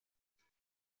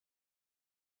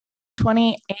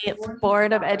28th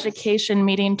Board of Education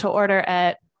meeting to order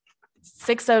at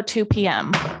 6:02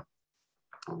 p.m.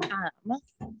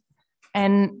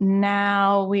 And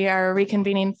now we are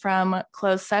reconvening from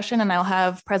closed session, and I'll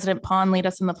have President Pond lead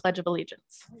us in the Pledge of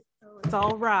Allegiance. So let's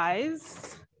all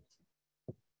rise.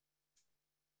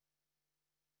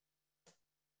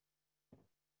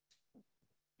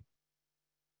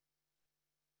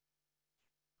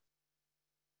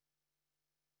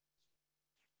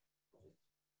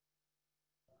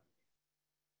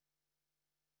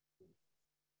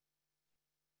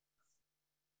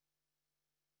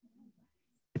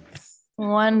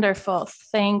 Wonderful,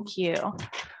 thank you.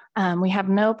 We have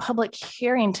no public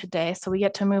hearing today, so we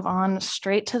get to move on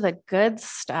straight to the good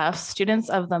stuff, Students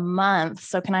of the Month.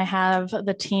 So can I have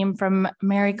the team from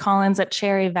Mary Collins at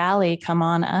Cherry Valley come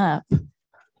on up?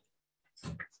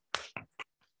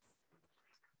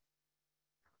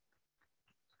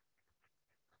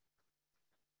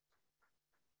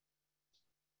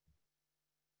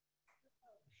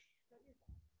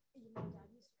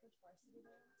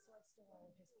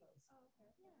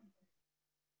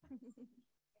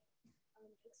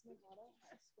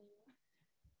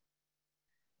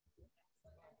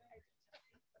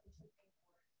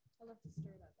 I love to stir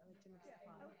it up. I like to mix the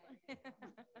pot.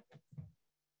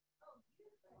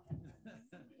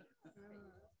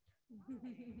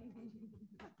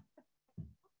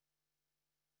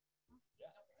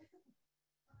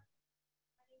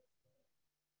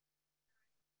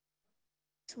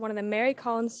 One of the Mary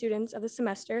Collins students of the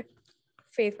semester,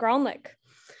 Faith Gronlich.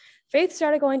 Faith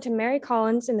started going to Mary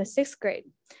Collins in the 6th grade.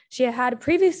 She had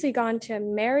previously gone to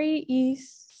Mary E.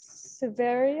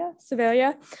 Severia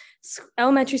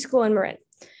Elementary School in Marin.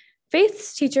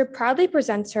 Faith's teacher proudly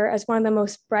presents her as one of the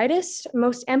most brightest,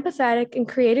 most empathetic, and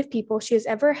creative people she has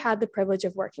ever had the privilege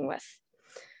of working with.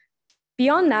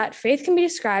 Beyond that, Faith can be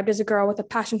described as a girl with a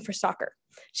passion for soccer.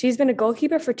 She's been a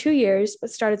goalkeeper for 2 years, but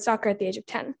started soccer at the age of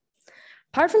 10.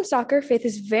 Apart from soccer, Faith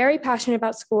is very passionate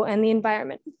about school and the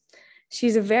environment.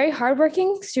 She's a very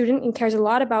hardworking student and cares a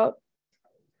lot about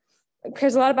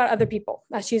other people,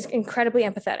 as she's incredibly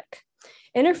empathetic.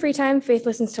 In her free time, Faith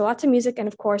listens to lots of music and,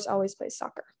 of course, always plays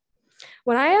soccer.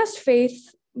 When I asked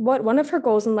Faith what one of her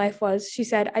goals in life was, she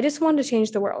said, "I just wanted to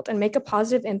change the world and make a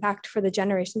positive impact for the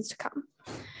generations to come."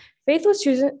 Faith was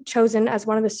chosen as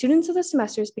one of the students of the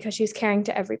semesters because she's caring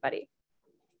to everybody.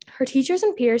 Her teachers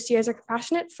and peers see her as a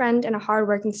compassionate friend and a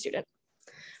hardworking student.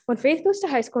 When Faith goes to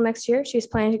high school next year, she's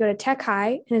planning to go to Tech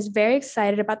High and is very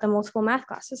excited about the multiple math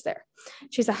classes there.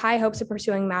 She has high hopes of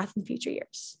pursuing math in future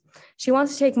years. She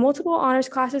wants to take multiple honors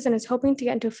classes and is hoping to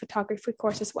get into a photography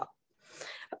course as well.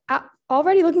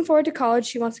 Already looking forward to college,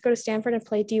 she wants to go to Stanford and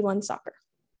play D1 soccer.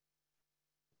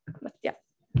 But yeah.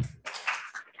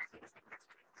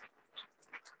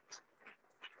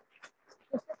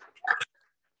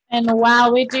 And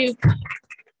while we do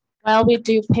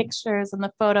pictures, and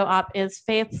the photo op is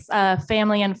Faith's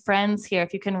family and friends here.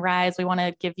 If you can rise, we want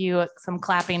to give you some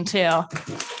clapping too.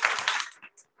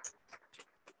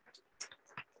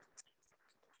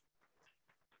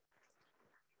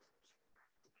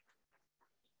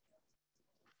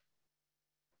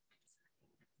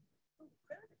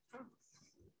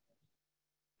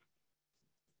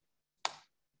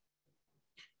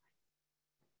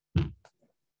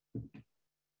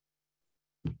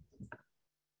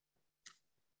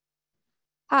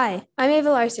 Hi, I'm Ava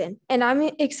Larson, and I'm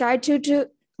excited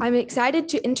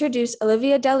to introduce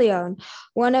Olivia DeLeon,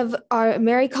 one of our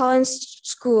Mary Collins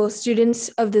School students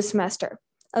of the semester.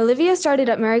 Olivia started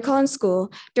at Mary Collins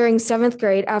School during 7th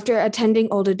grade after attending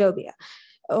Old Adobe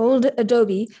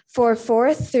for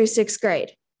 4th through 6th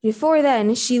grade. Before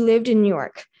then, she lived in New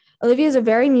York. Olivia is a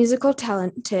very musical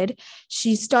talented.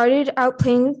 She started out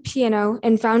playing piano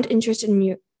and found interest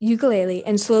in ukulele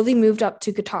and slowly moved up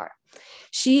to guitar.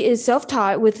 She is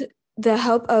self-taught with the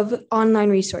help of online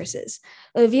resources.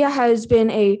 Olivia has been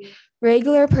a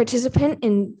regular participant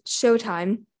in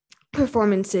Showtime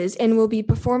performances and will be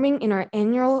performing in our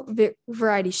annual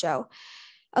variety show.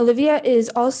 Olivia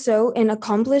is also an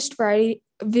accomplished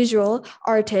visual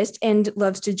artist and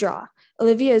loves to draw.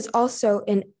 Olivia is also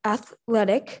an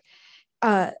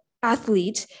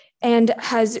athlete and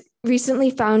has recently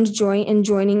found joy in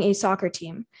joining a soccer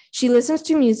team. She listens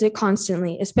to music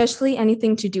constantly, especially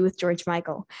anything to do with George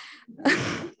Michael.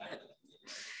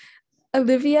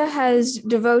 Olivia has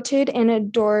devoted and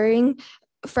adoring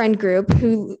friend group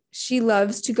who she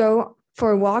loves to go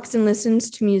for walks and listens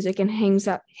to music and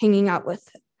hanging out with.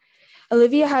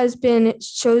 Olivia has been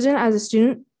chosen as a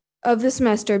student of the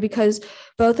semester because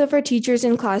both of her teachers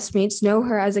and classmates know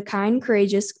her as a kind,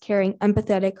 courageous, caring,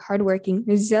 empathetic, hardworking,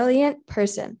 resilient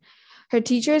person. Her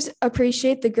teachers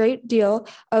appreciate the great deal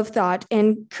of thought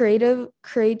and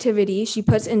creativity she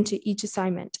puts into each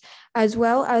assignment, as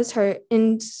well as her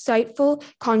insightful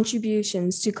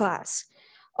contributions to class.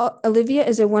 Olivia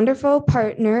is a wonderful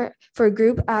partner for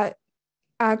group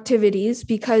activities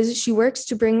because she works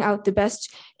to bring out the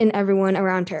best in everyone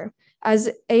around her. As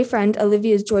a friend,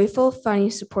 Olivia is joyful, funny,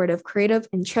 supportive, creative,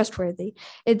 and trustworthy.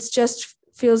 It just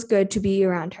feels good to be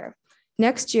around her.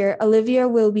 Next year, Olivia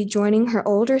will be joining her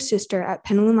older sister at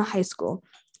Petaluma High School,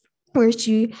 where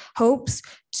she hopes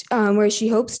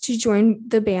to join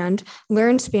the band,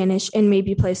 learn Spanish, and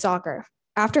maybe play soccer.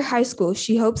 After high school,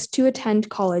 she hopes to attend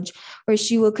college, where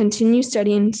she will continue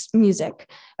studying music.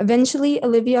 Eventually,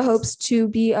 Olivia hopes to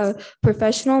be a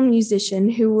professional musician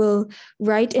who will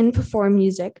write and perform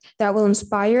music that will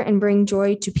inspire and bring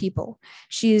joy to people.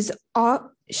 She is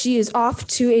off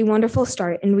to a wonderful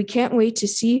start, and we can't wait to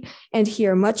see and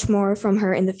hear much more from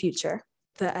her in the future.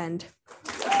 The end.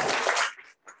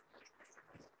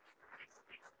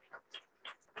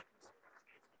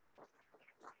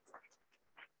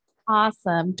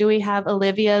 Awesome. Do we have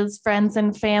Olivia's friends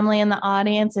and family in the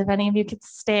audience? If any of you could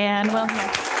stand. Well,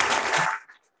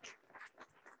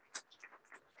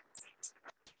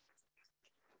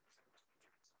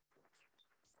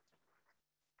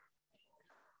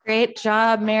 great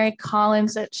job, Mary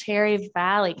Collins at Cherry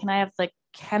Valley. Can I have the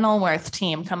Kenilworth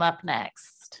team come up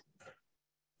next?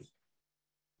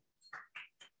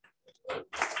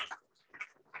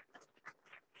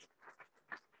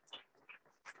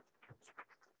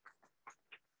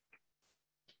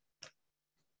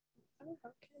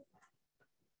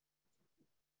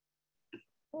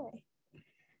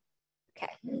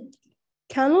 Okay.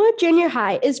 Kenilworth Junior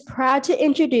High is proud to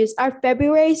introduce our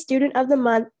February Student of the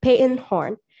Month, Peyton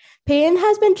Horn. Peyton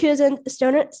has been chosen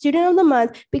Student of the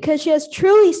Month because she has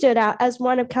truly stood out as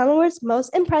one of Kenilworth's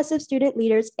most impressive student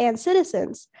leaders and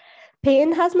citizens.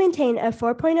 Peyton has maintained a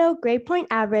 4.0 grade point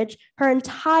average her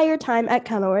entire time at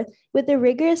Kenilworth with a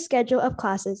rigorous schedule of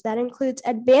classes that includes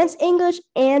advanced English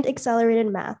and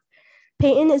accelerated math.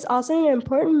 Peyton is also an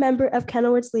important member of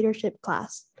Kenilworth's leadership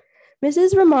class.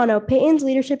 Mrs. Romano, Peyton's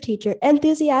leadership teacher,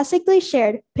 enthusiastically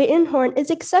shared, "Peyton Horn is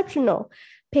exceptional.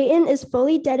 Peyton is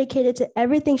fully dedicated to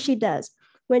everything she does.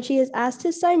 When she is asked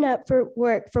to sign up for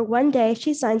work for one day,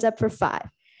 she signs up for 5.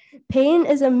 Peyton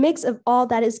is a mix of all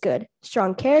that is good: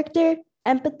 strong character,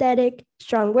 empathetic,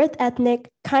 strong work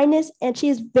ethic, kindness, and she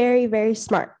is very, very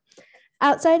smart.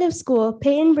 Outside of school,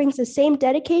 Peyton brings the same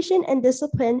dedication and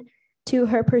discipline to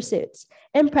her pursuits.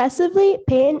 Impressively,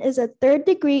 Peyton is a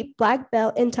 3rd-degree black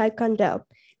belt in Taekwondo.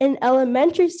 In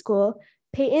elementary school,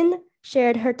 Peyton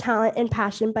shared her talent and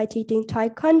passion by teaching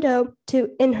Taekwondo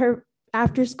in her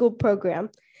after-school program.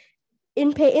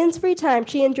 In Peyton's free time,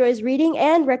 she enjoys reading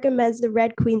and recommends the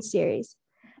Red Queen series.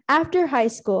 After high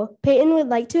school, Peyton would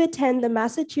like to attend the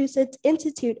Massachusetts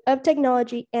Institute of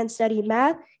Technology and study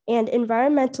math and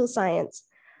environmental science.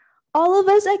 All of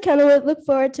us at Kenilworth look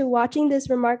forward to watching this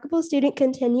remarkable student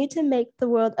continue to make the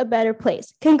world a better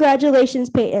place. Congratulations,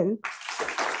 Peyton.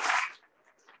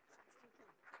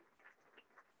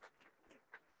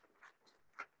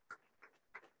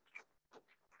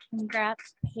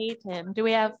 Congrats, Peyton. Do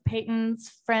we have Peyton's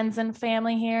friends and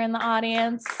family here in the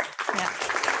audience? Yeah.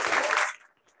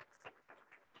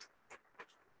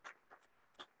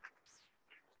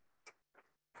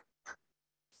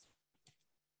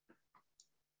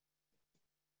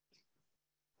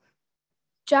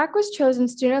 Jack was chosen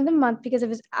Student of the Month because of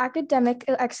his academic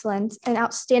excellence and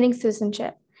outstanding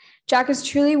citizenship. Jack is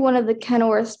truly one of the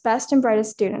Kenilworth's best and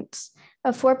brightest students.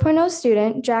 A 4.0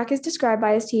 student, Jack is described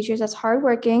by his teachers as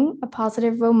hardworking, a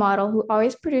positive role model who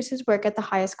always produces work at the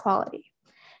highest quality.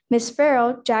 Miss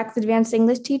Farrell, Jack's advanced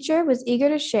English teacher, was eager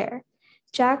to share.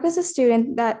 Jack was a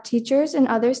student that teachers and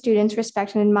other students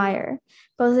respect and admire.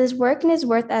 Both his work and his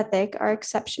work ethic are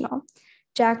exceptional.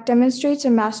 Jack demonstrates a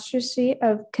mastery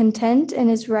of content, and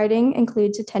his writing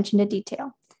includes attention to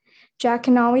detail. Jack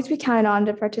can always be counted on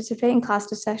to participate in class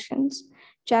discussions.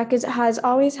 Jack has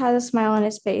always had a smile on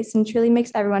his face and truly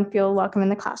makes everyone feel welcome in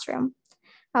the classroom.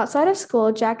 Outside of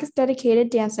school, Jack is a dedicated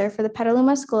dancer for the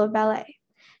Petaluma School of Ballet.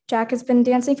 Jack has been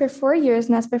dancing for 4 years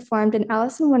and has performed in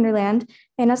Alice in Wonderland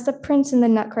and as the prince in the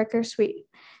Nutcracker Suite.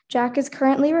 Jack is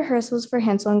currently rehearsals for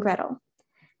Hansel and Gretel.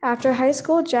 After high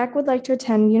school, Jack would like to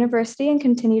attend university and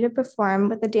continue to perform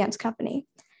with the dance company.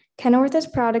 Kenilworth is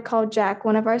proud to call Jack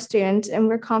one of our students, and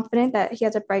we're confident that he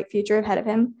has a bright future ahead of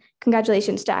him.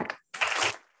 Congratulations, Jack.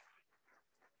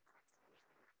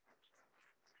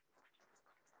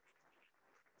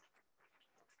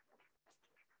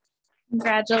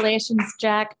 Congratulations,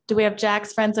 Jack. Do we have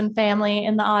Jack's friends and family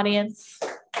in the audience?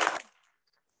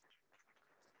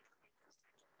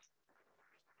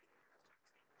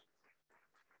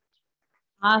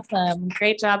 Awesome.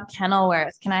 Great job,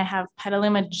 Kenilworth. Can I have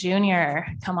Petaluma Junior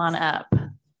come on up?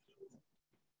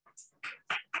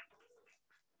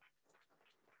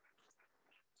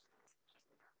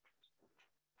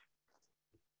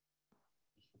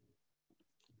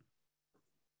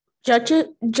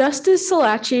 Justice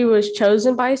Salachi was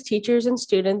chosen by his teachers and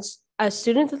students as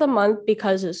Student of the Month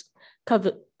because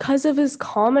of his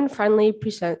calm and friendly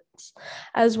presence,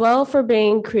 as well for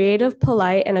being creative,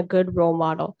 polite, and a good role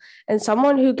model, and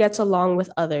someone who gets along with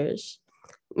others.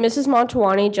 Mrs.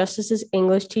 Montawani, Justice's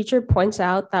English teacher, points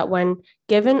out that when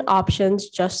given options,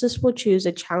 Justice will choose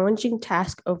a challenging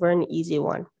task over an easy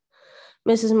one.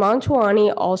 Mrs.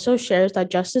 Montawani also shares that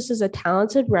Justice is a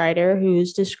talented writer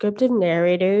whose descriptive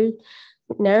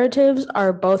narratives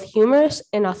are both humorous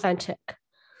and authentic.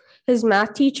 His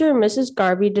math teacher, Mrs.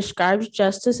 Garvey, describes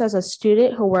Justice as a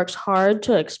student who works hard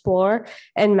to explore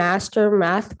and master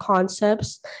math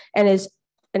concepts and is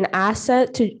an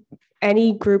asset to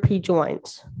any group he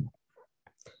joins.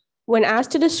 When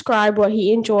asked to describe what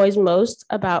he enjoys most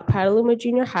about Petaluma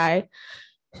Junior High,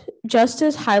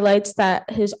 Justice highlights that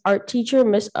his art teacher,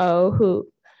 Miss O,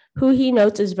 who he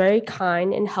notes is very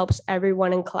kind and helps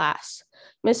everyone in class.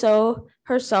 Miss O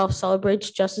herself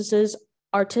celebrates Justice's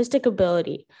artistic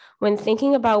ability. When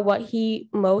thinking about what he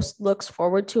most looks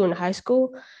forward to in high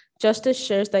school, Justice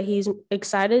shares that he's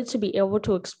excited to be able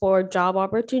to explore job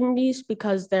opportunities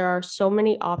because there are so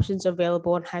many options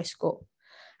available in high school.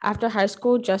 After high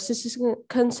school, Justice is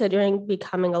considering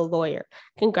becoming a lawyer.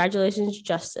 Congratulations,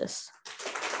 Justice.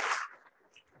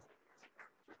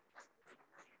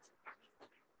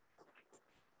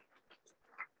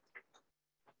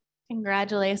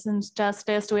 Congratulations,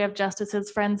 Justice. Do we have Justice's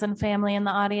friends and family in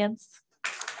the audience?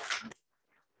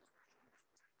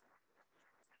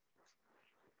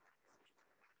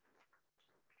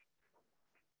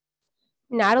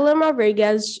 Natalie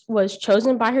Rodriguez was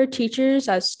chosen by her teachers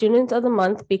as Student of the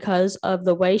Month because of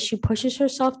the way she pushes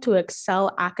herself to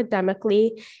excel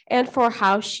academically and for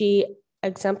how she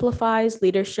exemplifies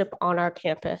leadership on our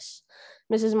campus.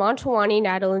 Mrs. Montawani,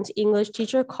 Natalie's English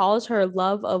teacher, calls her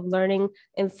love of learning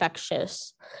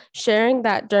infectious, sharing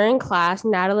that during class,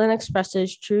 Natalie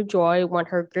expresses true joy when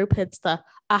her group hits the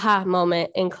aha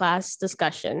moment in class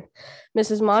discussion.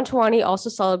 Mrs. Montawani also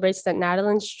celebrates that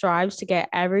Natalie strives to get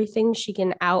everything she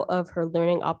can out of her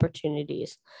learning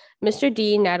opportunities. Mr.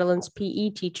 D, Natalie's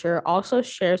PE teacher, also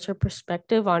shares her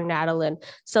perspective on Natalie,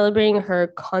 celebrating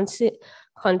her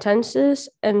consensus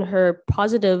and her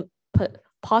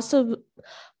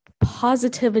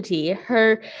positivity,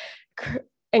 her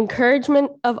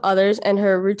encouragement of others, and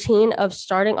her routine of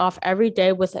starting off every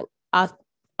day with an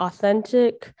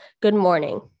authentic good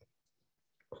morning.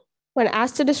 When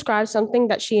asked to describe something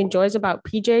that she enjoys about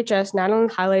PJHS,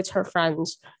 Natalie highlights her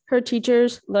friends, her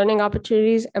teachers, learning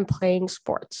opportunities, and playing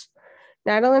sports.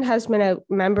 Natalie has been a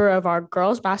member of our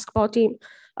girls' basketball team,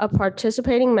 a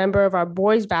participating member of our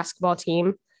boys' basketball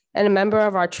team, and a member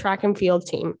of our track and field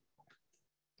team.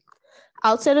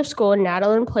 Outside of school,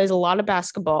 Natalie plays a lot of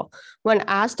basketball. When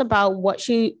asked about what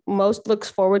she most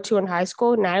looks forward to in high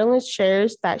school, Natalie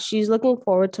shares that she's looking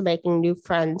forward to making new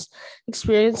friends,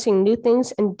 experiencing new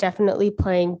things, and definitely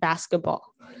playing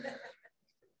basketball.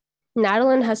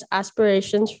 Natalie has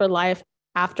aspirations for life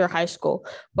after high school,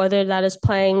 whether that is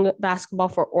playing basketball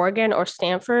for Oregon or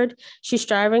Stanford. She's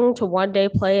striving to one day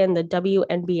play in the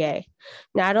WNBA.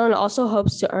 Natalie also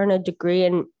hopes to earn a degree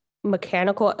in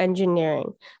mechanical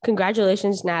engineering.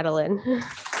 Congratulations, Natalie.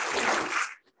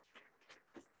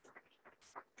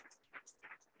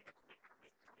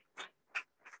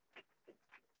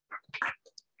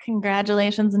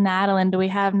 Congratulations, Natalie. Do we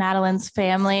have Natalie's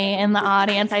family in the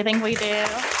audience? I think we do.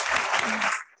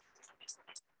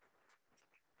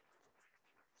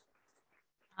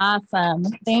 Awesome.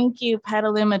 Thank you,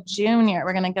 Petaluma Junior.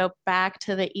 We're going to go back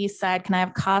to the east side. Can I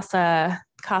have Casa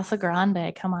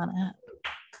Grande? Come on up.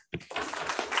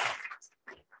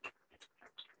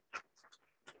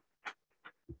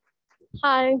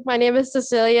 Hi, my name is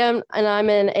Cecilia, and I'm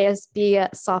an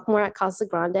ASB sophomore at Casa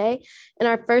Grande. And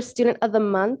our first student of the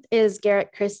month is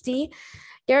Garrett Christie.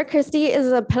 Garrett Christie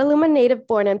is a Petaluma native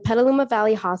born in Petaluma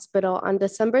Valley Hospital on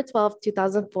December 12,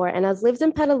 2004, and has lived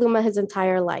in Petaluma his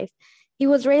entire life. He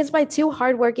was raised by two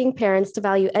hardworking parents to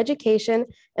value education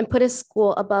and put his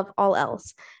school above all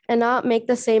else, and not make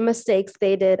the same mistakes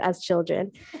they did as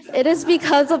children. It is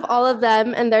because of all of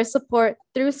them and their support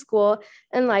through school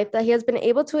and life that he has been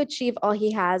able to achieve all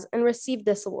he has and receive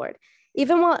this award.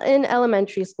 Even while in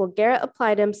elementary school, Garrett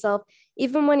applied himself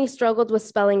even when he struggled with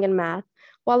spelling and math.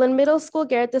 While in middle school,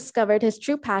 Garrett discovered his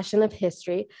true passion of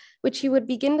history, which he would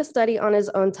begin to study on his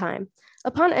own time.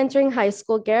 Upon entering high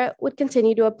school, Garrett would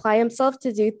continue to apply himself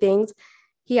to do things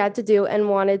he had to do and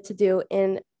wanted to do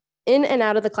in and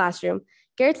out of the classroom.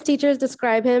 Garrett's teachers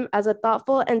describe him as a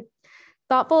thoughtful,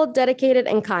 dedicated,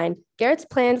 and kind. Garrett's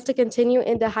plans to continue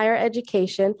into higher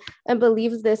education and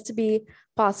believes this to be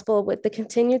possible with the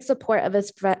continued support of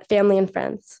his family and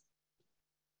friends.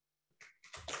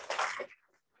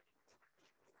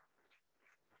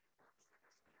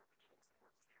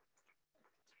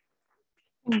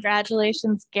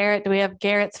 Congratulations, Garrett. Do we have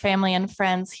Garrett's family and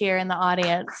friends here in the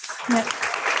audience? Yep.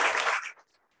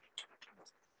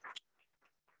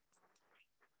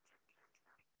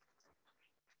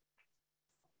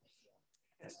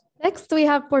 Next, we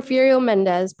have Porfirio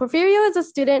Mendez. Porfirio is a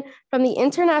student from the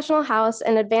International House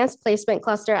and Advanced Placement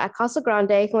Cluster at Casa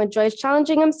Grande who enjoys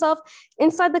challenging himself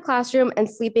inside the classroom and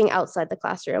sleeping outside the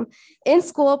classroom. In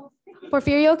school,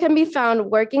 Porfirio can be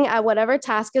found working at whatever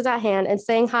task is at hand and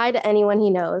saying hi to anyone he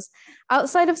knows.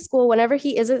 Outside of school, whenever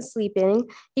he isn't sleeping,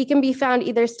 he can be found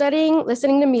either studying,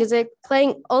 listening to music,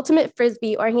 playing ultimate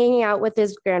frisbee, or hanging out with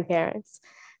his grandparents.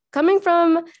 Coming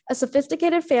from a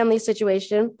sophisticated family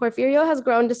situation, Porfirio has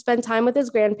grown to spend time with his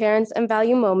grandparents and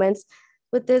value moments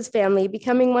with his family,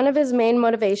 becoming one of his main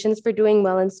motivations for doing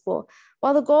well in school.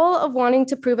 While the goal of wanting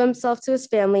to prove himself to his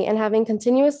family and having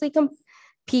continuously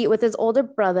compete with his older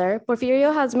brother,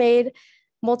 Porfirio has made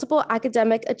multiple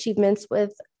academic achievements,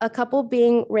 with a couple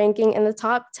being ranking in the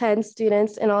top 10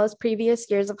 students in all his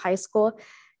previous years of high school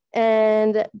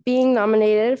and being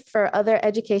nominated for other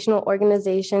educational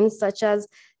organizations such as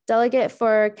delegate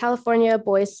for California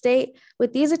Boys State.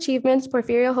 With these achievements,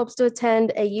 Porfirio hopes to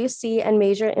attend a UC and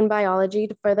major in biology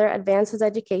to further advance his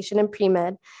education in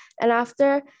pre-med. And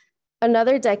after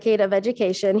another decade of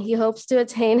education, he hopes to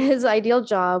attain his ideal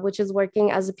job, which is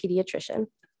working as a pediatrician.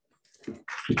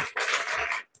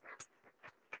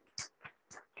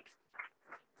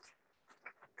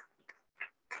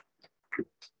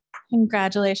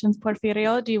 Congratulations,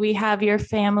 Porfirio. Do we have your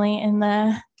family in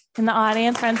the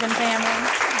audience, friends and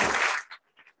family?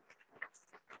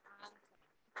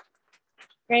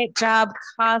 Great job,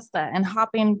 Casa. And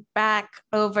hopping back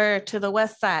over to the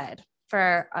west side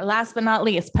for last but not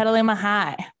least, Petaluma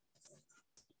High.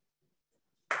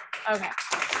 Okay.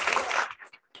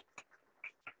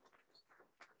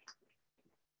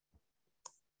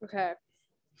 Okay.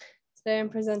 Today I'm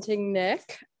presenting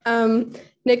Nick.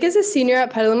 Nick is a senior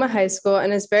at Petaluma High School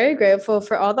and is very grateful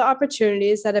for all the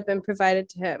opportunities that have been provided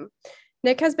to him.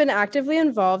 Nick has been actively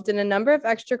involved in a number of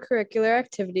extracurricular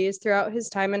activities throughout his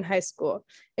time in high school,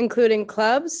 including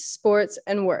clubs, sports,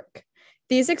 and work.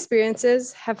 These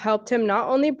experiences have helped him not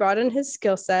only broaden his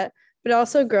skill set, but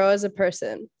also grow as a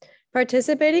person.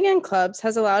 Participating in clubs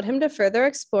has allowed him to further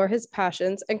explore his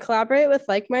passions and collaborate with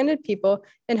like-minded people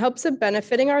in hopes of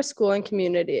benefiting our school and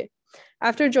community.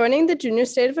 After joining the Junior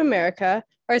State of America,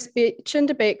 our speech and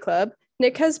debate club,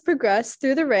 Nick has progressed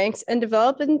through the ranks and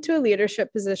developed into a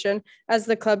leadership position as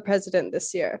the club president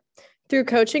this year. Through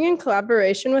coaching and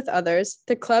collaboration with others,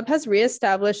 the club has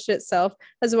reestablished itself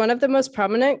as one of the most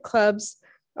prominent clubs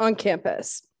on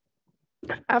campus.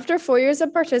 After 4 years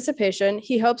of participation,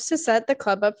 he hopes to set the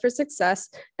club up for success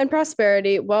and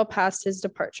prosperity well past his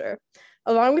departure.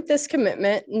 Along with this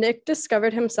commitment, Nick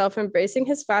discovered himself embracing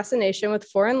his fascination with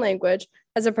foreign language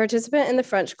as a participant in the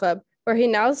French club, where he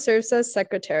now serves as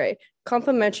secretary,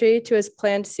 complementary to his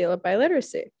planned seal of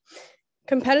biliteracy.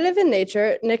 Competitive in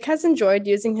nature, Nick has enjoyed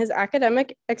using his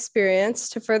academic experience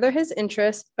to further his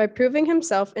interests by proving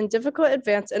himself in difficult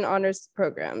advanced and honors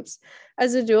programs.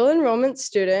 As a dual enrollment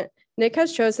student, Nick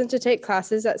has chosen to take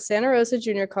classes at Santa Rosa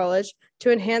Junior College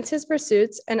to enhance his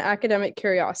pursuits and academic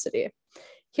curiosity.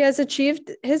 He has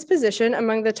achieved his position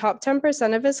among the top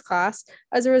 10% of his class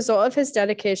as a result of his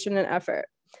dedication and effort.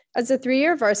 As a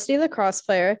 3-year varsity lacrosse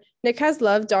player, Nick has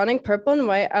loved donning purple and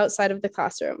white outside of the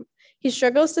classroom. He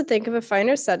struggles to think of a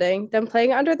finer setting than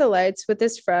playing under the lights with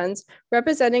his friends,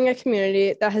 representing a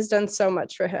community that has done so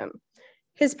much for him.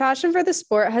 His passion for the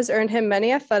sport has earned him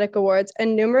many athletic awards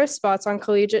and numerous spots on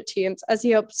collegiate teams as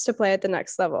he hopes to play at the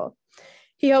next level.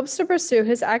 He hopes to pursue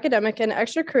his academic and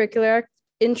extracurricular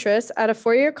interests at a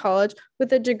 4-year college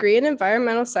with a degree in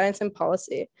environmental science and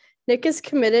policy. Nick is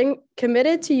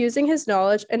committed to using his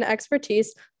knowledge and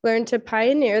expertise learned to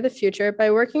pioneer the future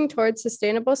by working towards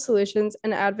sustainable solutions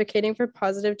and advocating for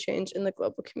positive change in the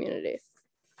global community.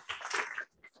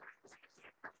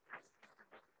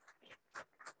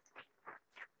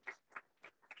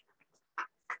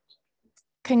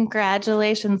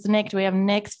 Congratulations, Nick. Do we have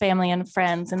Nick's family and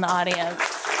friends in the audience?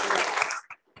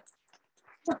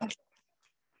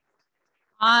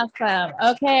 Awesome.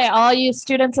 Okay, all you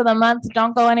students of the month,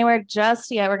 don't go anywhere just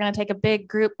yet. We're going to take a big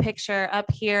group picture up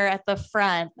here at the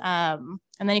front. And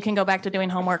then you can go back to doing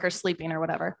homework or sleeping or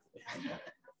whatever. Come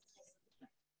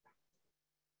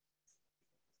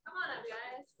on up,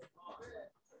 guys.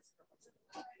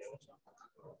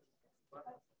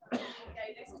 Okay,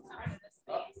 you guys can come into this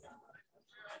space.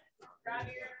 Grab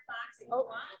your box if you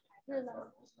want. You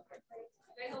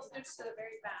guys will switch to the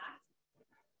very back.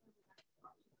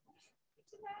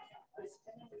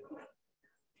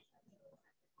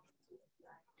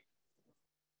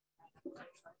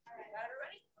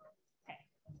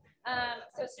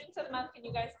 So students of the month, can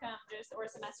you guys come just, or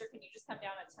semester, can you just come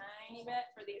down a tiny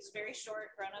bit for these very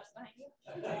short grown-ups behind you?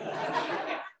 Okay.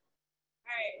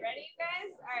 All right, ready, you guys?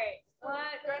 All right,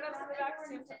 what grown-ups in the back?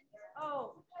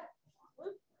 Oh,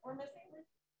 Luke, we're missing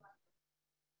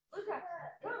Luca.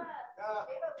 Come.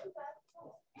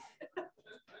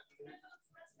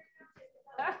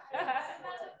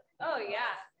 Oh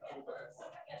yeah.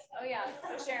 Oh yeah.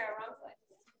 So Sharon, wrong side.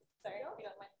 Sorry, if you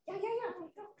don't mind.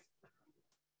 Yeah.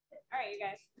 All right, you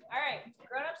guys. All right,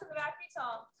 grown-ups in the back, be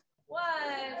tall. 1,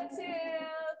 2, 3.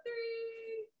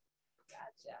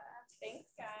 Gotcha. Thanks,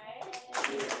 guys.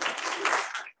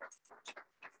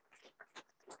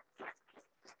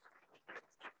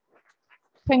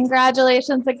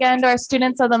 Congratulations again to our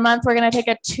students of the month. We're going to take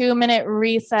a 2-minute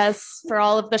recess for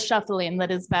all of the shuffling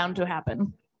that is bound to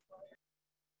happen.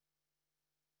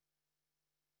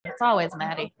 It's always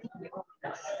Maddie.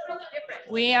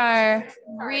 We are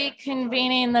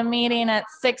reconvening the meeting at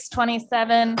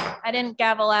 6:27. I didn't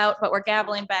gavel out, but we're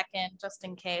gaveling back in just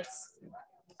in case.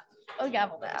 Oh,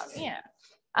 gaveled out, yeah.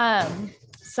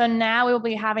 So now we will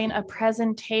be having a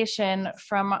presentation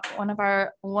from one of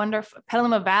our wonderful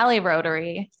Petaluma Valley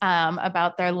Rotary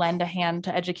about their Lend a Hand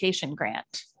to Education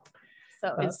grant.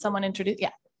 So is someone introduced?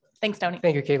 Yeah, thanks, Tony.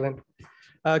 Thank you, Caitlin.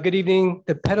 Good evening.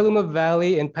 The Petaluma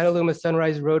Valley and Petaluma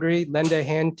Sunrise Rotary Lend a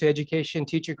Hand to Education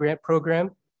Teacher Grant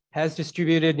Program has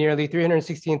distributed nearly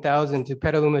 $316,000 to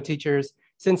Petaluma teachers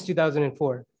since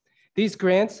 2004. These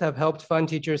grants have helped fund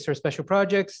teachers for special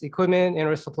projects, equipment,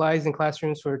 and/or supplies in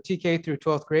classrooms for TK through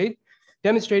 12th grade,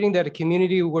 demonstrating that a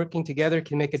community working together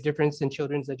can make a difference in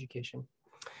children's education.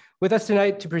 With us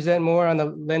tonight to present more on the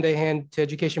Lend a Hand to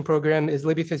Education program is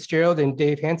Libby Fitzgerald and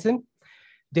Dave Hansen.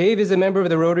 Dave is a member of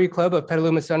the Rotary Club of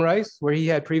Petaluma Sunrise, where he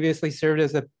had previously served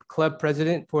as a club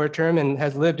president for a term and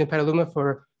has lived in Petaluma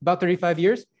for about 35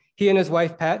 years. He and his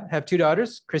wife, Pat, have 2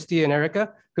 daughters, Christy and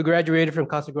Erica, who graduated from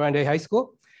Casa Grande High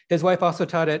School. His wife also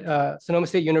taught at Sonoma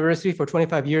State University for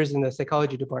 25 years in the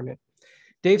psychology department.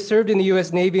 Dave served in the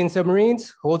US Navy and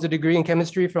submarines, holds a degree in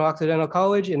chemistry from Occidental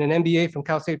College and an MBA from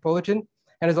Cal State Fullerton,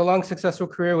 and has a long successful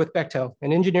career with Bechtel,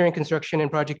 an engineering, construction,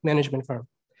 and project management firm.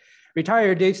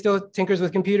 Retired, Dave still tinkers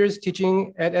with computers,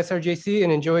 teaching at SRJC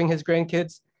and enjoying his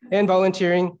grandkids and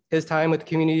volunteering his time with the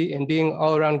community and being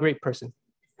all around great person.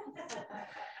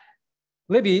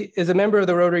 Libby is a member of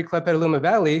the Rotary Club Petaluma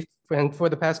Valley and for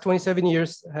the past 27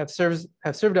 years have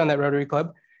served on that Rotary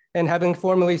Club and having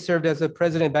formerly served as a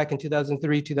president back in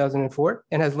 2003, 2004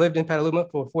 and has lived in Petaluma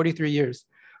for 43 years.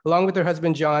 Along with her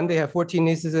husband, John, they have 14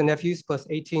 nieces and nephews plus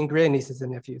 18 grandnieces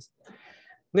and nephews.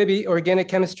 Libby, organic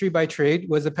chemistry by trade,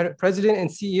 was the president and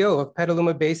CEO of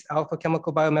Petaluma-based Alpha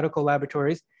Chemical Biomedical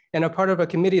Laboratories and a part of a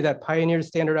committee that pioneered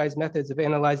standardized methods of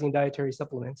analyzing dietary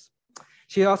supplements.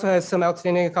 She also has some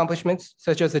outstanding accomplishments,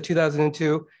 such as the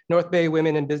 2002 North Bay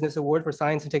Women in Business Award for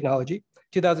Science and Technology,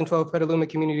 2012 Petaluma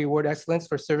Community Award Excellence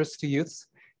for Service to Youths,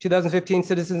 2015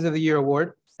 Citizens of the Year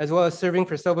Award, as well as serving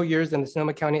for several years on the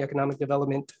Sonoma County Economic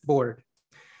Development Board.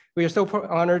 We are so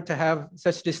honored to have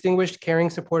such distinguished, caring,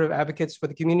 supportive advocates for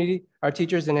the community, our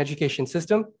teachers, and education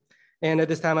system. And at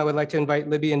this time, I would like to invite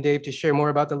Libby and Dave to share more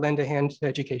about the Lend a Hand to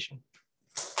Education.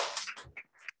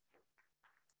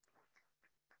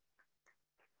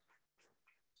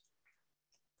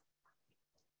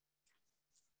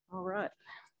 All right.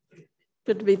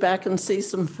 Good to be back and see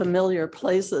some familiar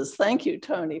places. Thank you,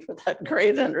 Tony, for that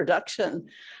great introduction.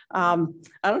 I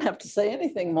don't have to say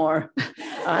anything more.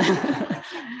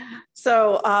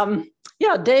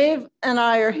 Yeah, Dave and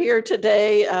I are here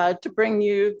today to bring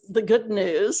you the good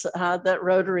news that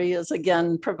Rotary is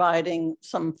again providing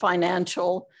some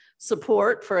financial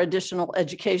support for additional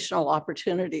educational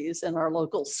opportunities in our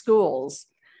local schools.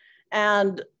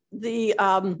 And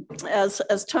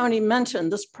as Tony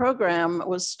mentioned, this program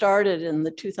was started in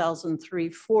the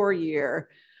 2003-04 year,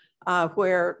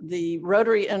 where the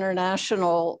Rotary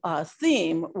International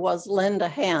theme was Lend a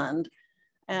Hand.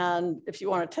 And if you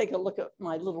want to take a look at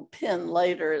my little pin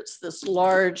later, it's this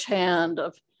large hand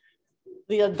of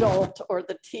the adult or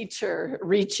the teacher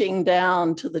reaching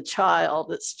down to the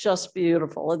child. It's just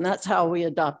beautiful. And that's how we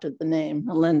adopted the name,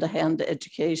 Lend a Hand to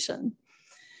Education.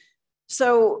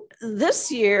 So this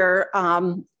year,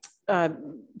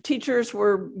 teachers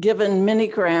were given mini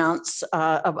grants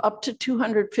of up to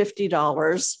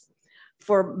 $250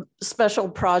 for special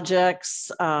projects,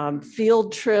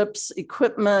 field trips,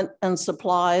 equipment and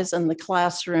supplies in the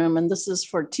classroom. And this is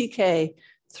for TK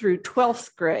through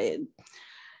 12th grade.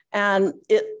 And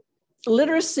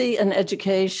literacy and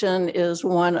education is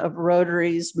one of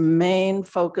Rotary's main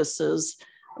focuses.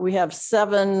 We have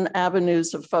 7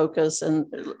 avenues of focus,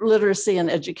 and literacy and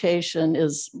education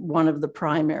is one of the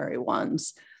primary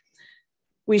ones.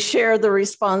 We share the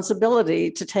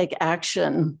responsibility to take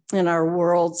action in our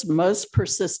world's most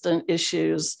persistent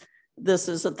issues. This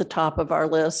is at the top of our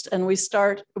list. And we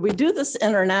do this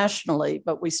internationally,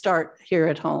 but we start here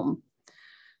at home.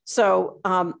 So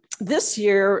this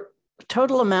year,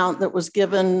 total amount that was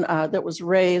given, that was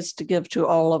raised to give to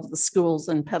all of the schools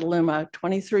in Petaluma,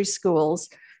 23 schools,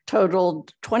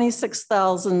 totaled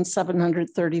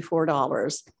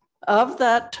 $26,734. Of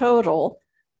that total,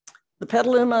 the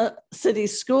Petaluma City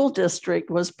School District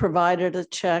was provided a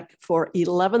check for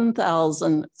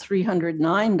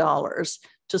 $11,309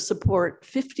 to support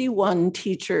 51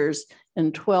 teachers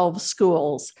in 12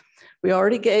 schools. We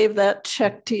already gave that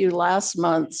check to you last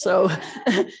month, so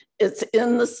it's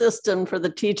in the system for the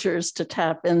teachers to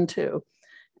tap into.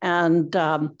 And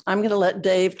I'm going to let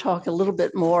Dave talk a little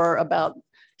bit more about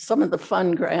some of the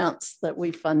fun grants that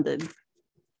we funded.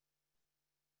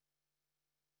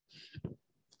 It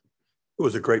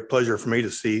was a great pleasure for me to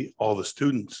see all the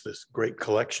students, this great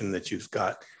collection that you've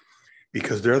got,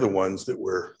 because they're the ones that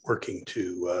we're working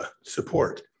to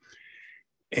support.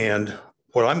 And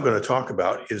what I'm going to talk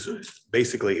about is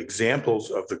basically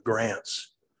examples of the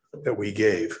grants that we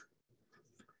gave.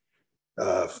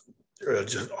 I'm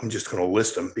just going to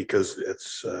list them because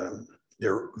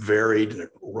they're varied in a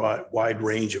wide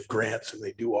range of grants, and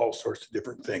they do all sorts of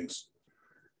different things.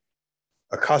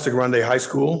 Casa Grande High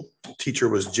School, teacher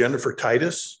was Jennifer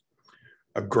Titus,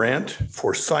 a grant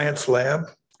for science lab,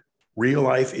 real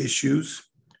life issues,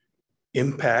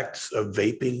 impacts of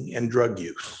vaping and drug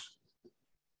use.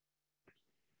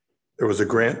 There was a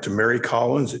grant to Mary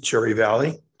Collins at Cherry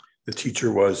Valley. The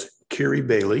teacher was Kiri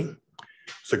Bailey.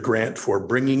 It's a grant for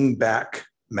bringing back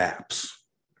maps,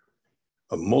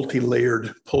 a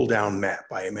multi-layered pull-down map.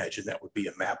 I imagine that would be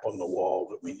a map on the wall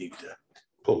that we need to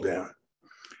pull down.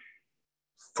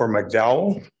 For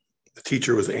McDowell, the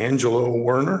teacher was Angela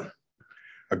Werner,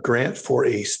 a grant for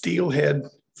a steelhead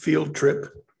field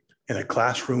trip and a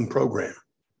classroom program.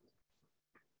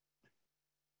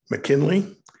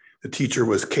 McKinley, the teacher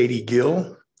was Katie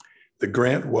Gill. The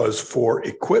grant was for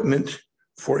equipment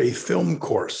for a film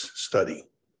course study.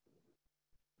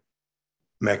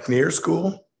 McNair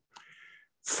School,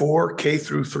 4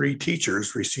 K-3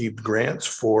 teachers received grants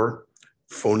for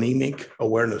phonemic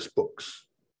awareness books.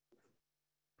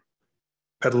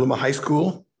 Petaluma High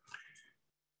School,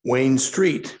 Wayne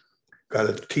Street got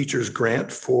a teacher's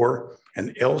grant for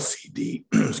an LCD,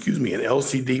 an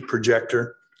LCD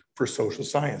projector for social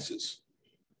sciences.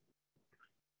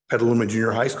 Petaluma Junior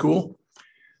High School,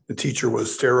 the teacher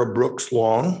was Sarah Brooks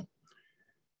Long,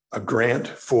 a grant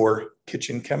for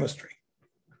kitchen chemistry.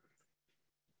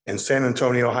 And San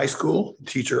Antonio High School,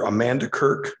 teacher Amanda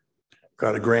Kirk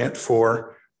got a grant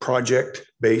for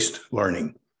project-based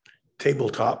learning,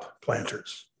 tabletop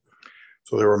planters.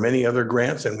 So there were many other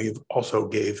grants, and we've also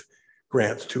gave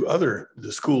grants to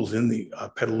the schools in the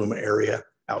Petaluma area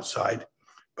outside,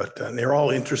 but they're all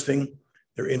interesting.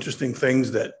 They're interesting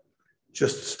things that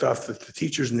just stuff that the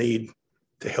teachers need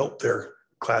to help their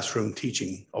classroom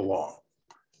teaching along.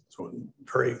 So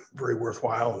very, very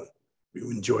worthwhile, and we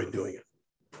enjoyed doing it.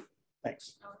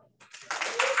 Thanks.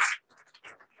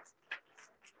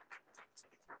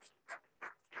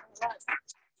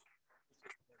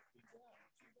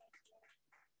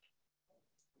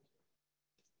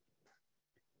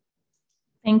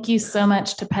 Thank you so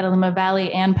much to Petaluma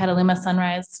Valley and Petaluma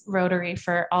Sunrise Rotary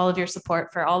for all of your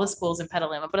support for all the schools in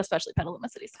Petaluma, but especially Petaluma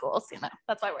City Schools. You know,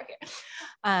 that's why we're here.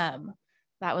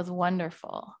 That was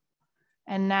wonderful.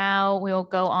 And now we'll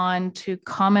go on to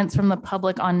comments from the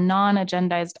public on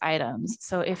non-agendized items.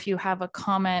 So if you have a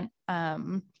comment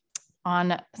on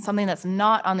something that's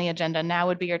not on the agenda, now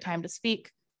would be your time to speak.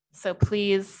 So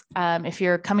please, if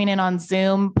you're coming in on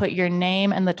Zoom, put your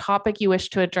name and the topic you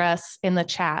wish to address in the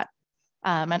chat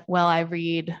while I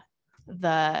read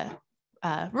the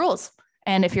rules.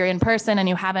 And if you're in person and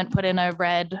you haven't put in a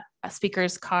red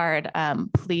speaker's card,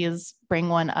 please bring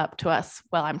one up to us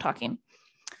while I'm talking.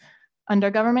 Under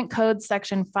Government Code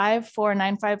Section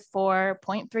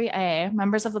 54954.3a,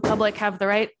 members of the public have the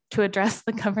right to address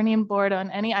the governing board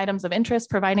on any items of interest,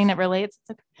 providing it relates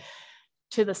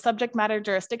to the subject matter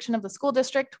jurisdiction of the school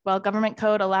district. While government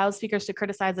code allows speakers to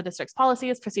criticize the district's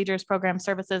policies, procedures, programs,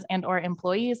 services, and/or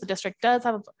employees, the district does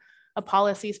have a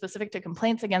policy specific to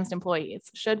complaints against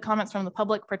employees. Should comments from the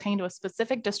public pertain to a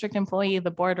specific district employee, the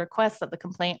board requests that the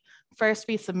complaint first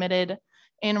be submitted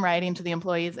in writing to the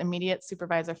employee's immediate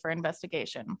supervisor for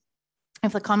investigation.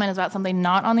 If the comment is about something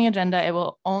not on the agenda, it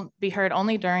will be heard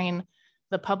only during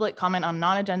the public comment on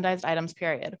non-agendized items,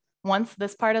 period. Once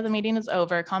this part of the meeting is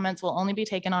over, comments will only be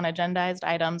taken on agendized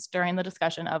items during the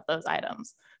discussion of those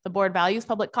items. The board values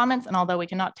public comments, and although we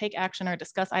cannot take action or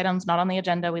discuss items not on the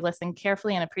agenda, we listen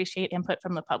carefully and appreciate input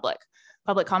from the public.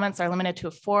 Public comments are limited to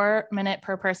a 4-minute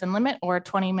per person limit or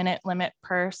 20-minute limit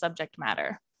per subject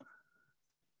matter.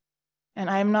 And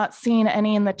I'm not seeing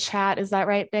any in the chat. Is that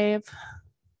right, Dave?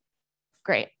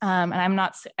 Great. And I'm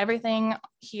not, everything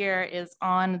here is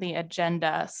on the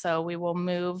agenda. So we will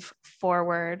move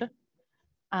forward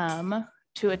to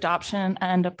adoption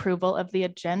and approval of the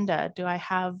agenda. Do I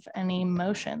have any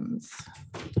motions?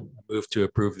 Move to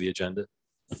approve the agenda.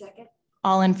 Second.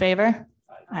 All in favor?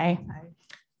 Aye.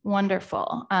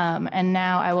 Wonderful. And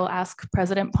now I will ask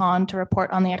President Pond to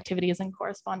report on the activities and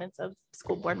correspondence of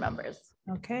school board members.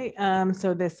 Okay,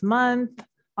 so this month,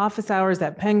 office hours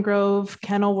at Pengrove,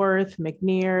 Kenilworth,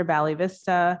 McNear, Valley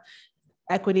Vista,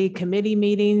 Equity Committee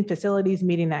meeting, facilities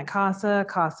meeting at CASA,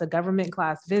 CASA government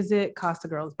class visit, CASA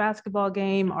girls basketball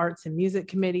game, Arts and Music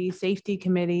Committee, Safety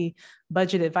Committee,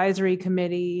 Budget Advisory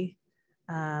Committee,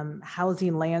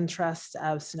 Housing Land Trust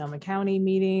of Sonoma County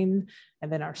meeting,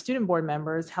 and then our student board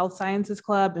members, Health Sciences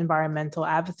Club, Environmental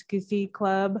Advocacy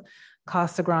Club,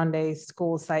 Casa Grande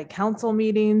School Site Council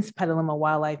meetings, Petaluma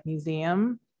Wildlife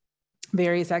Museum,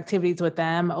 various activities with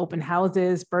them, open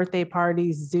houses, birthday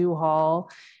parties, zoo hall,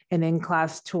 and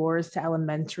in-class tours to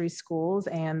elementary schools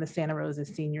and the Santa Rosa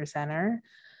Senior Center.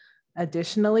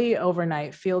 Additionally,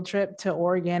 overnight field trip to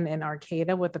Oregon and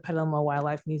Arcata with the Petaluma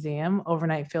Wildlife Museum,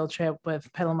 overnight field trip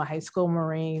with Petaluma High School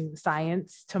Marine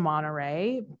Science to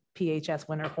Monterey, PHS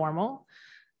Winter Formal.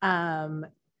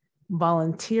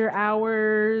 Volunteer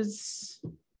hours. I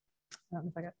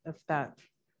don't know if that,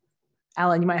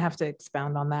 Alan, you might have to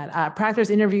expound on that. Practice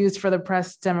interviews for the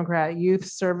Press Democrat Youth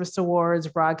Service Awards,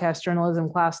 broadcast journalism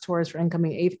class tours for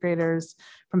incoming 8th graders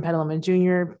from Petaluma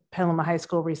Junior, Petaluma High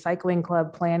School Recycling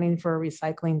Club, planning for a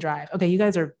recycling drive. Okay, you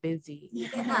guys are busy.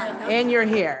 Yeah. And you're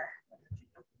here.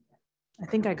 I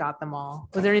think I got them all.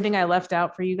 Was there anything I left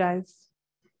out for you guys,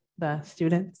 the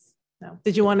students? No.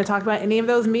 Did you want to talk about any of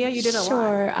those, Mia? You did a lot.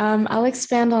 Sure. I'll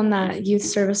expand on that Youth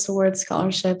Service Award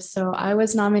scholarship. So I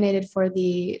was nominated for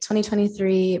the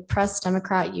 2023 Press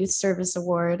Democrat Youth Service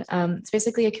Award. It's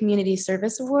basically a community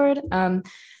service award. And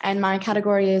my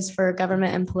category is for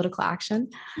government and political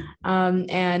action.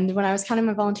 And when I was counting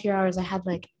my volunteer hours, I had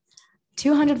like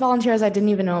 200 volunteers I didn't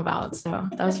even know about. So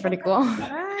that was pretty cool.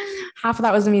 Half of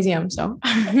that was a museum. So.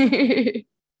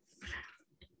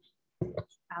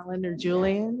 Alan or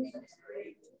Julian?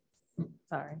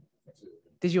 Sorry.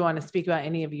 Did you want to speak about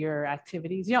any of your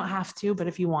activities? You don't have to, but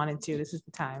if you wanted to, this is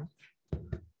the time.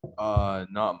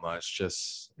 Not much,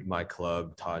 just my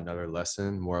club taught another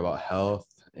lesson, more about health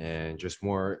and just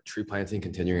more tree planting,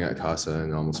 continuing at CASA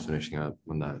and almost finishing up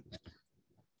on that.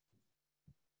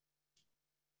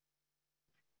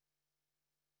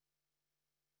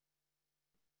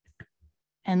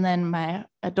 And then my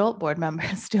adult board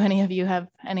members, do any of you have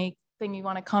anything you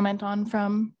want to comment on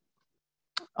from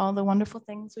all the wonderful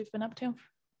things we've been up to?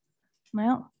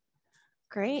 Well,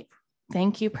 great.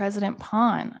 Thank you, President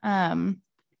Pond.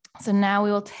 So now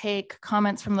we will take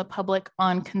comments from the public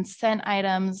on consent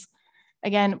items.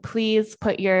 Again, please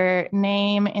put your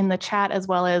name in the chat as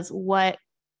well as what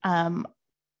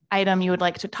item you would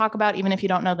like to talk about. Even if you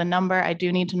don't know the number, I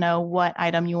do need to know what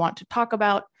item you want to talk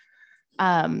about.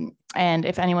 And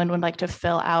if anyone would like to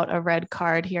fill out a red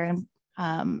card here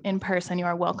in person, you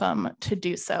are welcome to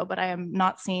do so, but I am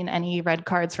not seeing any red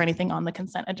cards for anything on the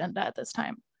consent agenda at this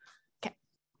time. Okay.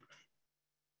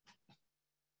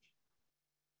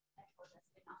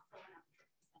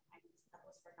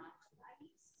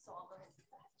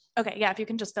 Okay, yeah, if you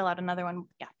can just fill out another one,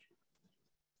 yeah.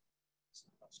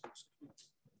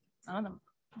 None of them.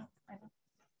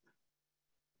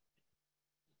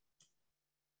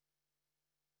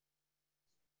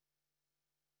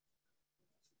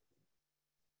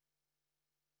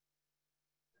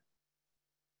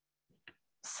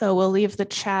 So we'll leave the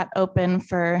chat open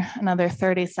for another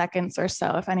 30 seconds or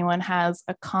so. If anyone has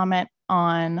a comment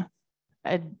on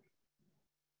a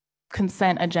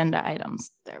consent agenda items,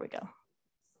 there we go.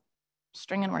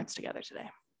 stringing words together today.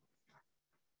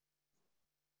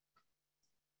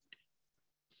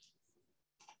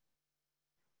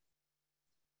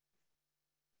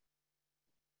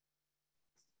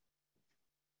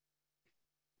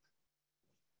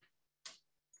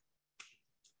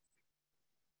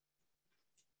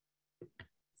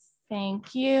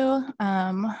 Thank you.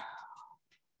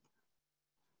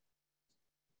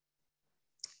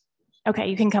 Okay,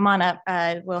 you can come on up.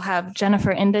 We'll have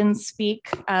Jennifer Inden speak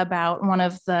about one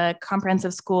of the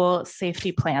comprehensive school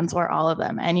safety plans, or all of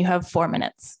them, and you have 4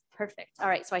 minutes. Perfect. All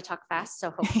right, so I talk fast,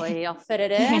 so hopefully I'll fit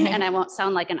it in and I won't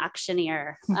sound like an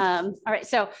auctioneer. All right,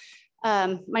 so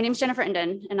my name is Jennifer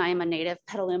Inden, and I am a native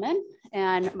Petaluman,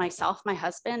 and myself, my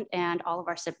husband, and all of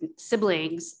our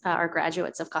siblings are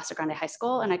graduates of Casa Grande High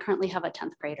School, and I currently have a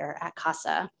 10th grader at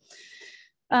Casa.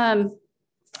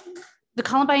 The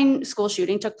Columbine school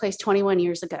shooting took place 21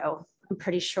 years ago. I'm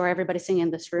pretty sure everybody sitting in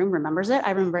this room remembers it.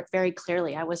 I remember it very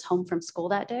clearly. I was home from school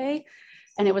that day,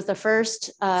 and it was the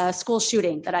first school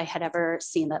shooting that I had ever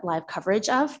seen that live coverage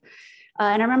of.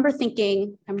 And I remember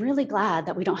thinking, I'm really glad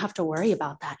that we don't have to worry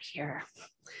about that here.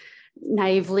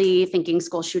 Naively thinking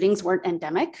school shootings weren't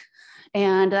endemic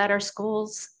and that our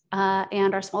schools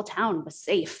and our small town was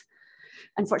safe.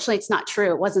 Unfortunately, it's not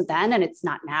true. It wasn't then, and it's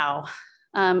not now.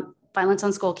 Violence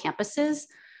on school campuses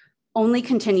only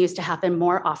continues to happen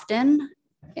more often,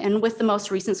 and with the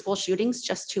most recent school shootings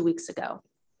just 2 weeks ago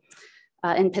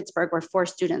in Pittsburgh, where 4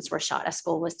 students were shot as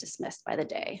school was dismissed by the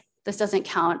day. This doesn't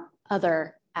count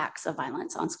other acts of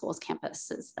violence on schools'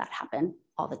 campuses that happen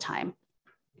all the time.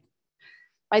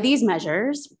 By these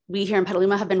measures, we here in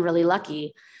Petaluma have been really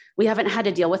lucky. We haven't had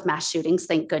to deal with mass shootings,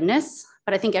 thank goodness,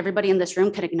 but I think everybody in this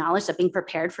room can acknowledge that being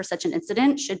prepared for such an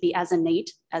incident should be as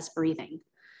innate as breathing.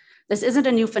 This isn't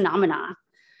a new phenomena,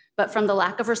 but from the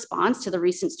lack of response to the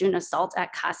recent student assault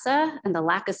at Casa and the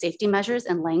lack of safety measures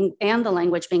and the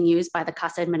language being used by the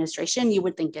Casa administration, you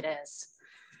would think it is.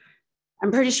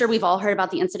 I'm pretty sure we've all heard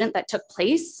about the incident that took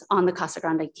place on the Casa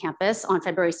Grande campus on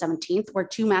February 17th, where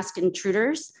 2 masked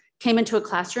intruders came into a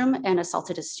classroom and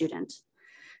assaulted a student.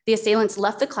 The assailants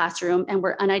left the classroom and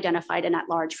were unidentified and at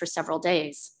large for several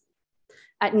days.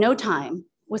 At no time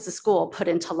was the school put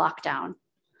into lockdown,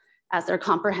 as their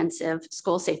comprehensive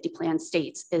school safety plan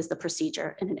states is the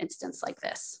procedure in an instance like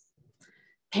this.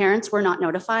 Parents were not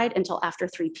notified until after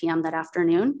 3 p.m. that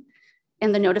afternoon,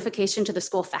 and the notification to the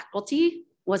school faculty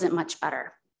wasn't much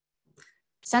better.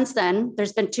 Since then,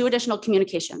 there's been 2 additional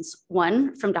communications,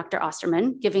 one from Dr.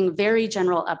 Osterman giving very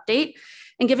general update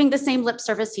and giving the same lip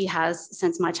service he has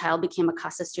since my child became a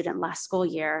CASA student last school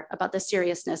year about the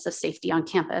seriousness of safety on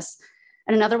campus.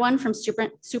 And another one from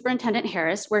Superintendent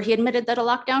Harris, where he admitted that a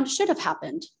lockdown should have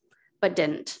happened, but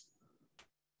didn't.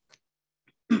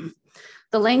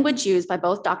 The language used by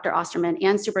both Dr. Osterman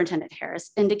and Superintendent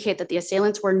Harris indicate that the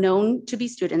assailants were known to be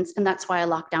students, and that's why a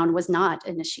lockdown was not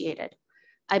initiated.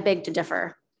 I beg to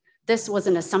differ. This was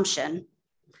an assumption.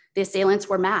 The assailants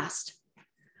were masked.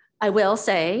 I will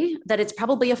say that it's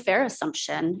probably a fair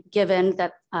assumption, given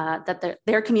that,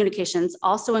 their communications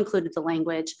also included the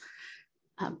language,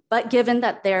 but given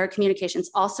that their communications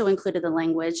also included the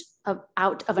language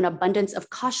out of an abundance of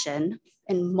caution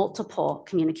in multiple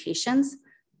communications,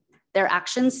 their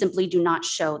actions simply do not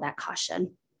show that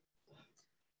caution.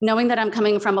 Knowing that I'm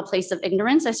coming from a place of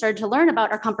ignorance, I started to learn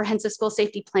about our comprehensive school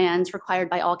safety plans required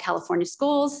by all California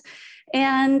schools.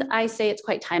 And I say it's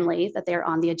quite timely that they're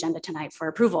on the agenda tonight for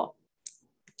approval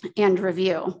and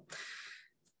review.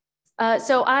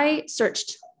 So I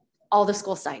searched all the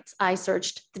school sites. I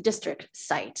searched the district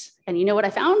site. And you know what I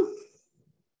found?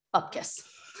 Upkiss.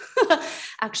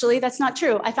 Actually, that's not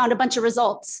true. I found a bunch of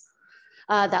results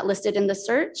that listed in the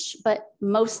search, but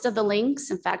most of the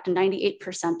links, in fact,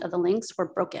 98% of the links were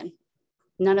broken.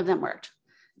 None of them worked.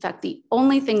 In fact, the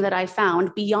only thing that I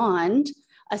found beyond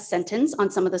a sentence on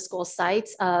some of the school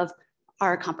sites of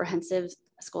our comprehensive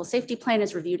school safety plan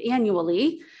is reviewed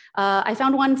annually, I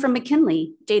found one from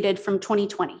McKinley dated from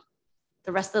 2020.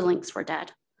 The rest of the links were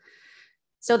dead.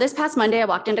 So this past Monday, I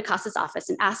walked into CASA's office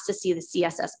and asked to see the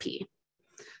CSSP.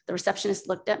 The receptionist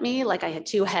looked at me like I had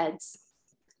 2 heads.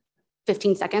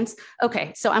 15 seconds.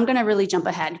 Okay, so I'm gonna really jump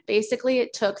ahead. Basically,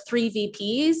 it took 3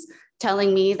 VPs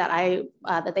telling me that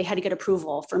that they had to get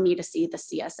approval for me to see the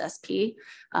CSSP,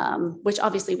 which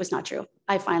obviously was not true.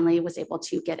 I finally was able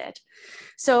to get it.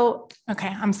 So, okay,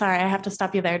 I'm sorry, I have to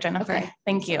stop you there, Jennifer. Okay.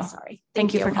 Thank you. Sorry.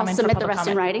 Thank you for coming. I'll submit the rest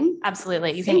in writing.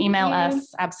 Absolutely. You can email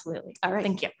us. Absolutely. All right.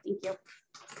 Thank you. Thank you.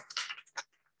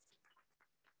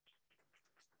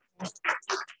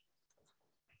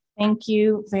 Thank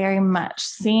you very much.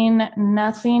 Seeing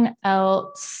nothing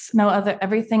else,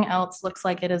 everything else looks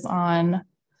like it is on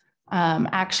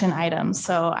action items.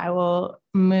 So I will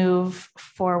move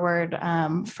forward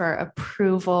for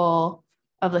approval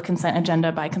of the consent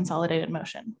agenda by consolidated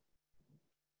motion.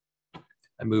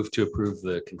 I move to approve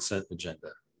the consent agenda.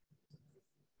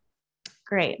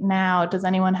 Great. Now, does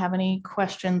anyone have any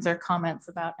questions or comments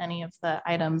about any of the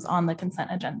items on the consent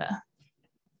agenda?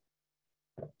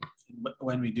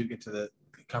 When we do get to the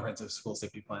comprehensive school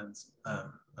safety plans, I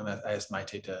asked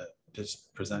Maite to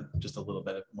just present just a little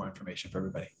bit more information for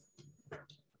everybody.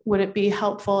 Would it be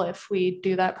helpful if we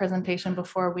do that presentation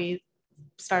before we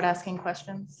start asking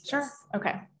questions? Sure.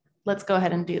 Okay, let's go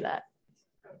ahead and do that.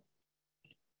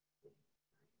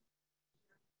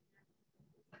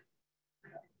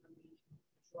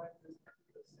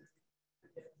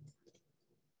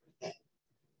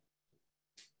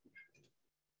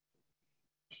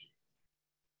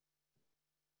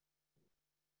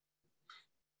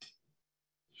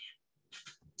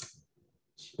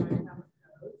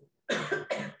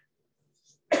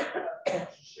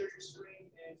 Share your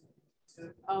screen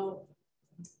and oh,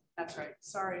 that's right.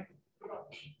 Sorry.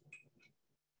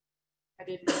 I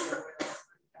didn't know.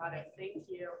 Got it. Thank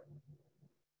you.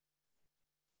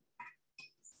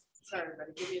 Sorry,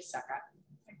 everybody. Give me a second.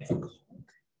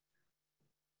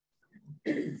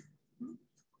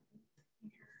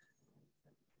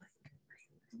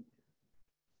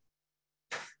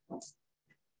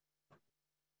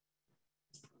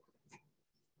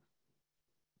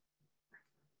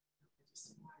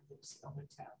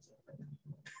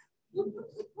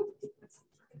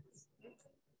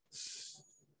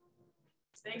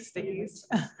 Thanks, Steve.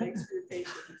 Thanks for your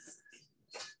patience.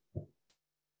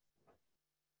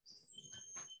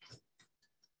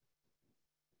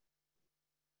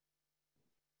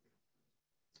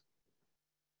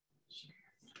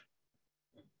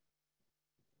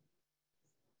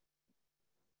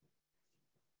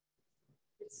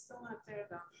 It's still not there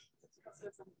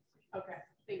though. Okay,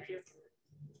 thank you.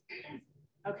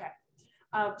 Okay,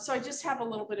 so I just have a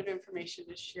little bit of information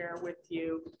to share with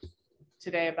you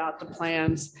today about the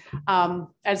plans.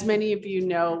 As many of you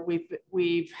know,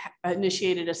 we've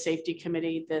initiated a safety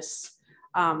committee this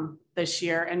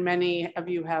year, and many of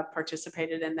you have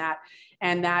participated in that.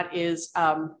 And that is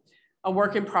a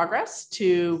work in progress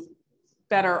to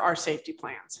better our safety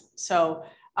plans. So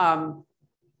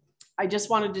I just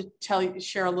wanted to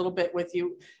share a little bit with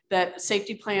you that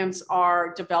safety plans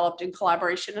are developed in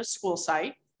collaboration with school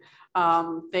site.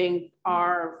 They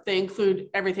include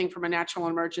everything from a natural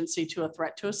emergency to a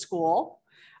threat to a school.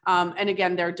 And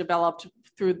again, they're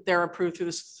approved through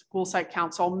the school site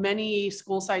council. Many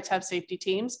school sites have safety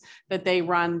teams that they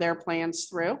run their plans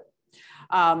through.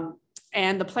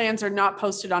 And the plans are not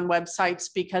posted on websites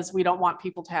because we don't want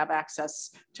people to have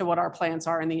access to what our plans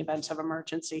are in the event of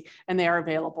emergency, and they are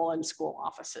available in school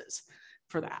offices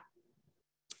for that.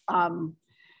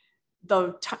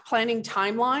 The planning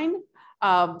timeline,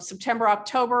 September,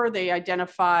 October, they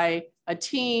identify a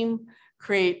team,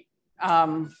 create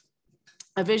a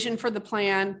vision for the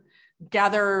plan,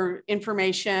 gather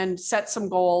information, set some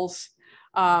goals.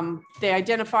 They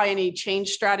identify any change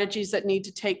strategies that need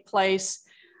to take place.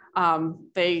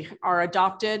 They are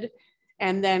adopted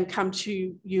and then come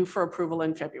to you for approval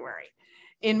in February.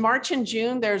 In March and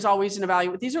June, there's always an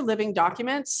evaluation. These are living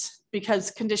documents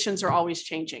because conditions are always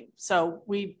changing. So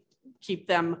we keep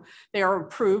them, they are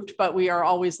approved, but we are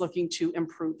always looking to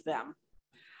improve them.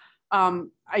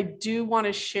 I do want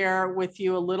to share with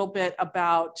you a little bit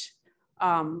about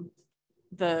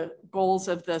the goals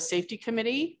of the safety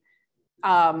committee.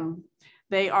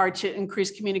 They are to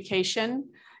increase communication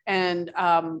and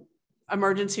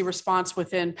emergency response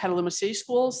within Petaluma City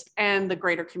Schools and the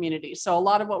greater community. So a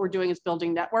lot of what we're doing is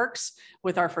building networks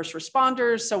with our first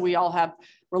responders. So we all have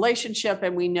relationship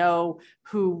and we know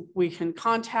who we can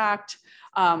contact.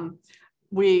 I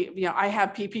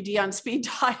have PPD on speed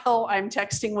dial. I'm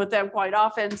texting with them quite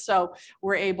often. So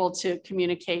we're able to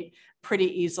communicate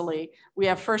pretty easily. We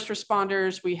have first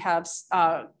responders, we have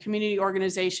community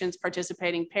organizations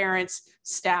participating, parents,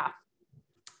 staff.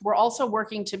 We're also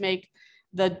working to make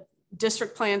the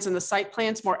district plans and the site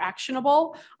plans more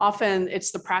actionable. Often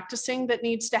it's the practicing that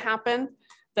needs to happen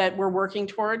that we're working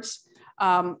towards.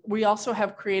 We also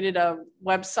have created a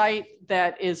website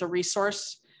that is a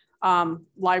resource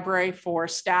library for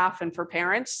staff and for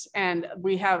parents. And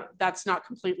that's not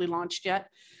completely launched yet.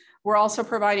 We're also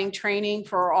providing training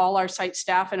for all our site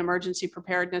staff and emergency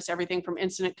preparedness, everything from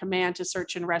incident command to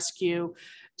search and rescue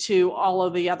to all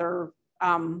of the other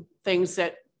things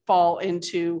that fall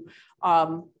into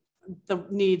the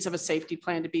needs of a safety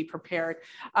plan to be prepared.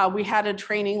 We had a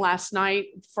training last night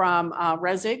from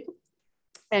RESIG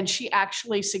And she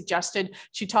actually suggested,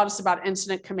 she taught us about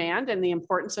incident command and the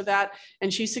importance of that.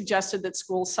 And she suggested that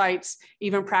school sites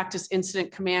even practice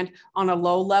incident command on a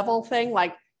low level thing.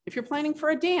 Like if you're planning for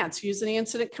a dance, use the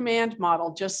incident command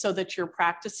model, just so that you're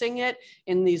practicing it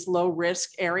in these low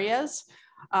risk areas.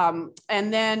 And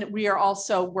then we are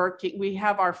also working, we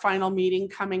have our final meeting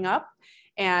coming up,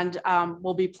 and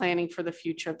we'll be planning for the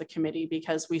future of the committee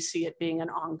because we see it being an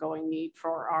ongoing need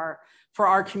for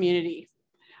our community.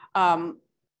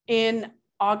 In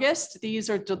August, these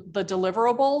are the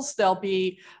deliverables. There'll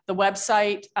be the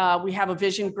website. We have a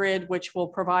vision grid, which will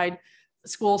provide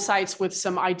school sites with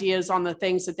some ideas on the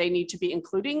things that they need to be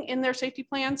including in their safety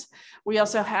plans. We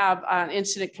also have an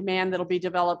incident command that'll be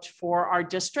developed for our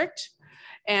district.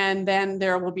 And then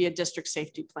there will be a district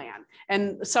safety plan.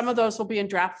 And some of those will be in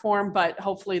draft form, but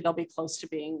hopefully they'll be close to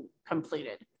being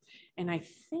completed. And I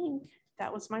think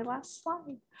that was my last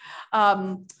slide.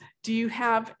 Do you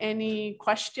have any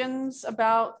questions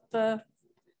about the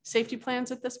safety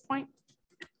plans at this point?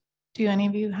 Do any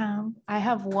of you have? I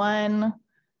have one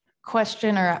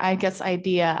question, or I guess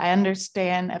idea. I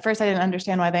understand, at first I didn't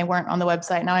understand why they weren't on the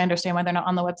website. Now I understand why they're not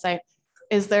on the website.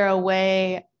 Is there a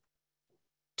way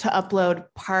to upload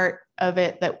part of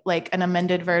it that, like an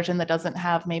amended version that doesn't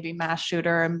have maybe mass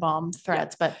shooter and bomb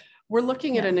threats, but we're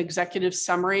looking at an executive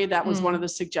summary. That was one of the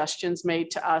suggestions made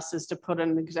to us, is to put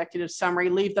an executive summary,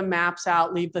 leave the maps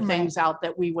out, leave the things out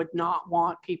that we would not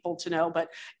want people to know. But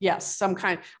yes, some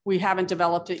kind, we haven't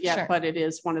developed it yet, but it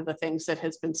is one of the things that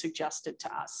has been suggested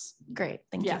to us. Great,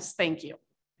 thank you. Yes, thank you.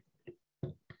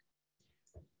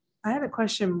 I had a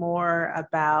question more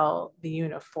about the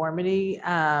uniformity.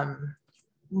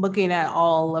 Looking at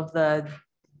all of the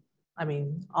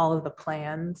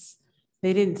plans,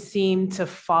 they didn't seem to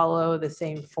follow the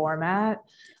same format.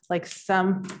 Like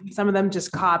some of them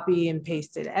just copy and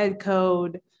pasted ed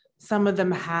code. Some of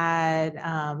them had,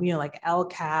 like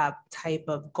LCAP type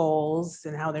of goals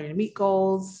and how they're going to meet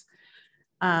goals.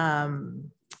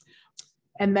 And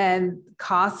then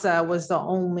CASA was the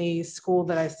only school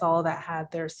that I saw that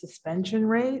had their suspension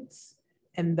rates.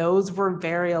 And those were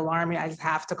very alarming. I just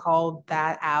have to call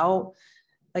that out.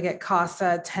 Like at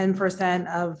CASA,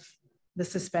 10% of the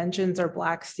suspensions are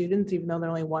Black students, even though they're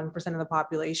only 1% of the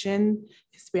population.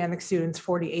 Hispanic students,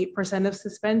 48% of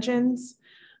suspensions.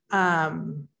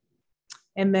 And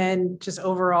then just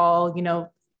overall,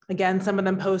 again, some of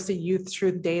them posted youth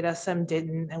truth data, some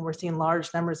didn't. And we're seeing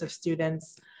large numbers of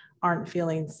students aren't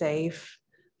feeling safe.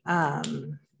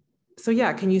 So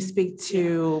yeah, can you speak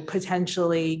to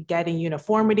potentially getting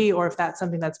uniformity, or if that's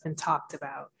something that's been talked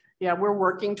about? Yeah, we're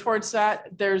working towards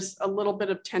that. There's a little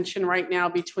bit of tension right now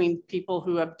between people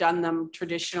who have done them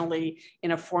traditionally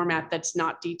in a format that's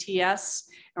not DTS,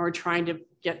 and we're trying to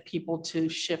get people to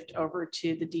shift over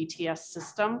to the DTS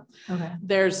system. Okay.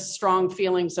 There's strong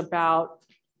feelings about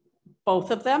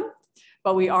both of them,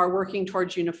 but we are working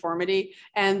towards uniformity.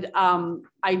 And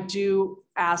I do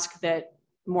ask that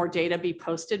more data be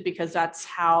posted, because that's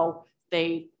how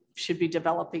they should be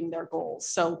developing their goals.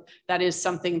 So that is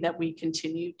something that we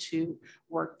continue to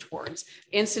work towards.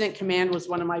 Incident command was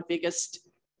one of my biggest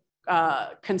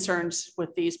concerns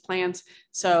with these plans.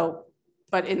 So,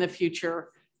 but in the future,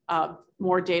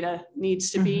 more data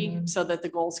needs to be so that the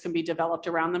goals can be developed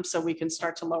around them, so we can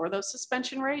start to lower those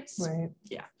suspension rates. Right.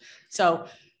 Yeah. So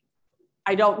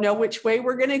I don't know which way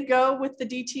we're going to go with the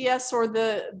DTS, or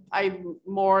I'm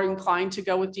more inclined to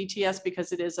go with DTS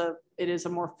because it is a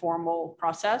more formal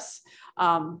process.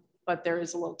 But there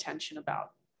is a little tension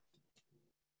about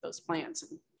those plans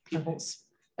and people's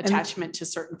attachment to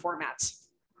certain formats.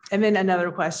 And then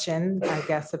another question, I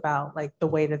guess, about like the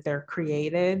way that they're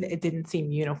created. It didn't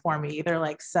seem uniform either.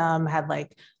 Like some had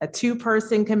like a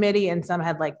 2-person committee and some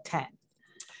had like 10.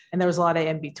 And there was a lot of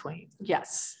in between.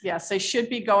 Yes, yes, they should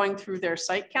be going through their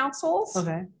site councils.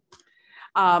 Okay.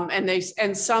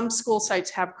 And some school sites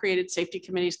have created safety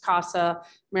committees, CASA,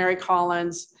 Mary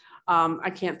Collins. I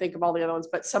can't think of all the other ones,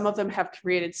 but some of them have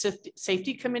created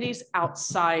safety committees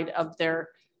outside of their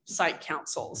site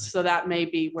councils. So that may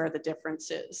be where the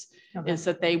difference is, is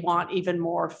that they want even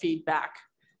more feedback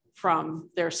from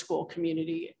their school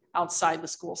community outside the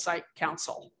school site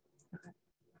council.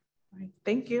 Okay.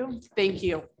 Thank you. Thank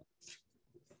you.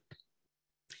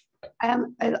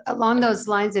 Along those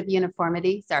lines of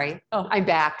uniformity, sorry, I'm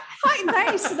back. Hi,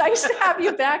 nice to have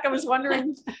you back. I was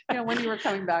wondering, when you were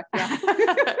coming back. Yeah.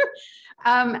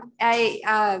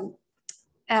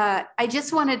 I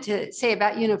just wanted to say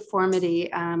about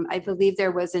uniformity. I believe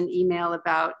there was an email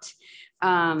about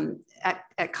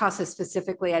at CASA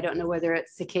specifically, I don't know whether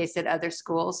it's the case at other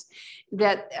schools,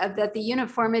 that the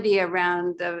uniformity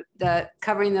around the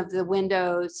covering of the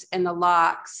windows and the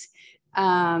locks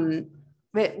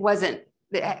it wasn't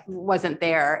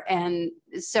there. And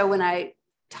so when I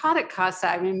taught at CASA,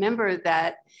 I remember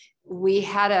that we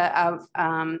had a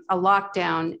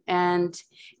lockdown, and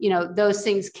those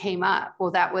things came up.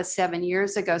 Well, that was 7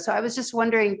 years ago. So I was just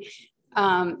wondering,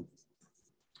 not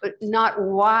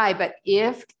why, but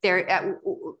if there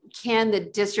can the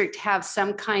district have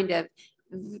some kind of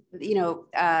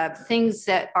things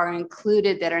that are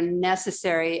included that are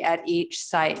necessary at each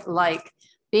site, like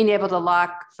being able to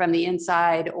lock from the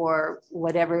inside or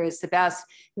whatever is the best.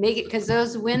 Make it, because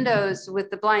those windows with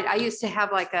the blind, I used to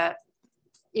have like a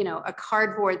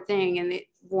cardboard thing, and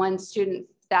one student,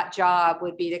 that job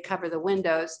would be to cover the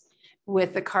windows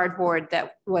with the cardboard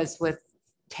that was with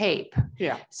tape.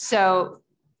 Yeah. So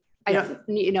I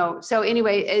don't, so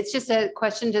anyway, it's just a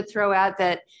question to throw out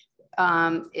that,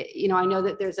 I know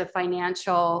that there's a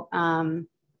financial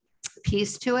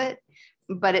piece to it,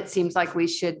 but it seems like we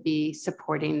should be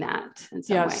supporting that in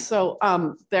some way. So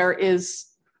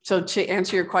so to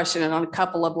answer your question, and on a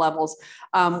couple of levels,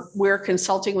 we're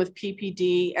consulting with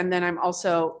PPD, and then I'm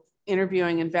also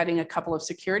interviewing and vetting a couple of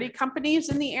security companies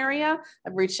in the area.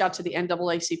 I've reached out to the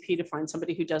NAACP to find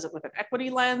somebody who does it with an equity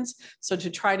lens. So to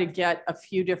try to get a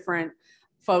few different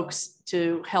folks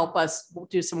to help us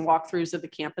do some walkthroughs of the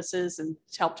campuses and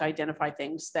help to identify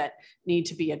things that need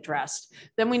to be addressed.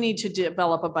 Then we need to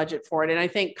develop a budget for it. And I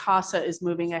think CASA is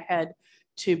moving ahead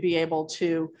to be able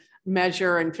to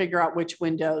measure and figure out which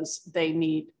windows they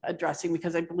need addressing,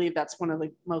 because I believe that's one of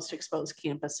the most exposed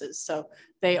campuses. So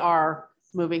they are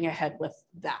moving ahead with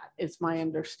that, is my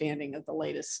understanding of the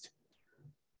latest.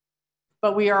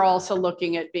 But we are also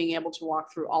looking at being able to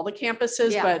walk through all the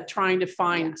campuses, but trying to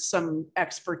find some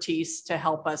expertise to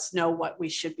help us know what we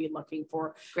should be looking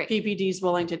for. Great. PPD is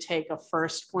willing to take a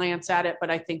first glance at it,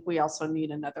 but I think we also need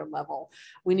another level.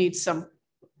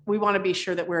 We want to be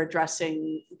sure that we're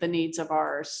addressing the needs of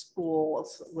our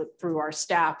schools through our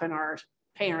staff and our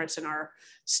parents and our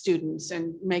students,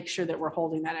 and make sure that we're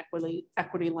holding that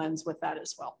equity lens with that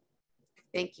as well.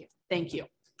 Thank you. Thank you.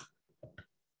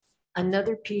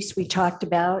 Another piece we talked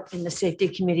about in the safety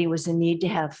committee was the need to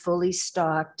have fully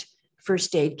stocked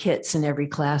first aid kits in every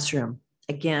classroom.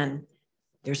 Again,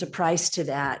 there's a price to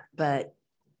that, but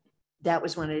that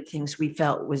was one of the things we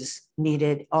felt was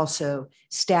needed. Also,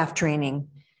 staff training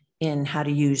in how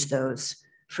to use those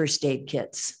first aid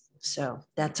kits. So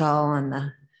that's all on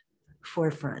the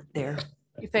forefront there.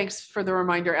 Thanks for the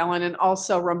reminder, Ellen. And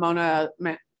also Ramona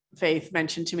Faith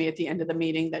mentioned to me at the end of the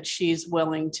meeting that she's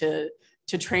willing to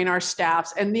train our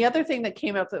staffs. And the other thing that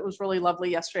came up that was really lovely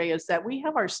yesterday is that we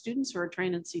have our students who are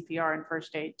trained in CPR and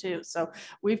first aid too. So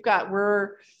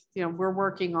we're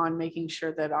working on making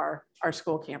sure that our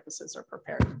school campuses are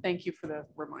prepared. Thank you for the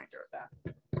reminder of that.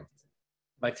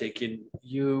 Maite, can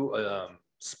you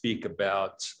speak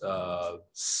about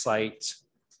site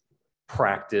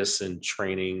practice and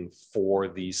training for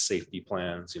these safety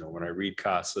plans? When I read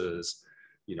CASA's,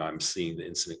 I'm seeing the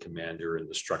incident commander and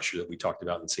the structure that we talked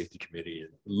about in the safety committee.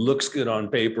 It looks good on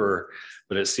paper,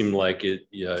 but it seemed like it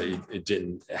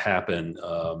didn't happen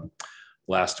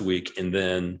last week. And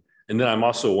then I'm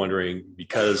also wondering,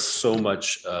 because so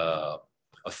much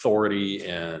authority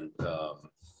and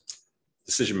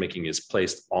decision-making is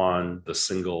placed on the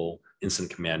single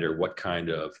incident commander, what kind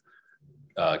of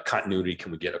continuity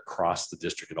can we get across the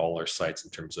district at all our sites in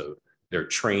terms of their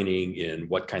training in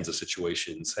what kinds of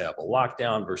situations have a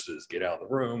lockdown versus get out of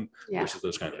the room versus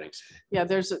those kind of things? Yeah,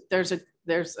 there's a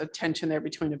tension there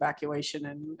between evacuation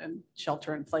and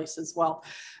shelter in place as well.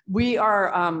 We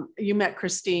are, you met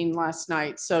Christine last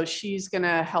night, so she's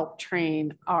gonna help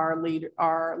train our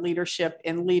leadership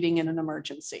in leading in an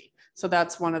emergency. So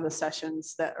that's one of the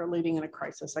sessions that are leading in a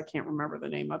crisis. I can't remember the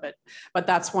name of it, but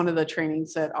that's one of the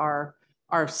trainings that our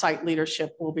site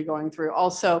leadership will be going through.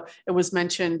 Also, it was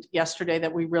mentioned yesterday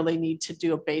that we really need to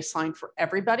do a baseline for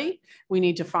everybody. We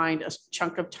need to find a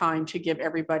chunk of time to give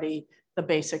everybody the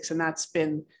basics. And that's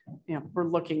been, we're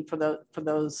looking for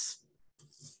those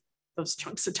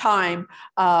chunks of time.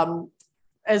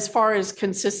 As far as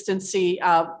consistency,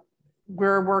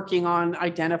 we're working on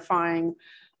identifying,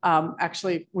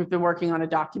 actually, we've been working on a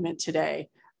document today,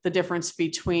 the difference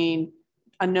between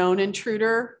a known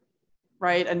intruder,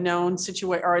 right? A known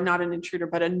situation, or not an intruder,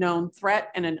 but a known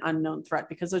threat and an unknown threat,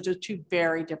 because those are two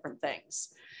very different things.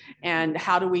 And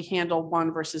how do we handle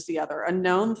one versus the other? A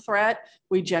known threat,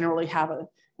 we generally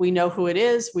we know who it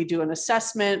is, we do an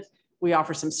assessment, we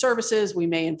offer some services, we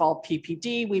may involve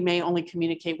PPD, we may only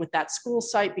communicate with that school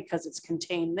site because it's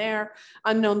contained there.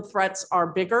 Unknown threats are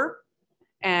bigger,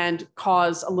 and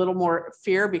cause a little more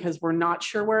fear because we're not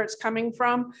sure where it's coming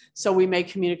from. So we may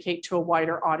communicate to a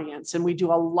wider audience, and we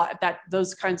do a lot that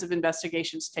those kinds of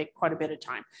investigations take quite a bit of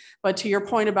time. But to your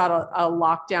point about a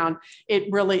lockdown,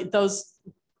 it really,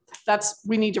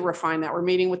 we need to refine that. We're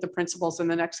meeting with the principals in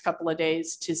the next couple of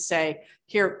days to say,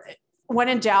 here, when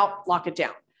in doubt, lock it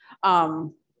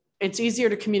down. It's easier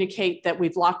to communicate that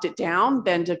we've locked it down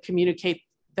than to communicate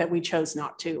that we chose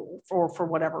not to for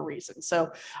whatever reason.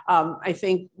 So I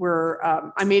think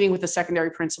I'm meeting with the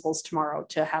secondary principals tomorrow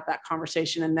to have that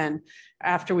conversation. And then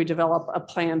after we develop a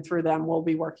plan through them, we'll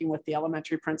be working with the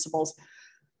elementary principals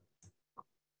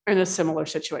in a similar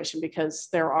situation, because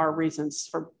there are reasons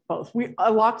for both.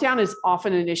 A lockdown is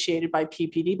often initiated by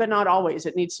PPD, but not always.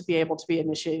 It needs to be able to be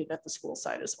initiated at the school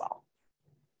site as well.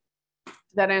 Did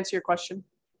that answer your question?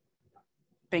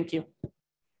 Thank you.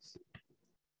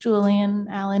 Julian,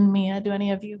 Alan, Mia, do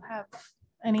any of you have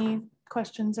any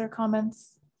questions or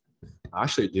comments? I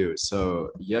actually do.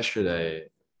 So yesterday,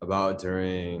 about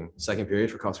during second period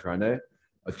for Casa Grande,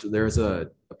 there's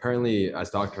apparently,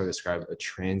 as Dr. described, a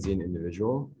transient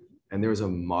individual, and there was a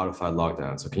modified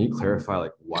lockdown. So can you clarify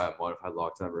like why a modified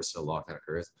lockdown versus a lockdown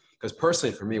occurs? Because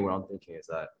personally, for me, what I'm thinking is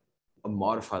that a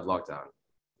modified lockdown,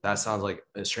 that sounds like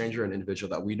a stranger, an individual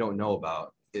that we don't know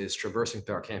about, is traversing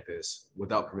through our campus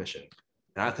without permission.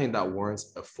 And I think that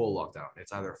warrants a full lockdown.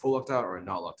 It's either a full lockdown or a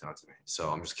not lockdown to me. So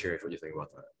I'm just curious what you think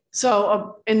about that.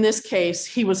 So in this case,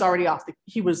 he was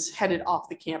headed off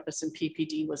the campus and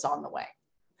PPD was on the way.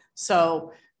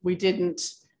 So we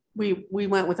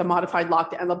went with a modified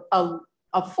lockdown.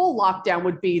 A full lockdown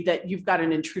would be that you've got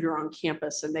an intruder on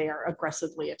campus and they are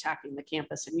aggressively attacking the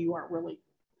campus and you aren't really,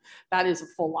 that is a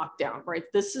full lockdown, right?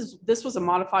 This was a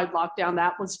modified lockdown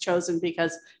that was chosen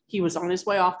because he was on his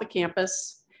way off the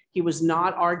campus. He was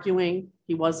not arguing.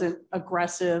 He wasn't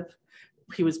aggressive.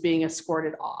 He was being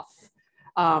escorted off,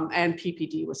 and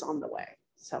PPD was on the way.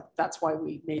 So that's why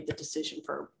we made the decision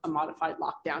for a modified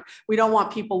lockdown. We don't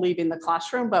want people leaving the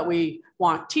classroom, but we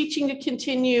want teaching to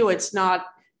continue. It's not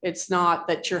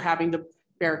that you're having to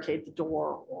barricade the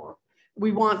door, or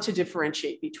we want to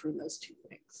differentiate between those two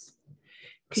things.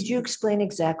 Could you explain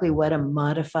exactly what a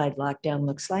modified lockdown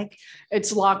looks like?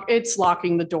 It's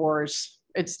locking the doors.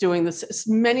 It's doing this,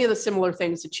 many of the similar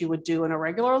things that you would do in a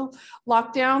regular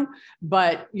lockdown,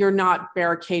 but you're not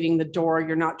barricading the door.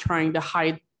 You're not trying to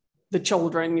hide the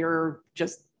children. We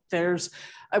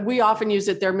often use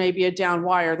it. There may be a down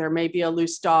wire. There may be a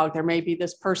loose dog. There may be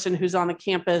this person who's on the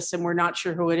campus and we're not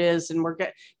sure who it is. And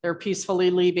they're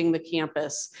peacefully leaving the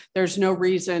campus. There's no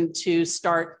reason to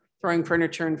start throwing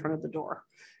furniture in front of the door.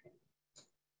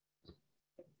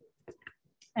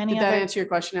 Did that answer your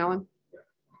question, Alan?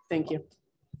 Thank you.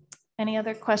 Any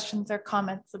other questions or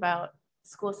comments about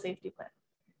school safety plan?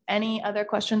 Any other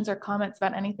questions or comments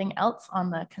about anything else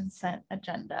on the consent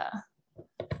agenda?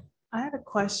 I had a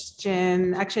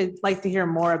question. Actually, I'd like to hear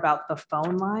more about the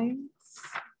phone lines.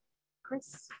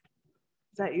 Chris, is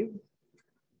that you?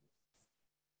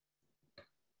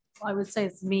 I would say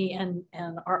it's me and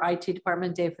our IT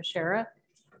department, Dave Fischera.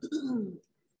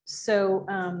 So,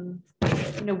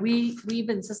 we've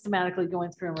been systematically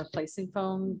going through and replacing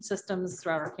phone systems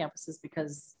throughout our campuses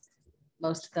because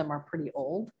most of them are pretty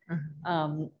old.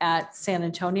 At San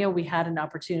Antonio, we had an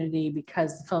opportunity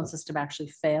because the phone system actually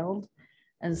failed.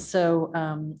 And so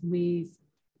we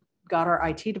got our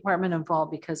IT department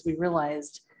involved because we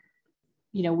realized,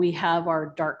 we have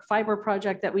our dark fiber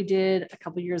project that we did a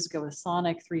couple of years ago with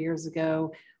Sonic, 3 years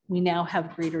ago. We now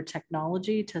have greater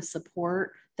technology to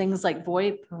support things like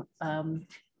VoIP.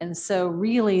 And so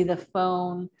really the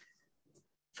phone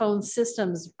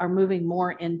systems are moving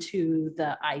more into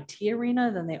the IT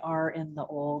arena than they are in the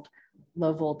old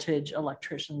low voltage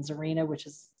electricians arena, which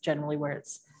is generally where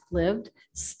it's lived.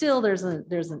 Still, there's an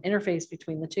interface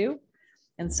between the two.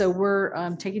 And so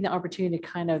we're taking the opportunity to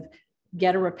kind of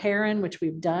get a repair in, which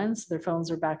we've done. So their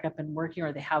phones are back up and working,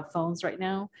 or they have phones right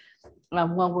now.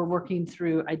 While we're working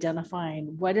through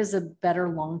identifying what is a better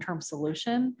long-term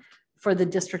solution for the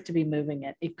district to be moving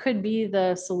it. It could be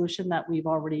the solution that we've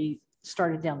already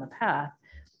started down the path,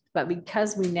 but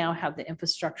because we now have the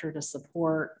infrastructure to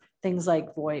support things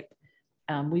like VoIP,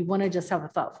 we want to just have a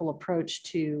thoughtful approach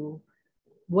to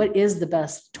what is the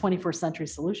best 21st century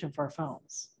solution for our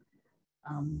phones.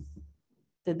 Okay,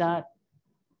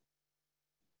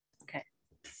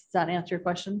 does that answer your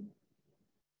question?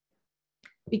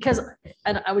 Because,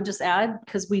 and I would just add,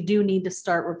 because we do need to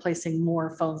start replacing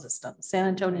more phone systems. San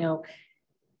Antonio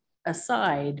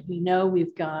aside, we know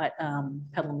we've got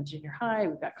Petaluma Junior High,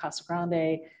 we've got Casa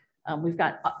Grande, we've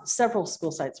got several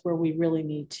school sites where we really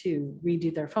need to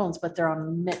redo their phones, but they're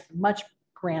on a much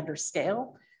grander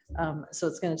scale. So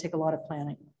it's going to take a lot of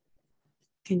planning.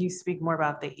 Can you speak more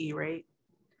about the E-rate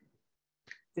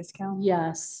discount?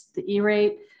 Yes, the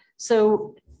E-rate.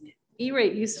 So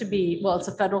E-rate used to be, well, it's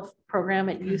a federal program.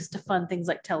 It used to fund things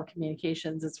like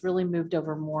telecommunications. It's really moved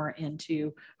over more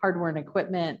into hardware and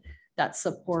equipment that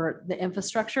support the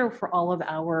infrastructure for all of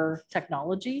our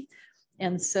technology.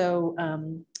 And so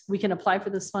we can apply for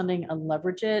this funding and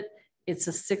leverage it. It's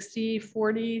a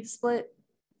 60-40 split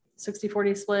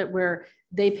where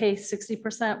they pay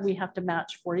 60%, we have to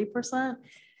match 40%.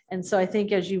 And so I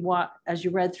think as you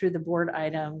read through the board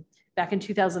item, back in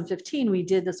 2015, we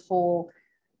did this whole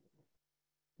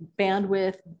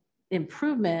bandwidth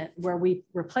improvement where we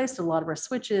replaced a lot of our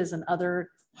switches and other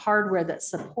hardware that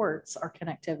supports our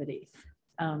connectivity.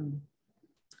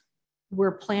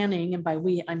 We're planning, and by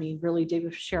we, I mean really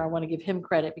David Fisher, I want to give him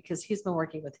credit because he's been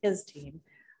working with his team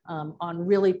on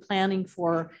really planning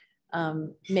for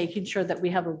making sure that we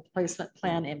have a replacement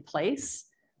plan in place.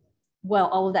 Well,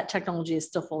 all of that technology is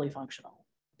still fully functional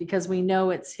because we know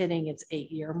it's hitting its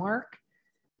 8-year mark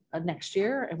next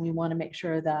year, and we want to make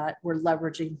sure that we're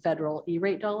leveraging federal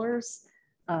E-rate dollars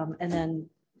and then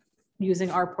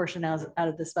using our portion out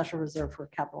of the special reserve for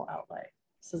capital outlay.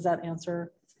 So does that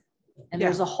answer? And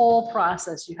there's a whole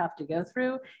process you have to go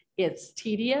through. It's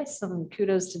tedious, and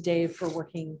kudos to Dave for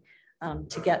working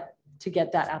to get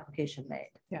that application made.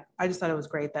 Yeah, I just thought it was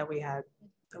great that we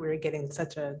were getting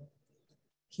such a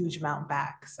huge amount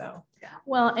back. So yeah.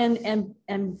 Well, and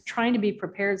trying to be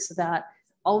prepared so that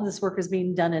all of this work is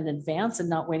being done in advance and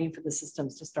not waiting for the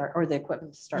systems to start or the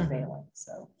equipment to start failing.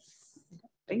 So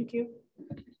thank you.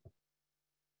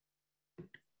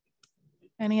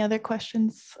 Any other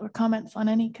questions or comments on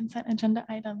any consent agenda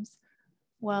items?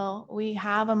 Well, we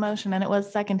have a motion and it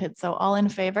was seconded. So all in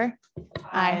favor?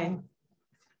 Aye.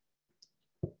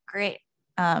 Great.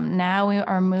 Now we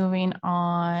are moving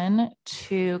on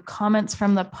to comments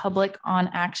from the public on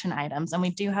action items. And we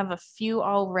do have a few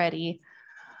already.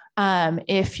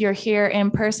 If you're here in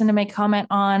person to make comment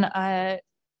on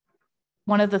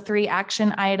one of the 3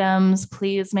 action items,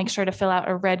 please make sure to fill out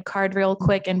a red card real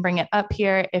quick and bring it up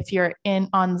here. If you're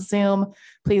on Zoom,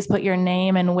 please put your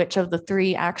name and which of the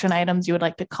 3 action items you would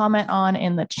like to comment on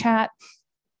in the chat.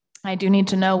 I do need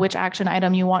to know which action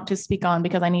item you want to speak on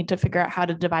because I need to figure out how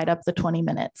to divide up the 20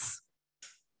 minutes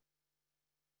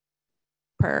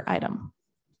per item.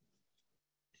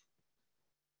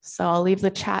 So I'll leave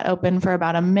the chat open for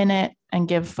about a minute and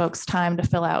give folks time to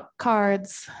fill out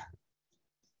cards.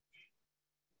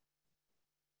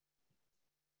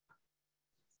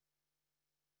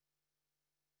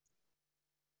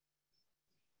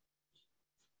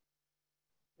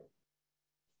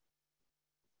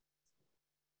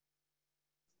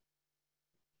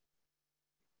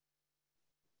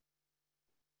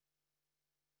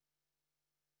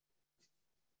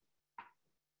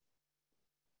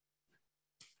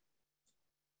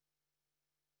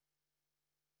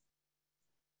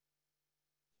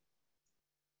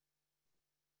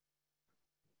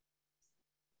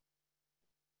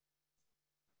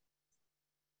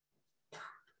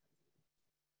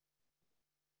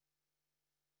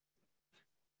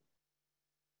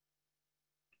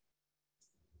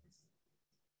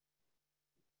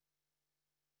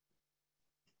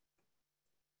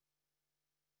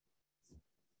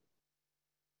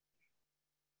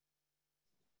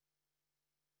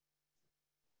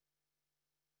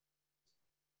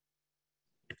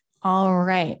 All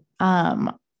right.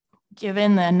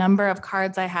 Given the number of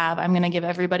cards I have, I'm going to give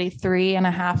everybody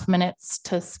 3.5 minutes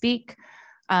to speak.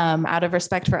 Out of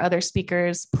respect for other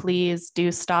speakers, please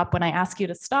do stop when I ask you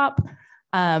to stop.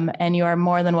 And you are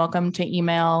more than welcome to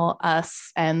email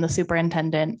us and the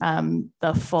superintendent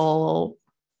the full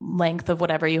length of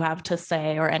whatever you have to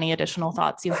say or any additional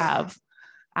thoughts you have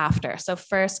after. So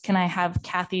first, can I have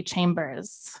Kathy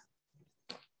Chambers?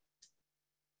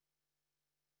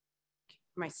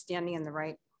 Am I standing in the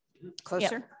right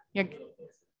closer? Yep.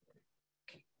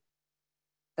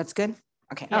 That's good.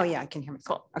 Okay. Yeah. Oh yeah, I can hear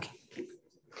myself. Cool. Okay.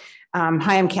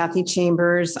 Hi, I'm Kathy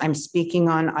Chambers. I'm speaking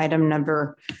on item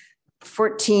number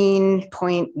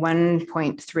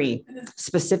 14.1.3,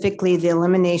 specifically the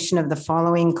elimination of the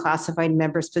following classified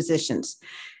members' positions: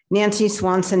 Nancy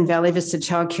Swanson, Valley Vista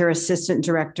Child Care Assistant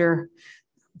Director,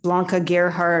 Blanca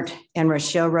Gerhardt, and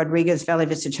Rochelle Rodriguez, Valley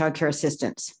Vista Child Care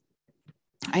Assistants.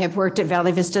 I have worked at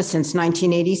Valley Vista since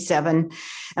 1987,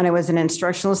 and I was an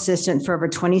instructional assistant for over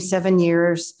 27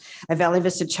 years, a Valley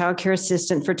Vista Child Care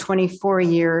Assistant for 24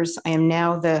 years. I am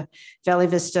now the Valley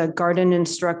Vista Garden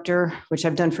Instructor, which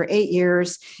I've done for 8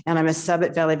 years, and I'm a sub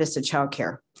at Valley Vista Child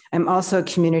Care. I'm also a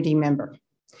community member.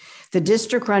 The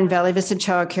district-run Valley Vista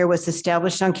Child Care was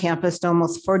established on campus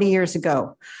almost 40 years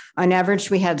ago. On average,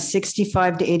 we had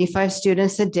 65 to 85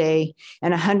 students a day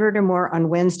and 100 or more on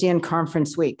Wednesday and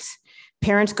conference weeks.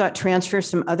 Parents got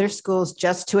transfers from other schools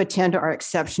just to attend our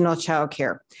exceptional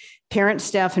childcare. Parents,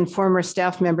 staff, and former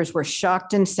staff members were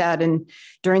shocked and saddened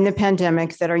during the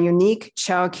pandemic that our unique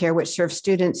childcare, which serves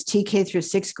students TK through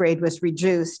sixth grade, was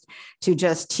reduced to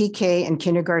just TK and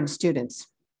kindergarten students.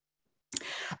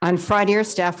 On Friday, our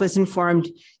staff was informed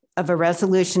of a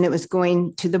resolution that was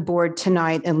going to the board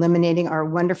tonight, eliminating our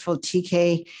wonderful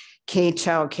TKK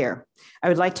childcare. I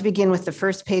would like to begin with the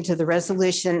first page of the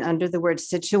resolution under the word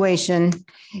situation.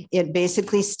 It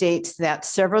basically states that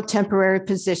several temporary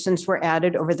positions were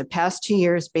added over the past 2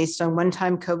 years based on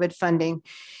one-time COVID funding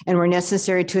and were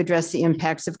necessary to address the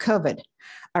impacts of COVID.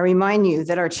 I remind you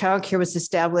that our childcare was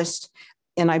established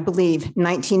in, I believe,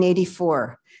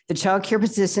 1984. The childcare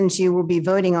positions you will be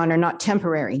voting on are not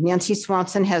temporary. Nancy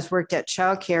Swanson has worked at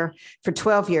childcare for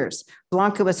 12 years.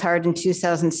 Blanca was hired in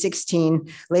 2016,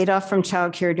 laid off from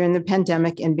childcare during the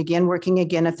pandemic, and began working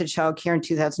again at the childcare in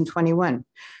 2021.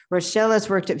 Rochelle has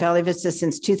worked at Valley Vista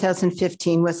since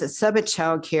 2015, was a sub at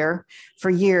childcare for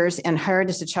years, and hired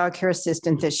as a childcare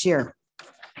assistant this year.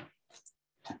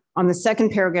 On the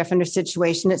second paragraph under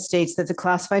situation, it states that the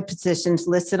classified positions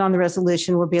listed on the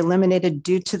resolution will be eliminated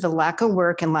due to the lack of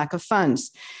work and lack of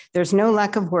funds. There's no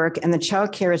lack of work, and the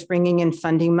child care is bringing in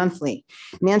funding monthly.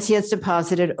 Nancy has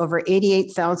deposited over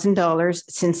 $88,000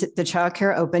 since the child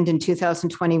care opened in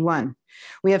 2021.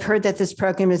 We have heard that this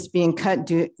program is being cut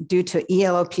due to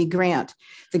ELOP grant.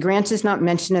 The grant is not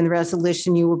mentioned in the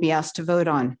resolution you will be asked to vote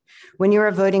on. When you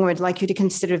are voting, I would like you to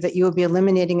consider that you will be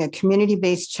eliminating a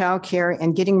community-based child care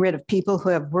and getting rid of people who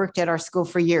have worked at our school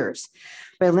for years.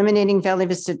 By eliminating Valley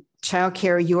Vista Child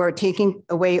Care, you are taking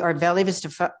away our Valley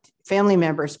Vista family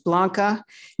members, Blanca,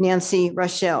 Nancy,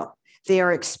 Rochelle. They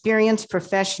are experienced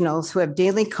professionals who have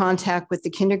daily contact with the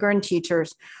kindergarten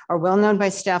teachers, are well known by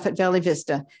staff at Valley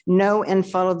Vista, know and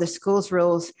follow the school's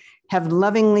rules, have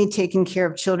lovingly taken care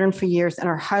of children for years, and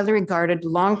are highly regarded,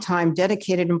 longtime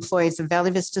dedicated employees of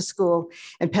Valley Vista School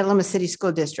and Petaluma City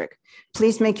School District.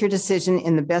 Please make your decision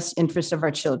in the best interest of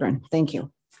our children. Thank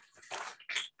you.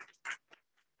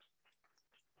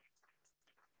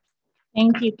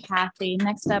 Thank you, Kathy.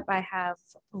 Next up, I have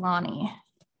Lonnie.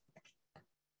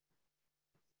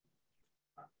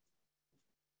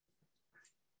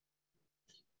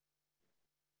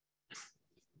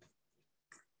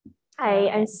 Hi,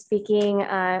 I'm speaking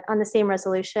on the same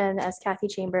resolution as Kathy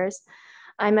Chambers.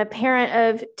 I'm a parent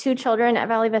of 2 children at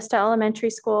Valley Vista Elementary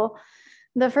School.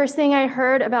 The first thing I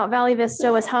heard about Valley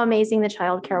Vista was how amazing the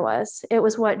childcare was. It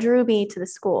was what drew me to the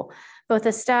school, both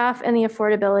the staff and the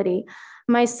affordability.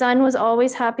 My son was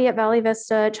always happy at Valley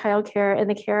Vista childcare in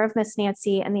the care of Miss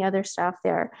Nancy and the other staff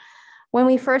there. When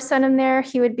we first sent him there,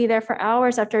 he would be there for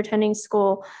hours after attending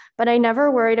school, but I never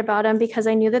worried about him because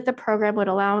I knew that the program would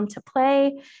allow him to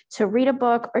play, to read a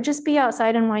book, or just be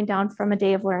outside and wind down from a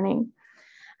day of learning.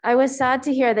 I was sad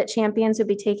to hear that Champions would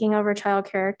be taking over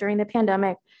childcare during the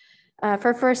pandemic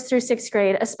for 1st through 6th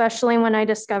grade, especially when I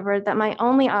discovered that my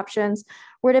only options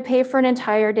were to pay for an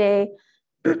entire day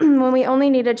when we only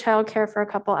needed childcare for a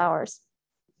couple hours.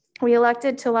 We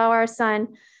elected to allow our son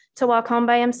to walk home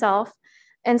by himself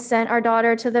and sent our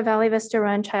daughter to the Valley Vista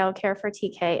Run childcare for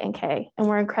TK and K, and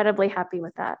we're incredibly happy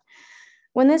with that.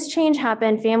 When this change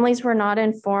happened, families were not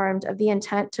informed of the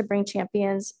intent to bring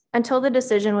Champions until the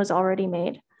decision was already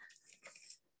made.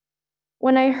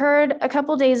 When I heard a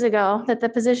couple days ago that the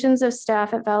positions of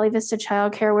staff at Valley Vista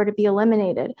childcare were to be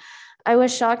eliminated, I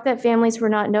was shocked that families were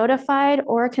not notified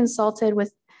or consulted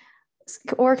with.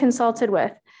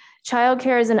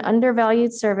 Childcare is an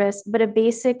undervalued service, but a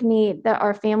basic need that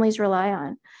our families rely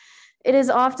on. It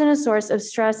is often a source of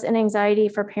stress and anxiety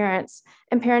for parents,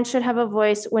 and parents should have a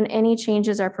voice when any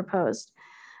changes are proposed.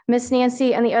 Miss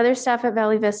Nancy and the other staff at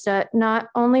Valley Vista not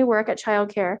only work at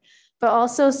childcare, but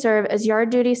also serve as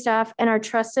yard duty staff and are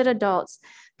trusted adults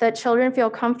that children feel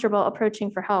comfortable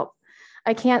approaching for help.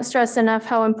 I can't stress enough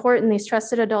how important these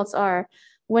trusted adults are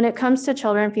when it comes to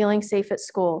children feeling safe at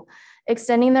school.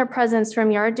 Extending their presence from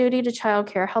yard duty to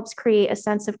childcare helps create a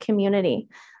sense of community.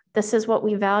 This is what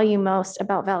we value most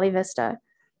about Valley Vista.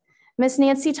 Miss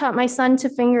Nancy taught my son to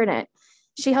finger knit.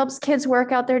 She helps kids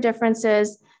work out their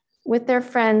differences with their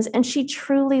friends, and she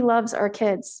truly loves our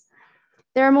kids.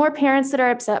 There are more parents that are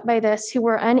upset by this who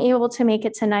were unable to make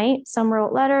it tonight. Some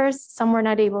wrote letters, some were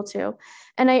not able to.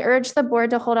 And I urge the board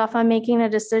to hold off on making a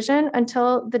decision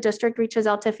until the district reaches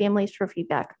out to families for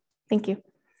feedback. Thank you.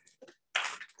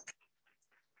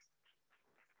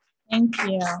 Thank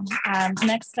you.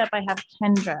 Next up, I have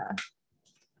Kendra.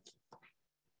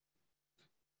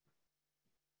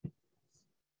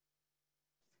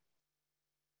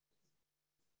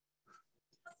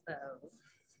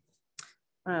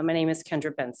 My name is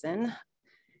Kendra Benson,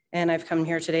 and I've come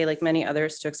here today, like many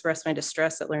others, to express my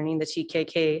distress at learning the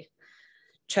TKK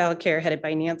childcare headed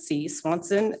by Nancy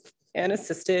Swanson and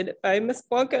assisted by Ms.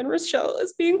 Blanca and Rochelle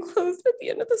is being closed at the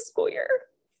end of the school year.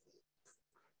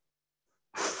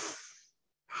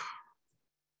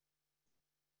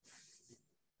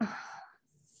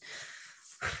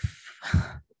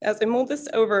 As I mulled this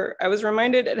over, I was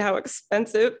reminded at how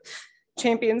expensive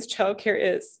Champions childcare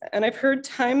is. And I've heard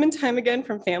time and time again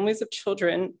from families of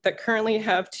children that currently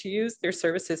have to use their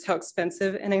services, how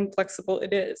expensive and inflexible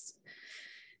it is.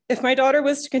 If my daughter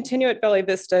was to continue at Valley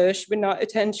Vista, she would not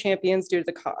attend Champions due to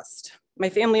the cost. My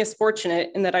family is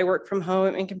fortunate in that I work from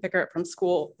home and can pick her up from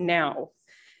school now.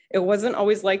 It wasn't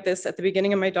always like this at the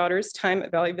beginning of my daughter's time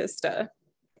at Valley Vista.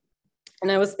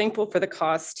 And I was thankful for the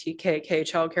cost TKK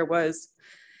childcare was.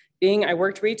 Being I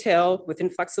worked retail with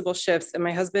inflexible shifts, and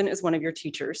my husband is one of your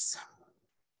teachers.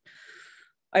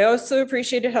 I also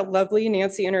appreciated how lovely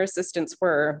Nancy and her assistants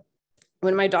were.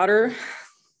 When my daughter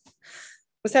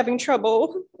was having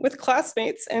trouble with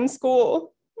classmates in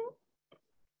school,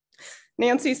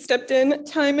 Nancy stepped in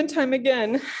time and time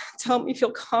again to help me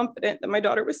feel confident that my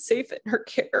daughter was safe in her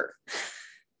care.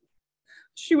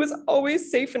 She was always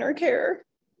safe in her care,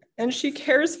 and she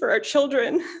cares for our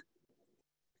children.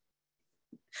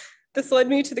 This led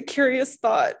me to the curious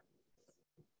thought,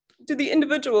 do the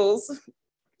individuals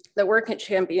that work at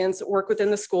Champions work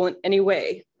within the school in any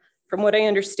way? From what I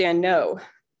understand, no.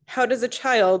 How does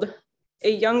a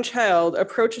young child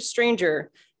approach a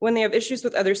stranger when they have issues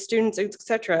with other students,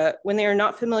 etc., when they are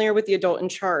not familiar with the adult in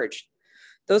charge?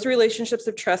 Those relationships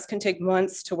of trust can take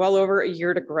months to well over a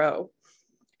year to grow.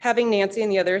 Having Nancy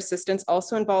and the other assistants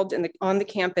also involved on the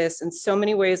campus in so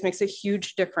many ways makes a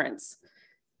huge difference.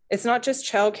 It's not just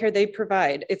childcare they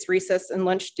provide, it's recess and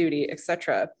lunch duty,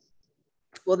 etc.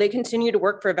 Will they continue to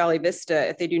work for Valley Vista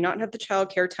if they do not have the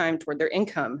childcare time toward their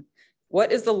income?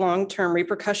 What is the long-term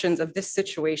repercussions of this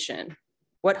situation?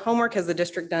 What homework has the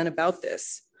district done about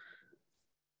this?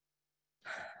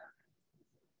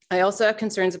 I also have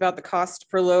concerns about the cost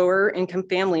for lower income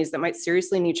families that might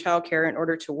seriously need childcare in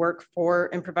order to work for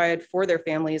and provide for their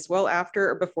families well after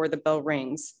or before the bell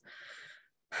rings.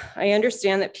 I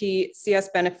understand that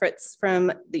PCS benefits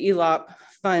from the ELOP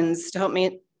funds to help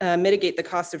mitigate the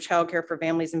cost of childcare for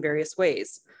families in various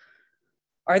ways.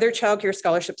 Are there childcare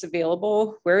scholarships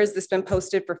available? Where has this been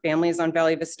posted for families on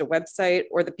Valley Vista website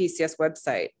or the PCS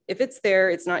website? If it's there,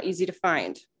 it's not easy to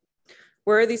find.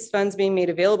 Where are these funds being made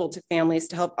available to families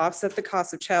to help offset the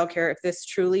cost of childcare if this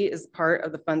truly is part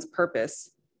of the fund's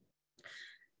purpose?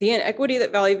 The inequity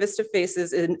that Valley Vista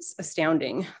faces is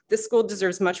astounding. This school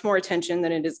deserves much more attention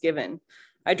than it is given.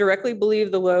 I directly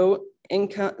believe the low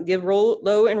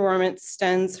enrollment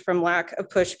stems from lack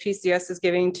of push PCS is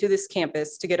giving to this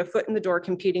campus to get a foot in the door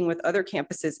competing with other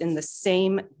campuses in the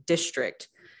same district.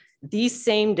 The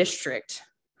same district.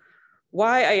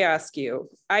 Why, I ask you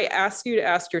to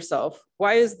ask yourself,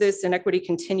 why is this inequity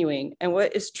continuing and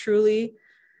what is truly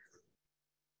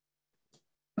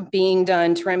being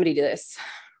done to remedy this?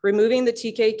 Removing the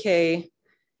TKK,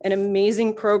 an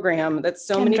amazing program that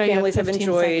so many families have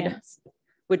enjoyed,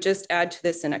 would just add to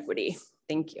this inequity.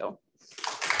 Thank you.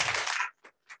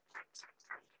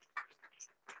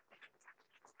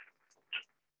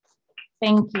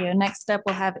 Thank you. Next up,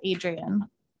 we'll have Adrian.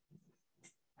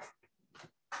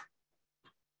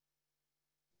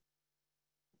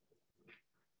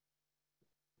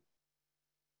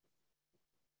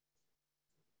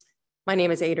 My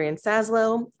name is Adrian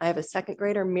Saslow. I have a second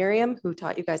grader, Miriam, who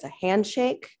taught you guys a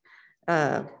handshake,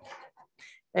 and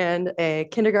a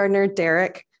kindergartner,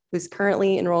 Derek, who's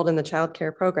currently enrolled in the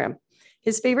childcare program.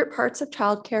 His favorite parts of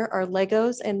childcare are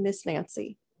Legos and Miss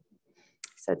Nancy.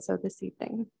 He said so this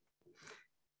evening.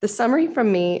 The summary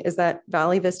from me is that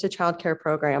Valley Vista Childcare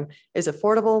Program is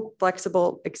affordable,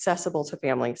 flexible, accessible to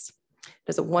families.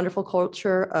 There's a wonderful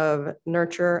culture of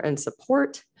nurture and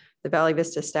support. The Valley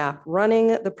Vista staff running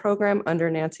the program under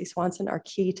Nancy Swanson are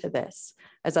key to this.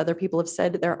 As other people have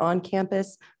said, they're on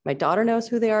campus. My daughter knows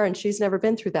who they are and she's never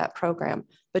been through that program,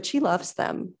 but she loves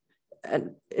them.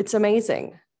 And it's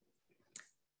amazing.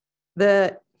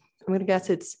 I'm gonna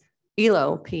guess it's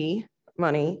ELOP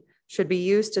money should be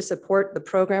used to support the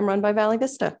program run by Valley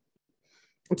Vista.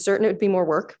 I'm certain it would be more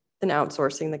work than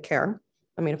outsourcing the care.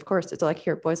 I mean, of course, it's like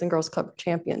here, Boys and Girls Club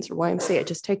Champions or YMCA,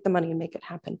 just take the money and make it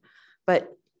happen. But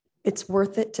it's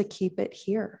worth it to keep it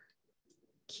here.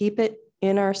 Keep it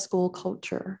in our school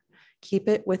culture. Keep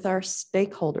it with our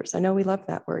stakeholders. I know we love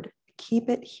that word. Keep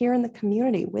it here in the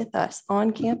community with us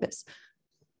on campus.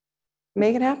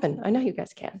 Make it happen. I know you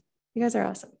guys can. You guys are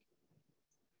awesome.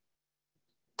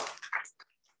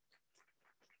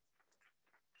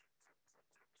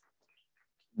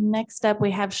 Next up,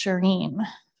 we have Shireen.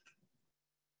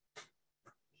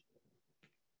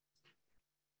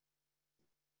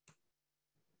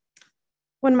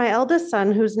 When my eldest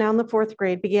son, who's now in the 4th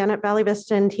grade, began at Valley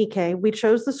Vista and TK, we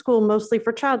chose the school mostly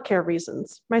for childcare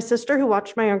reasons. My sister, who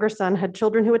watched my younger son, had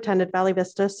children who attended Valley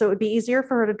Vista, so it would be easier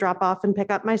for her to drop off and pick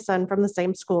up my son from the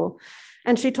same school.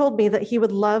 And she told me that he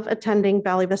would love attending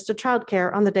Valley Vista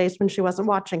childcare on the days when she wasn't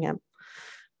watching him.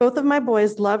 Both of my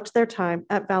boys loved their time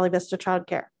at Valley Vista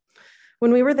childcare.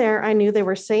 When we were there, I knew they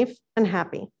were safe and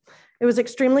happy. It was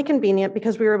extremely convenient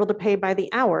because we were able to pay by the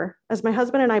hour. As my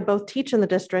husband and I both teach in the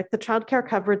district, the childcare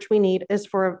coverage we need is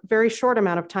for a very short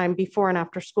amount of time before and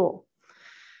after school.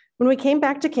 When we came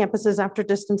back to campuses after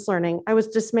distance learning, I was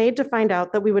dismayed to find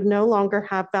out that we would no longer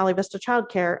have Valley Vista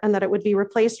childcare and that it would be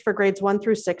replaced for grades 1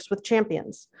 through 6 with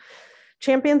Champions.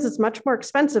 Champions is much more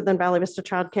expensive than Valley Vista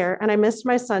childcare, and I missed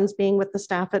my sons being with the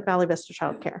staff at Valley Vista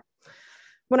childcare.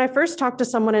 When I first talked to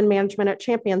someone in management at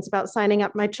Champions about signing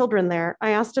up my children there,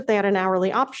 I asked if they had an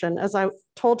hourly option, as I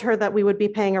told her that we would be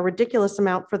paying a ridiculous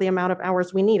amount for the amount of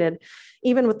hours we needed,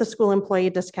 even with the school employee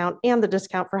discount and the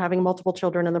discount for having multiple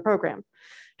children in the program.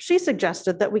 She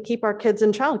suggested that we keep our kids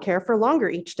in childcare for longer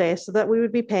each day so that we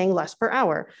would be paying less per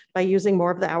hour by using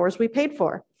more of the hours we paid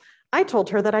for. I told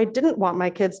her that I didn't want my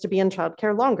kids to be in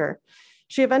childcare longer.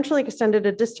 She eventually extended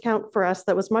a discount for us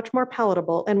that was much more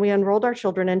palatable, and we enrolled our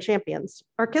children in Champions.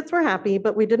 Our kids were happy,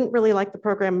 but we didn't really like the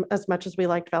program as much as we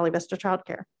liked Valley Vista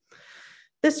childcare.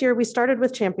 This year, we started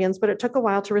with Champions, but it took a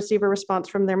while to receive a response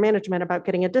from their management about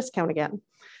getting a discount again.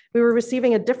 We were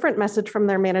receiving a different message from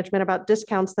their management about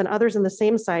discounts than others in the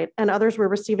same site, and others were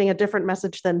receiving a different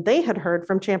message than they had heard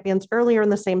from Champions earlier in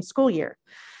the same school year.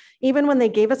 Even when they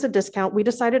gave us a discount, we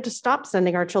decided to stop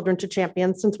sending our children to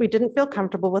Champions since we didn't feel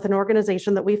comfortable with an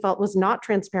organization that we felt was not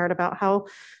transparent about how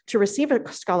to receive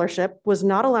a scholarship, was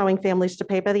not allowing families to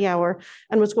pay by the hour,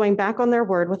 and was going back on their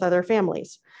word with other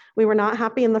families. We were not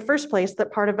happy in the first place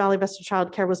that part of Valley Vista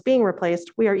childcare was being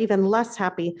replaced. We are even less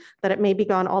happy that it may be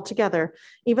gone altogether,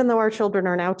 even though our children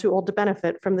are now too old to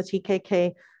benefit from the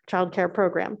TKK childcare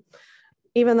program.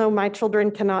 Even though my children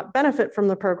cannot benefit from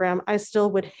the program, I still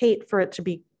would hate for it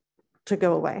to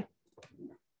go away.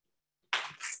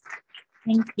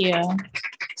 Thank you.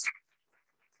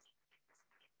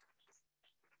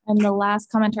 And the last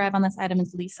commenter I have on this item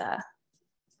is Lisa.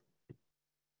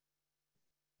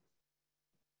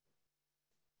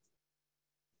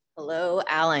 Hello,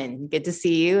 Alan. Good to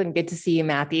see you, and good to see you,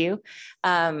 Matthew.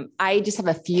 I just have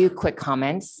a few quick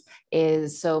comments.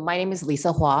 So my name is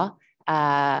Lisa Hua.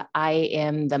 I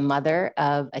am the mother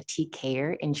of a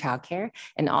TKer in childcare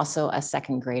and also a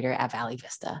 2nd grader at Valley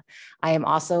Vista. I am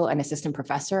also an assistant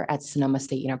professor at Sonoma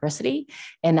State University,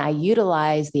 and I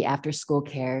utilize the after-school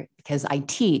care because I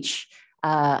teach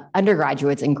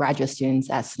undergraduates and graduate students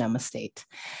at Sonoma State.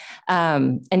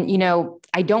 And, you know,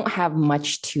 I don't have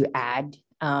much to add.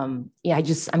 I'm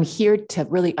here to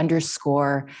really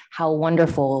underscore how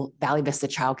wonderful Valley Vista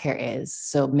childcare is.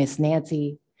 So Miss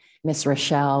Nancy, Miss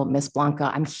Rochelle, Miss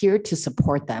Blanca, I'm here to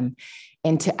support them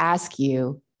and to ask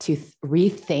you to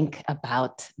rethink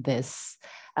about this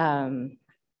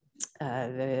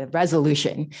the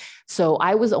resolution. So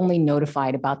I was only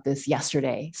notified about this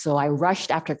yesterday. So I rushed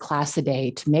after class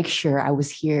today to make sure I was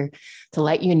here to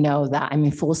let you know that I'm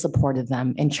in full support of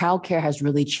them. And childcare has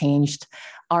really changed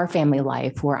our family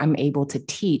life, where I'm able to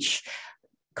teach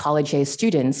college-age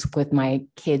students with my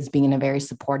kids being in a very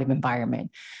supportive environment.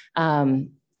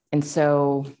 And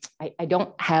so I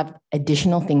don't have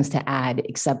additional things to add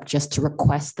except just to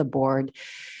request the board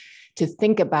to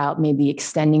think about maybe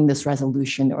extending this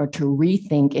resolution or to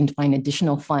rethink and find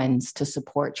additional funds to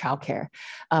support childcare.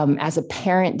 As a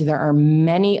parent, there are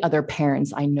many other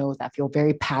parents I know that feel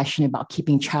very passionate about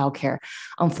keeping childcare.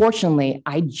 Unfortunately,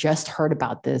 I just heard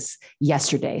about this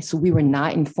yesterday, so we were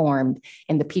not informed,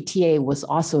 and the PTA was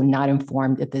also not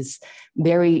informed of this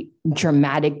very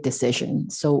dramatic decision.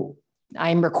 So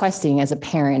I'm requesting as a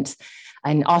parent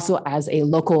and also as a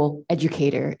local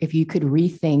educator, if you could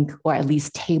rethink or at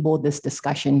least table this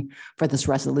discussion for this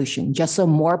resolution, just so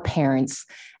more parents,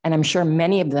 and I'm sure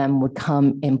many of them would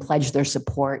come and pledge their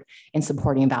support in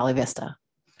supporting Valley Vista.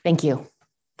 Thank you.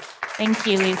 Thank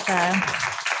you, Lisa.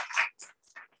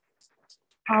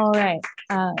 All right.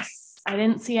 I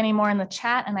didn't see any more in the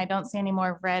chat, and I don't see any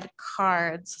more red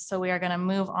cards. So we are going to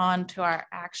move on to our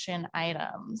action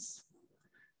items.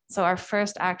 So our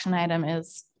first action item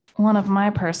is one of my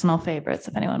personal favorites,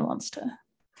 if anyone wants to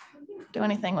do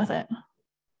anything with it.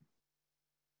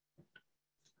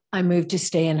 I move to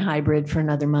stay in hybrid for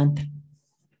another month.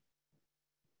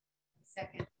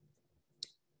 Second.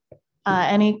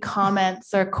 Any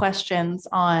comments or questions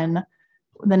on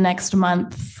the next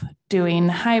month doing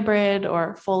hybrid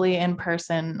or fully in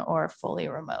person or fully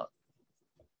remote.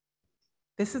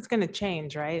 This is going to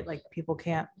change, right? Like people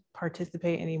can't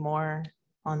participate anymore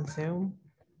on Zoom.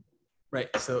 Right.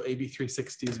 So AB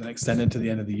 360 has been extended to the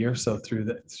end of the year. So through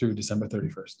December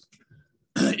 31st.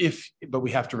 But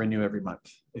we have to renew every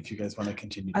month if you guys want to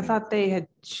continue. I thought they had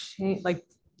changed, like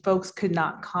folks could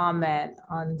not comment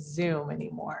on Zoom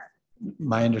anymore.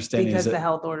 My understanding because is the that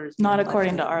health orders not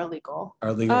according to our legal.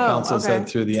 Our legal counsel said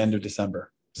through the end of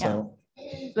December. So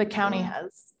the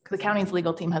county's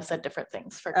legal team has said different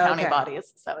things for county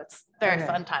bodies. So it's a very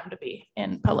fun time to be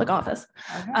in public office.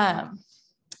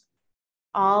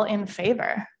 All in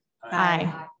favor?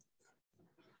 Aye.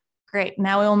 Great.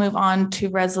 Now we will move on to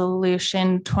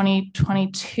resolution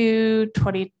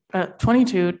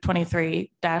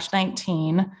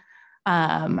 2223-19,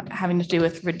 having to do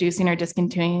with reducing or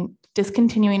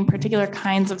discontinuing particular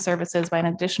kinds of services by an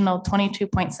additional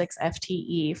 22.6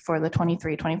 FTE for the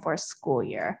 23-24 school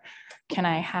year. Can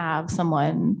I have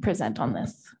someone present on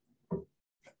this?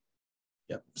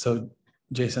 Yep. So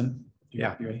Jason, you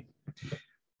ready?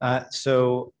 As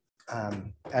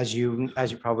you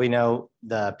probably know,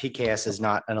 the PCS is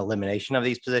not an elimination of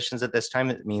these positions at this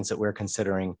time. It means that we're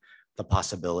considering the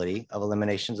possibility of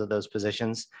eliminations of those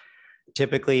positions.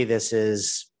 Typically, this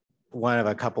is one of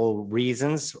a couple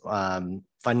reasons.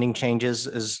 Funding changes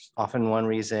is often one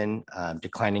reason.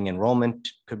 Declining enrollment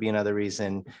could be another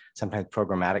reason. Sometimes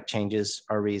programmatic changes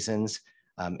are reasons.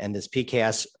 And this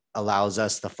PCS allows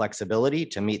us the flexibility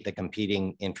to meet the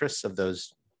competing interests of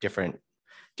those different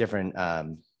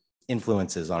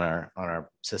influences on our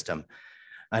system.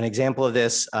 An example of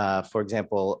this, for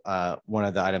example, one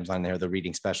of the items on there, the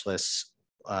reading specialists,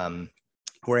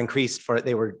 were increased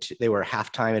they were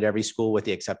half-time at every school with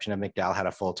the exception of McDowell had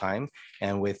a full-time.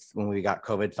 And when we got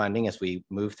COVID funding, as we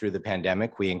moved through the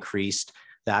pandemic, we increased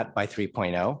that by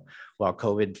 3.0, while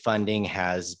COVID funding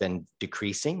has been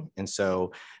decreasing. And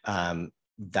so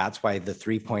that's why the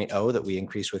 3.0 that we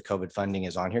increased with COVID funding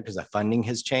is on here, because the funding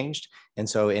has changed. And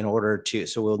so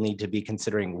we'll need to be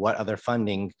considering what other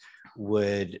funding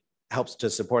would help to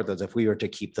support those if we were to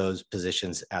keep those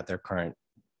positions at their current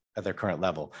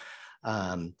level.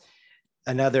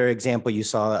 Another example, you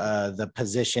saw the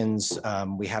positions,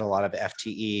 we had a lot of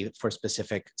FTE for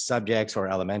specific subjects or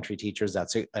elementary teachers.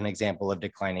 That's an example of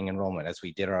declining enrollment. As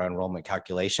we did our enrollment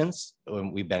calculations,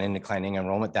 when we've been in declining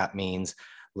enrollment, that means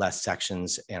less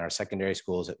sections in our secondary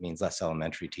schools. It means less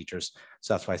elementary teachers.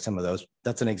 So that's why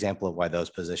that's an example of why those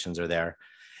positions are there.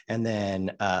 And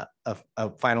then a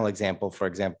final example, for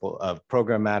example, of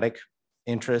programmatic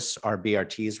interests, our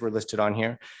BRTs were listed on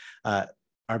here.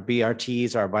 Our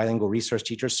BRTs, our bilingual resource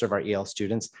teachers, serve our EL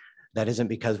students. That isn't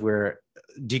because we're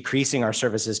decreasing our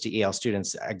services to EL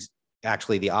students.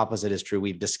 Actually, the opposite is true.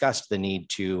 We've discussed the need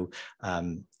to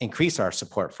increase our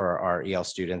support for our EL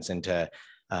students and to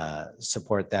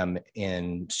support them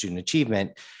in student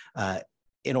achievement.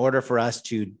 In order for us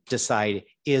to decide,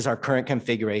 is our current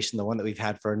configuration, the one that we've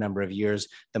had for a number of years,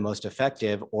 the most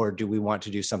effective, or do we want to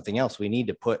do something else? We need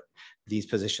to put these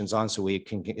positions on so we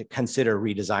can consider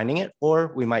redesigning it,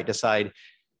 or we might decide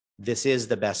this is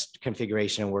the best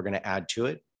configuration and we're going to add to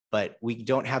it. But we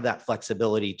don't have that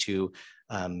flexibility to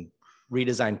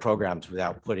redesign programs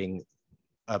without putting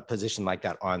a position like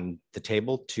that on the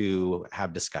table to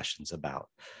have discussions about.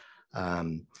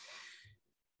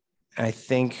 And I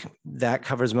think that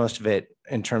covers most of it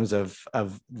in terms of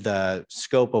the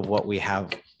scope of what we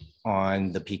have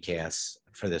on the PCS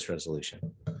for this resolution.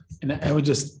 And I would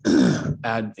just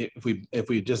add, if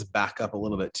we just back up a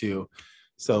little bit too.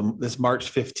 So this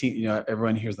March 15th,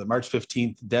 everyone hears the March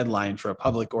 15th deadline for a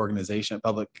public organization, a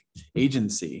public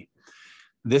agency.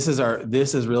 This is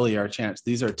really our chance.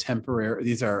 These are temporary.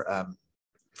 These are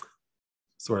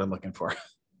that's what I'm looking for.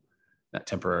 Not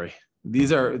temporary.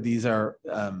 These are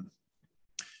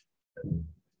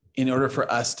in order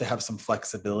for us to have some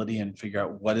flexibility and figure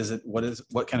out what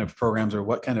kind of programs or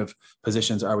what kind of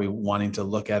positions are we wanting to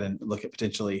look at and look at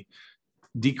potentially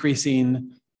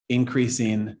decreasing,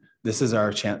 increasing. This is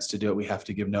our chance to do it. We have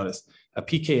to give notice. A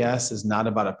PCS is not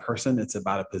about a person, it's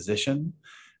about a position.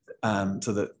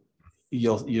 So that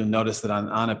you'll notice that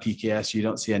on a PCS, you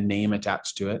don't see a name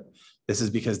attached to it. This is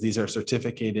because these are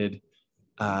certificated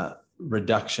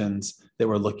reductions that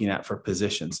we're looking at for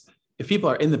positions. If people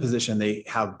are in the position, they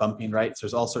have bumping rights.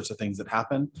 There's all sorts of things that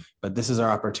happen, but this is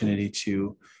our opportunity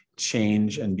to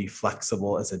change and be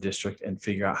flexible as a district and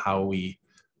figure out how we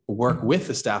work with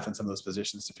the staff in some of those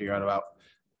positions to figure out about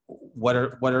what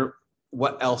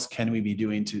else can we be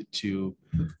doing to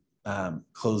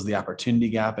close the opportunity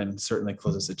gap and certainly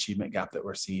close this achievement gap that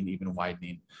we're seeing even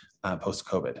widening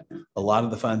post-COVID. A lot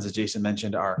of the funds, as Jason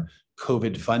mentioned, are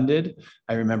COVID funded.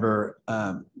 I remember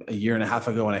a year and a half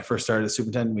ago when I first started as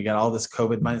superintendent, we got all this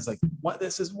COVID money. It's like, what?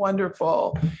 This is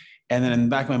wonderful. And then in the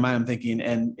back of my mind, I'm thinking,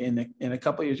 and in a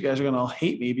couple of years, you guys are going to all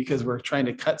hate me because we're trying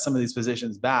to cut some of these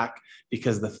positions back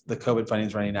because the COVID funding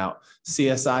is running out.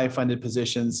 CSI funded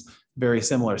positions, very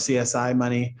similar. CSI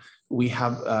money, we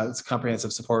have it's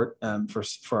comprehensive support for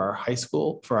our high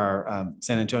school, for our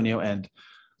San Antonio and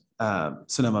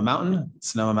Sonoma Mountain.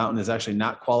 Sonoma Mountain is actually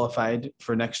not qualified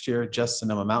for next year, just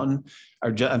Sonoma Mountain,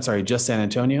 or just San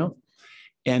Antonio.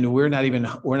 And we're not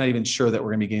even sure that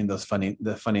we're going to be getting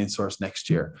the funding source next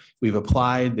year. We've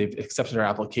applied, they've accepted our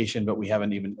application, but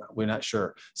we're not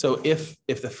sure. So if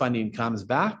the funding comes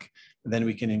back, then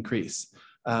we can increase.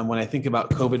 When I think about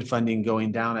COVID funding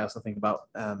going down, I also think about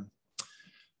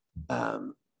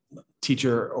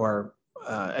teacher or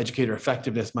educator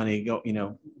effectiveness money.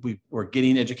 We're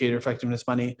getting educator effectiveness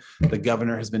money. The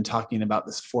governor has been talking about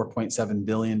this $4.7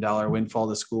 billion windfall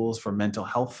to schools for mental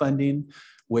health funding,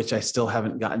 which I still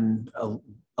haven't gotten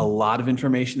a lot of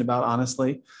information about,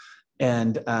 honestly.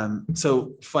 And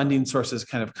so funding sources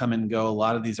kind of come and go. A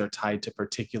lot of these are tied to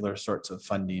particular sorts of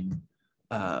funding,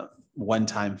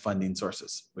 one-time funding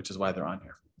sources, which is why they're on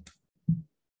here.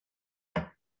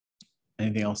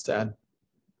 Anything else to add?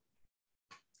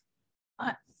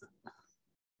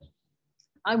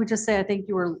 I would just say, I think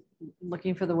you were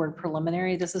looking for the word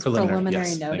preliminary. This is preliminary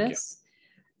yes, notice,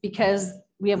 because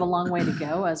we have a long way to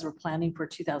go as we're planning for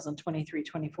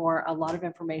 2023-24. A lot of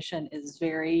information is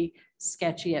very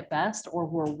sketchy at best, or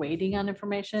we're waiting on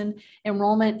information.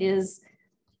 Enrollment is,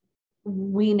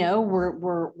 we know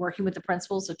we're working with the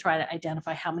principals to try to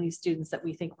identify how many students that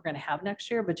we think we're going to have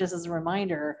next year. But just as a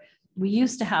reminder, we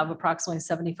used to have approximately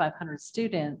 7,500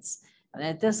 students. And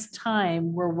at this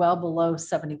time, we're well below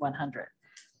 7,100.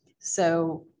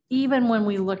 So even when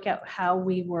we look at how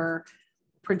we were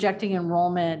projecting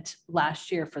enrollment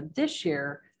last year for this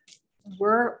year,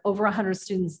 we're over 100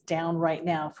 students down right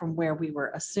now from where we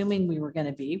were assuming we were going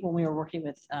to be when we were working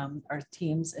with our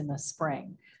teams in the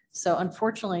spring. So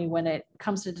unfortunately, when it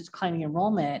comes to declining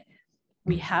enrollment,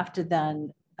 we have to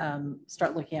then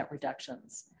start looking at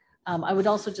reductions. I would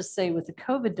also just say with the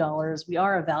COVID dollars, we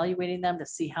are evaluating them to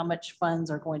see how much funds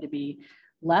are going to be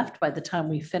left by the time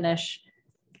we finish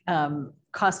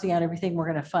costing out everything we're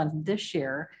going to fund this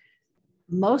year.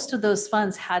 Most of those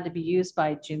funds had to be used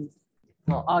by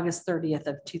August 30th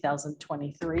of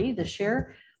 2023 this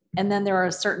year. And then there are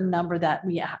a certain number that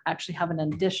we actually have an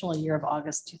additional year of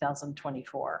August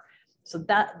 2024. So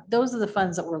those are the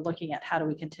funds that we're looking at. How do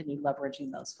we continue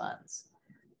leveraging those funds?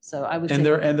 So I would say,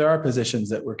 there are positions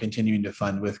that we're continuing to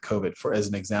fund with COVID. For as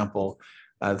an example,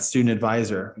 the student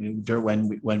advisor. When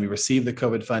we received the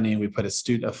COVID funding, we put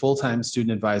a full-time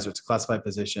student advisor. It's a classified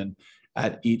position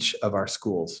at each of our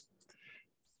schools.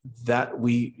 That's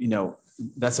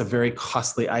a very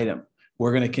costly item.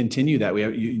 We're going to continue that.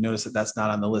 You notice that that's not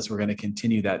on the list. We're going to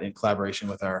continue that in collaboration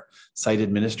with our site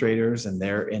administrators and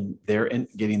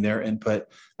getting their input.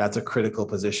 That's a critical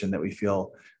position that we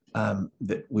feel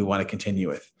that we want to continue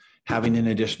with. Having an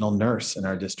additional nurse in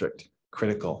our district,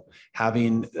 critical.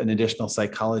 Having an additional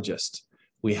psychologist.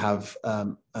 We have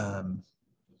two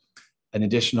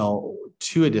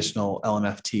additional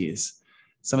LMFTs.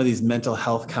 Some of these mental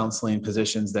health counseling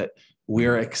positions that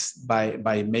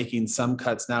by making some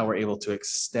cuts now, we're able to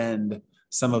extend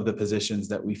some of the positions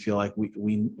that we feel like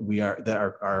we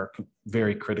are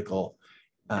very critical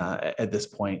at this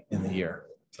point in the year.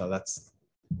 So that's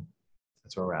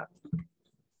where we're at.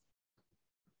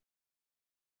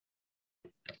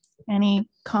 Any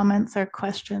comments or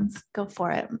questions? Go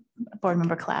for it, Board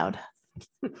Member Cloud.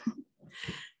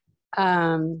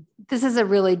 This is a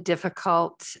really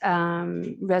difficult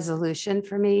resolution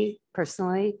for me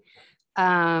personally.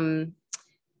 And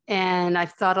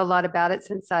I've thought a lot about it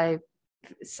since I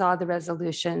saw the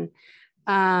resolution.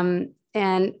 And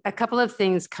a couple of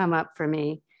things come up for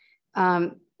me.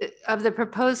 Of the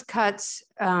proposed cuts,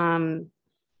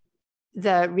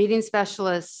 the reading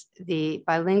specialists, the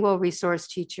bilingual resource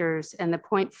teachers, and the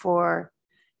 0.4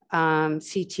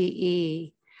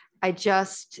 CTE,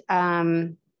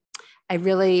 I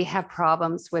really have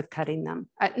problems with cutting them.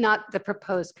 Not the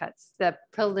proposed cuts, the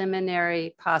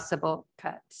preliminary possible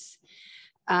cuts.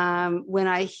 When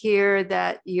I hear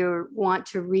that you want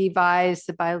to revise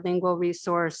the bilingual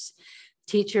resource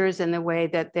teachers and the way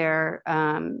that they're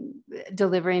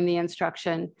delivering the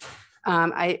instruction,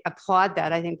 I applaud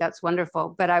that. I think that's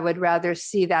wonderful, but I would rather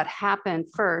see that happen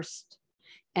first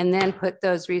and then put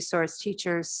those resource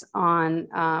teachers on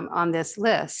this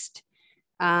list.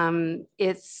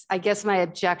 I guess my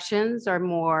objections are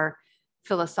more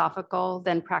philosophical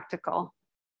than practical.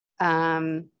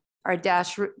 Our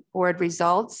dashboard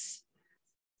results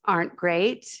aren't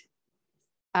great,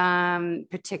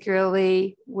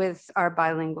 particularly with our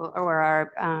bilingual or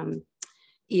our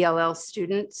ELL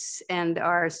students and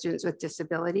our students with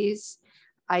disabilities.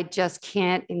 I just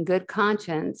can't in good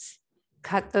conscience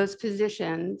cut those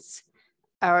positions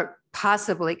or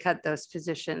possibly cut those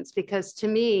positions, because to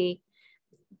me,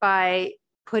 by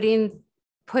putting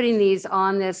these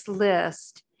on this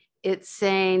list, it's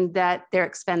saying that they're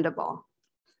expendable,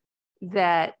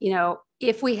 that, you know,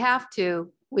 if we have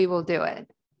to, we will do it.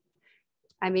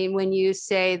 I mean, when you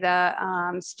say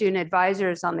the student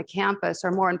advisors on the campus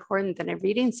are more important than a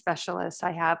reading specialist,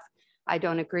 I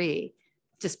don't agree.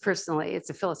 Just personally, it's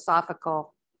a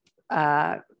philosophical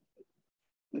kind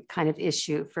of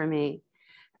issue for me.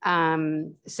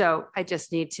 So I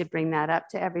just need to bring that up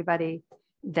to everybody,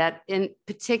 that in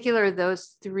particular,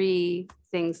 those three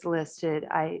things listed,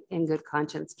 I in good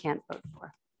conscience can't vote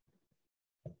for.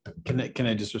 Can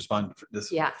I just respond for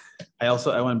this? Yeah. I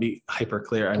want to be hyper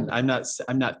clear. I'm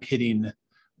not pitting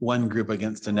one group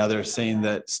against another, saying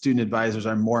that student advisors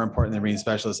are more important than reading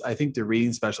specialists. I think the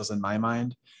reading specialists, in my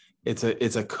mind, it's a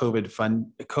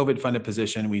COVID funded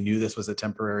position. We knew this was a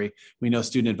temporary. We know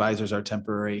student advisors are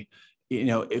temporary. You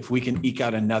know, if we can eke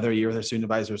out another year with our student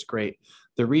advisors, great.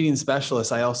 The reading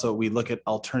specialists, we look at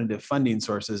alternative funding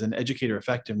sources, and educator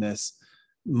effectiveness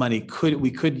money we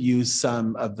could use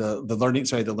some of the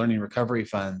learning recovery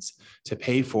funds to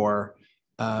pay for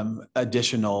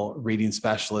additional reading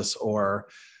specialists or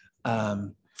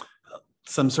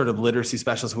some sort of literacy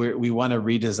specialists. We want to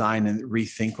redesign and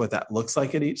rethink what that looks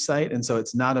like at each site. And so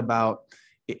it's not about,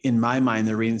 in my mind,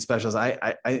 the reading specialists.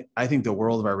 I think the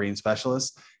world of our reading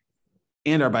specialists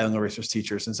and our bilingual resource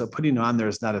teachers. And so putting on there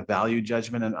is not a value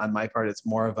judgment on my part. It's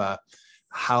more of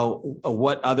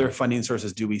what other funding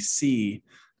sources do we see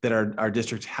that our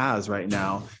district has right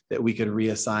now that we could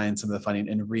reassign some of the funding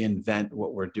and reinvent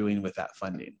what we're doing with that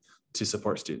funding to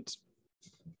support students.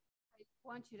 I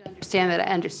want you to understand that I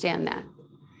understand that.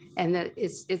 And that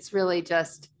it's really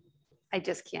just, I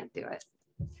just can't do it.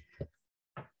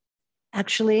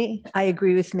 Actually, I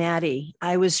agree with Maddie.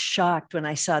 I was shocked when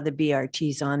I saw the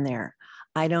BRTs on there.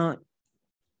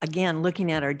 Again,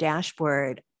 looking at our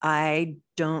dashboard, I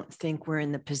don't think we're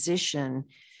in the position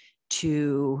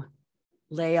to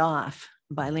lay off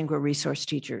bilingual resource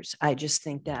teachers. I just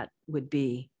think that would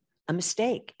be a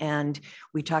mistake. And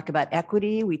we talk about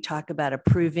equity, we talk about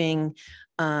improving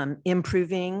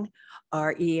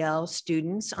our EL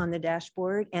students on the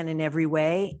dashboard and in every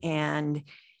way. And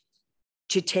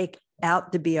to take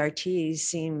out the BRTs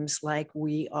seems like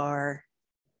we are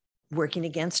working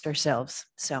against ourselves.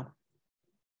 So.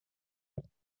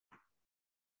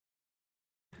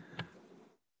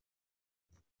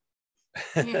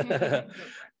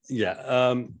 Yeah,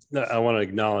 I want to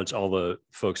acknowledge all the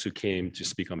folks who came to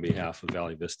speak on behalf of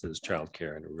Valley Vista's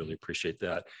childcare, and I really appreciate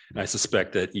that. And I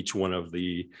suspect that each one of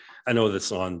I know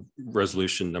that's on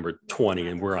resolution number 20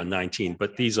 and we're on 19,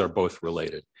 but these are both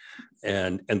related,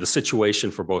 and the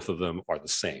situation for both of them are the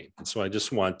same. And so I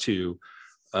just want to,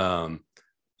 there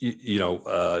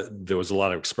was a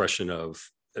lot of expression of,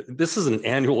 this is an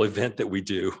annual event that we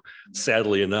do,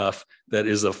 sadly enough, that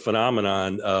is a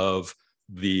phenomenon of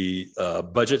the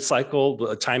budget cycle,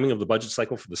 the timing of the budget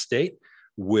cycle for the state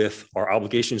with our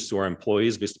obligations to our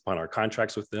employees based upon our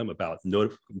contracts with them about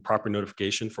proper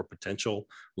notification for potential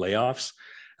layoffs,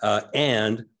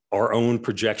 and our own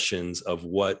projections of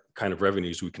what kind of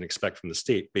revenues we can expect from the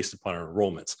state based upon our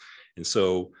enrollments. And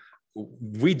so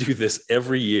we do this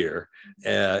every year,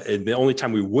 and the only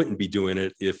time we wouldn't be doing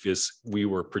it if we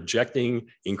were projecting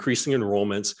increasing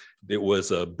enrollments, it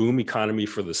was a boom economy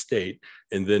for the state,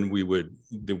 and then we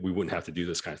wouldn't have to do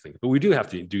this kind of thing. But we do have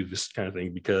to do this kind of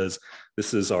thing because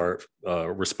this is our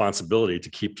responsibility to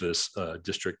keep this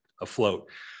district afloat.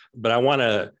 But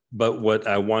what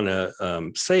I want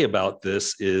to say about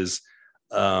this is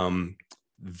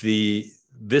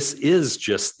this is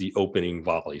just the opening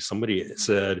volley. Somebody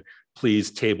said,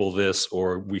 please table this,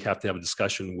 or we have to have a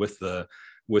discussion with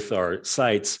our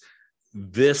sites.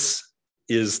 This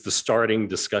is the starting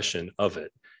discussion of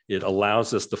it. It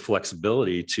allows us the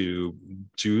flexibility to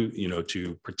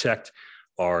protect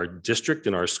our district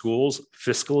and our schools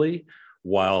fiscally,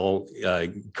 while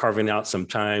carving out some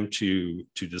time to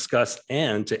discuss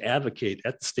and to advocate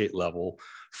at the state level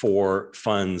for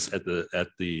funds at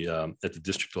the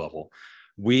district level.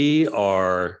 We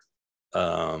are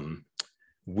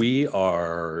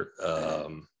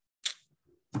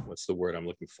what's the word I'm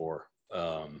looking for?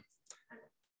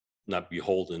 not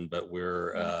beholden, but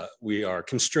we are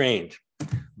constrained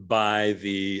by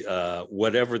the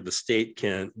whatever the state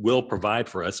will provide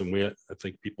for us. And I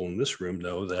think people in this room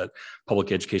know that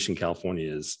public education in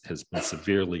California has been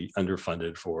severely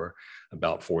underfunded for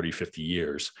about 40, 50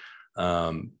 years.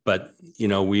 But, you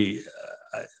know,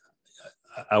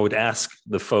 I would ask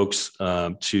the folks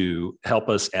to help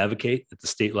us advocate at the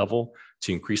state level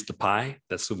to increase the pie.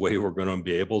 That's the way we're going to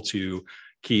be able to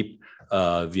keep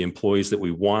the employees that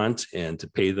we want and to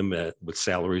pay them with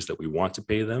salaries that we want to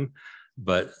pay them.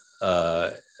 But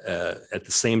at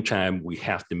the same time, we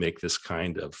have to make this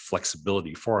kind of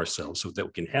flexibility for ourselves so that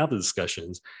we can have the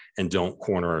discussions and don't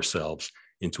corner ourselves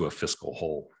into a fiscal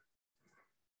hole.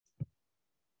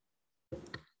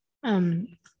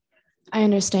 I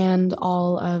understand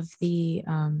all of the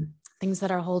things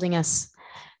that are holding us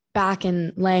back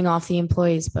and laying off the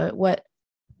employees, but what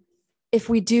if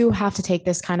we do have to take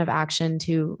this kind of action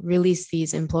to release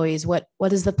these employees? What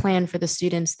is the plan for the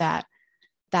students that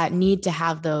need to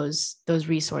have those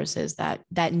resources,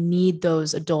 that need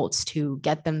those adults to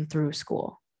get them through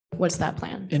school? What's that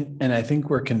plan? And I think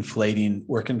we're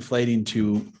conflating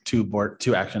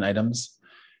two action items.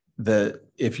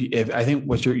 If I think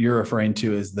what you're referring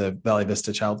to is the Valley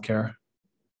Vista childcare.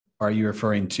 Are you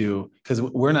referring to, because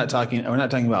we're not talking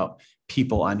about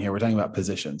people on here, we're talking about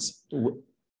positions.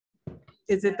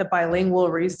 Is it the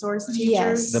bilingual resource teachers?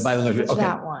 Yes. The bilingual, okay,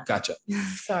 that one. Gotcha.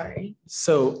 Sorry.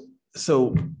 So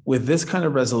with this kind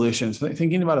of resolution,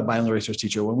 thinking about a bilingual resource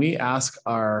teacher, when we ask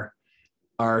our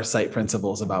site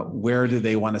principals about where do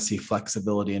they want to see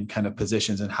flexibility in kind of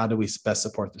positions and how do we best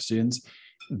support the students,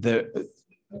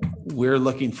 we're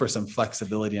looking for some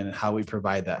flexibility in how we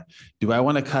provide that. Do I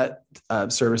want to cut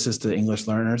services to English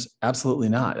learners? Absolutely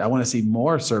not. I want to see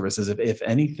more services, if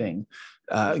anything,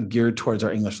 geared towards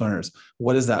our English learners.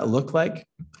 What does that look like?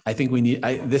 I think we need,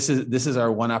 this is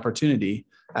our one opportunity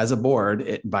as a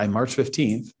board by March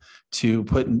 15th to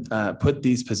put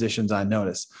these positions on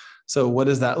notice. So what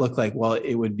does that look like? Well,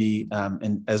 it would be,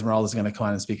 and Esmeralda is going to come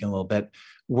on and speak in a little bit,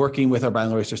 working with our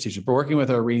bilingual resource teachers, but working with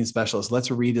our reading specialists. Let's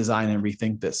redesign and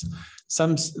rethink this.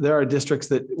 There are districts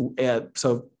that,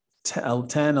 so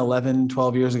 10, 11,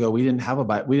 12 years ago, we didn't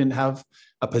have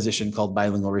a position called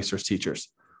bilingual resource teachers.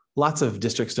 Lots of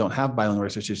districts don't have bilingual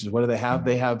resource teachers. What do they have?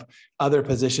 They have other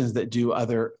positions that do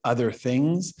other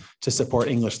things to support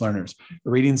English learners.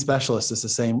 Reading specialists is the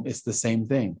same. It's the same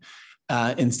thing.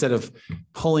 Instead of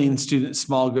pulling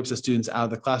small groups of students out of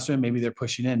the classroom, maybe they're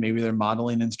pushing in, maybe they're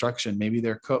modeling instruction, maybe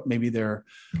they're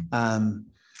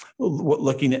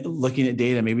looking at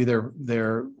data, maybe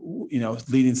they're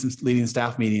leading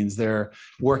staff meetings, they're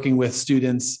working with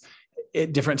students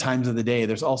at different times of the day.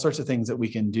 There's all sorts of things that we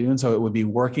can do, and so it would be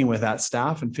working with that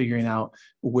staff and figuring out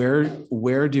where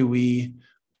do we,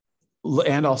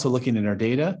 and also looking at our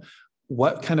data,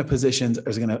 what kind of positions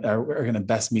are going to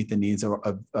best meet the needs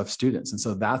of students. And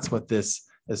so that's what this,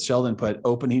 as Sheldon put,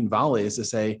 opening volley is to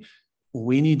say,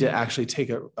 we need to actually take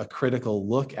a critical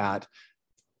look at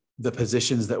the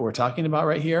positions that we're talking about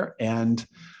right here. And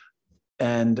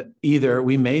either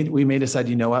we may decide,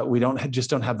 you know what, we don't have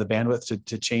the bandwidth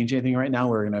to change anything right now.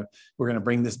 We're going to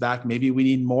bring this back. Maybe we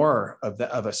need more of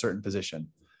a certain position.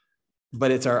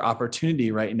 But it's our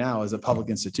opportunity right now as a public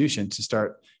institution to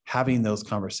start having those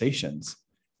conversations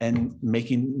and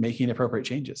making appropriate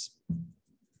changes.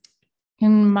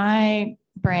 In my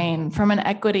brain, from an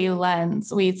equity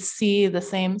lens, we see the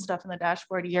same stuff in the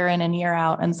dashboard year in and year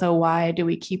out. And so why do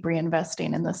we keep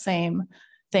reinvesting in the same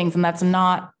things? And that's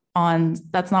not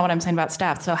what I'm saying about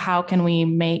staff. So how can we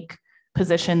make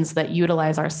positions that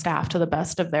utilize our staff to the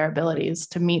best of their abilities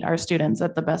to meet our students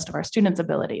at the best of our students'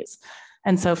 abilities?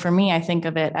 And so for me, I think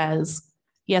of it as,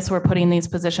 yes, we're putting these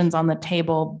positions on the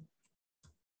table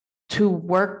to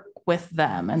work with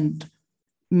them and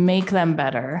make them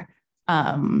better.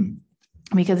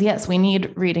 Because yes, we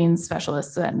need reading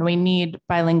specialists and we need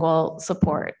bilingual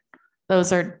support.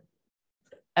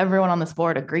 Everyone on this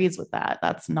board agrees with that.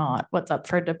 That's not what's up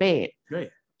for debate.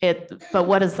 Great. But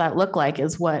what does that look like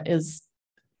is what is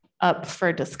up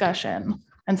for discussion.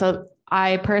 And so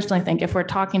I personally think if we're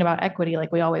talking about equity,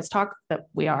 like we always talk that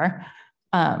we are,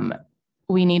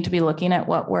 we need to be looking at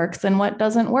what works and what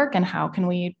doesn't work and how can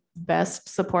we best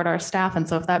support our staff. And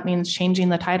so if that means changing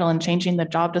the title and changing the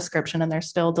job description and they're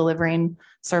still delivering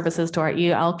services to our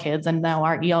EL kids, and now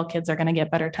our EL kids are going to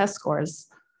get better test scores,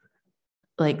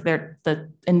 like the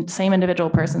same individual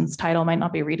person's title might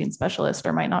not be reading specialist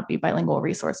or might not be bilingual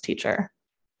resource teacher,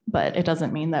 but it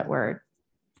doesn't mean that we're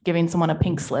giving someone a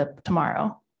pink slip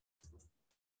tomorrow.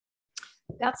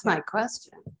 That's my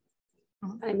question.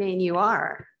 I mean, you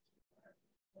are.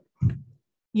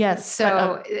 Yes.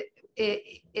 So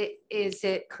is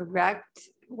it correct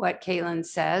what Caitlin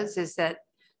says is that,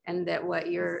 and that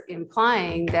what you're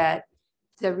implying, that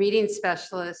the reading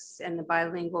specialists and the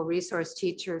bilingual resource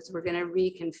teachers, we're going to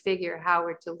reconfigure how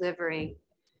we're delivering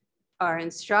our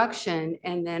instruction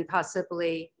and then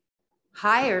possibly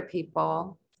hire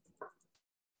people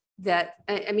that,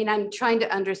 I mean, I'm trying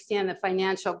to understand the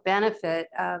financial benefit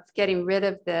of getting rid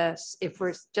of this if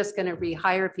we're just going to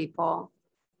rehire people.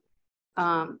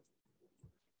 But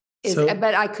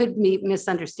I could be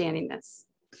misunderstanding this.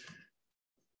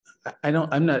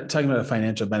 I'm not talking about a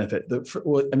financial benefit.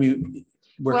 I mean,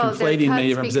 we're conflating many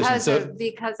different positions.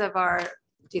 Because of our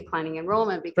declining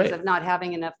enrollment, because of not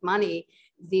having enough money,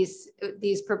 these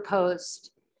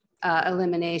proposed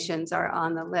eliminations are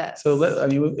on the list. So I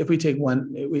mean, if we take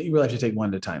one, we really have to take one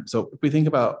at a time. So if we think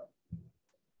about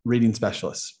reading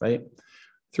specialists, right?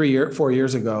 4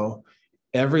 years ago,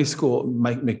 every school,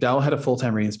 McDowell had a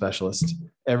full-time reading specialist.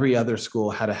 Every other school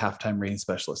had a half-time reading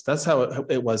specialist. That's how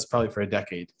it was probably for a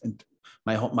decade, and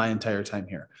my entire time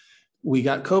here. We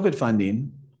got COVID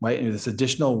funding, right? And this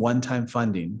additional one-time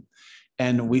funding.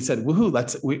 And we said, woohoo,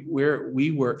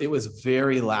 it was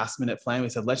very last minute plan. We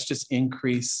said, let's just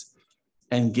increase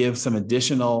and give some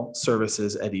additional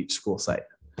services at each school site.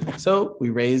 So we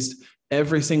raised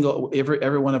every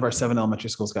one of our 7 elementary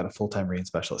schools got a full-time reading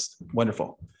specialist.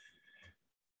 Wonderful.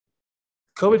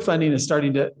 COVID funding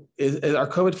our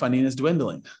COVID funding is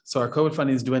dwindling. So our COVID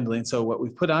funding is dwindling. So what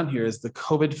we've put on here is the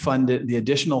COVID funded, the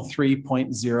additional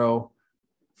 3.0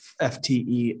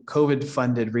 FTE COVID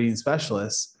funded reading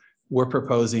specialists. We're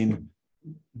proposing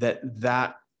that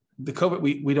the COVID,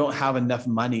 we don't have enough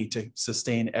money to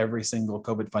sustain every single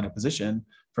COVID funded position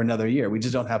for another year. We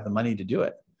just don't have the money to do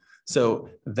it. So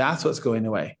that's what's going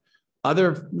away.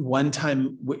 Other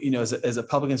one-time, as a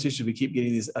public institution, we keep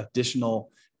getting these additional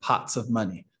pots of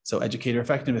money. So educator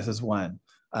effectiveness is one.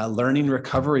 Learning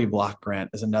recovery block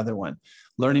grant is another one.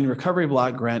 Learning recovery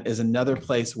block grant is another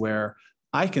place where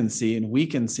I can see, and we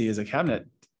can see as a cabinet,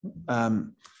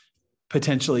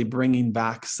 potentially bringing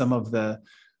back some of the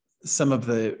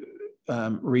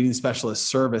reading specialist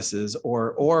services,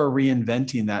 or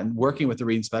reinventing that and working with the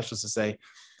reading specialists to say,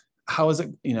 how is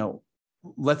it,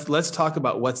 let's talk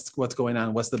about what's going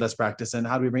on, what's the best practice, and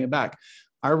how do we bring it back?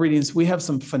 Our readings, we have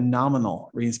some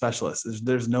phenomenal reading specialists.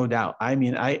 There's no doubt. I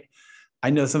mean, I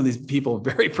know some of these people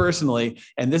very personally,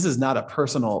 and this is not a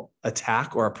personal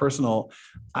attack or a personal,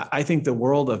 I think the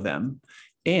world of them.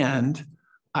 And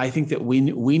I think that we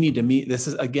need to meet, this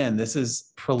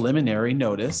is preliminary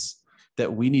notice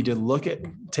that we need to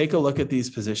take a look at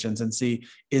these positions and see,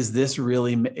 is this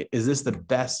the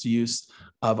best use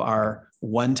of our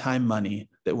one-time money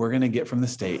that we're going to get from the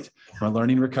state from a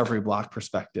learning recovery block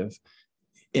perspective?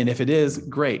 And if it is,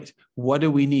 great. What do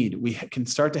we need? We can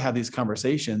start to have these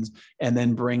conversations and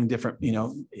then bring different,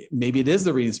 maybe it is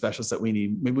the reading specialists that we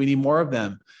need. Maybe we need more of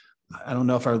them. I don't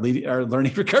know if our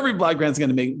learning recovery block grant is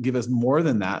going to give us more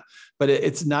than that, but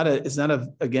it's not a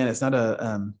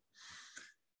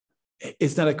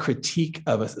critique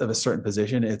of a certain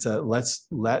position. It's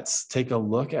let's take a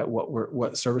look at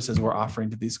what services we're offering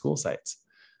to these school sites.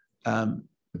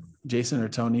 Jason or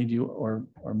Tony, or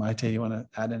Maite, you want to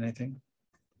add anything?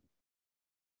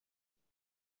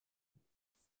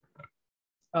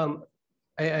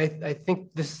 I think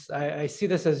I see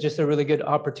this as just a really good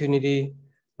opportunity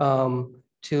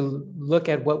to look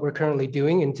at what we're currently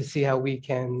doing and to see how we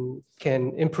can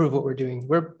improve what we're doing.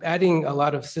 We're adding a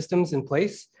lot of systems in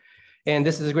place, and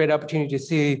this is a great opportunity to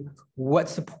see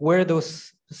where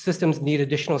those systems need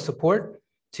additional support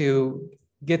to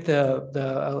get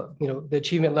the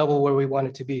achievement level where we want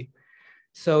it to be.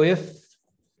 So if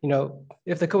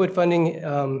the COVID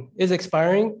funding is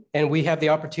expiring and we have the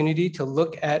opportunity to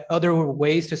look at other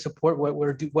ways to support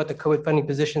what the COVID funding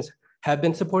positions have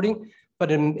been supporting, but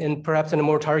perhaps in a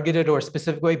more targeted or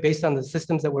specific way based on the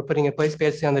systems that we're putting in place,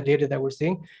 based on the data that we're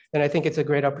seeing, then I think it's a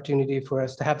great opportunity for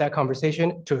us to have that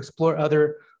conversation, to explore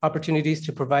other opportunities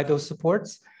to provide those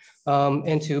supports,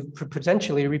 and to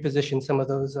potentially reposition some of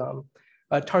those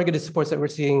targeted supports that we're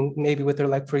seeing, maybe with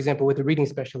for example, with the reading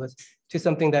specialists, to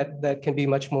something that can be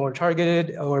much more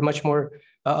targeted or much more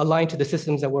aligned to the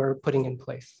systems that we're putting in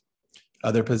place.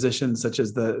 Other positions such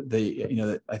as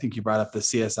I think you brought up the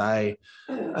CSI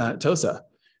TOSA.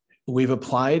 We've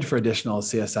applied for additional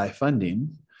CSI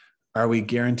funding. Are we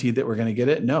guaranteed that we're going to get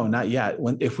it? No, not yet.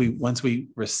 Once we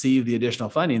receive the additional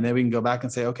funding, then we can go back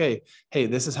and say, okay, hey,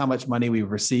 this is how much money we've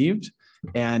received,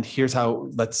 and here's how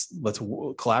let's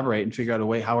collaborate and figure out a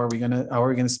way how are we going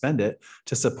to spend it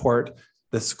to support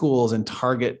the schools and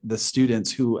target the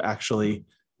students who actually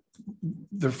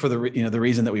for the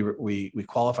reason that we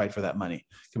qualified for that money.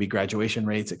 It could be graduation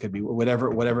rates. It could be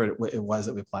whatever it was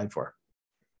that we applied for.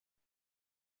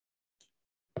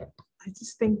 I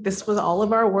just think this was all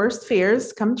of our worst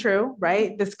fears come true,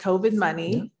 right? This COVID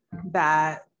money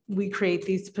that we create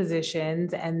these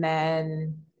positions, and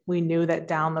then we knew that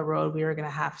down the road we were going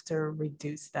to have to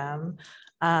reduce them.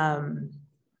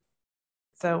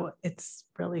 So it's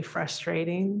really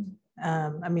frustrating.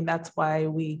 I mean, that's why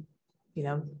we,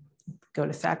 go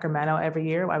to Sacramento every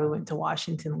year, why we went to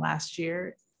Washington last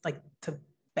year, like to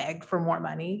beg for more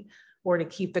money or to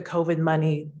keep the COVID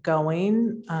money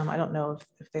going. I don't know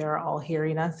if they are all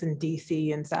hearing us in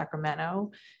DC and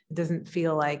Sacramento. It doesn't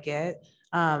feel like it.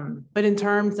 But in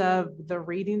terms of the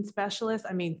reading specialist,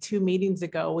 I mean, 2 meetings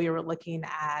ago, we were looking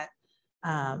at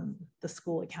the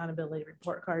school accountability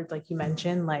report cards, like you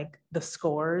mentioned, like the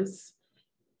scores.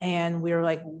 And we were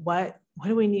like, what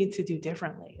do we need to do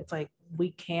differently? It's like,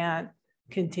 we can't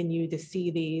continue to see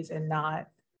these and not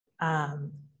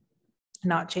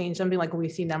change something. Like when we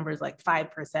see numbers like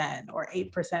 5% or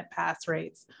 8% pass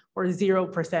rates or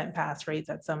 0% pass rates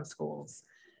at some schools,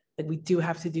 like we do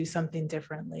have to do something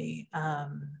differently.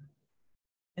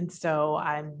 And so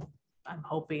I'm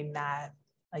hoping that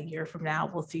a year from now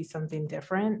we'll see something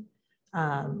different,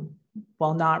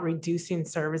 while not reducing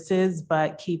services,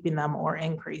 but keeping them or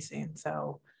increasing.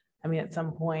 So, I mean, at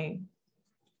some point,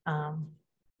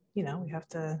 we have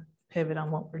to pivot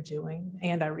on what we're doing,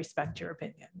 and I respect your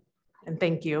opinion. And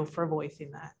thank you for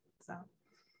voicing that. So.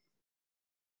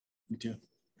 Me too.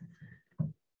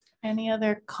 Any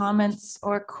other comments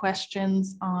or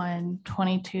questions on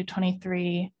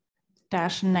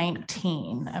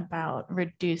 22-23-19 about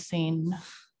reducing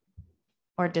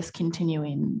or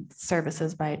discontinuing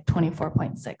services by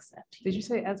 24.6? Did you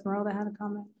say Esmeralda had a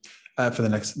comment? For the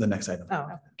next item. Oh,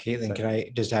 Caitlin, can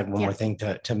I just add one more thing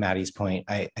to Maddie's point?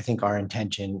 I think our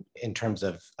intention in terms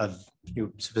of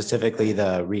specifically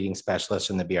the reading specialists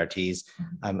and the BRTs,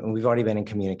 and we've already been in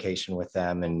communication with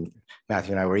them, and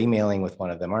Matthew and I were emailing with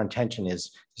one of them. Our intention is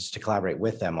just to collaborate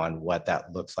with them on what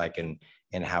that looks like and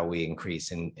how we increase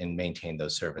and maintain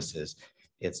those services.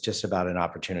 It's just about an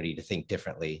opportunity to think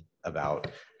differently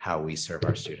about how we serve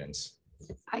our students.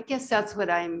 I guess that's what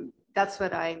I'm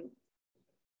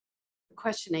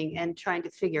questioning and trying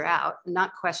to figure out.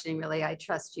 Not questioning really, I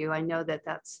trust you. I know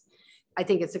I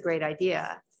think it's a great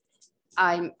idea.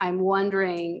 I'm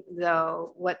wondering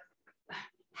though,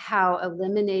 how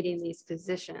eliminating these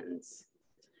positions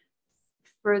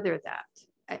further that,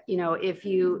 if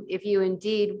you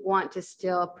indeed want to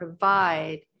still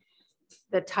provide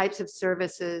the types of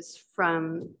services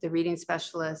from the reading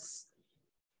specialists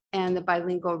and the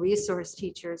bilingual resource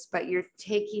teachers, but you're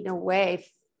taking away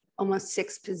almost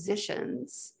 6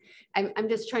 positions. I'm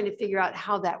just trying to figure out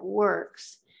how that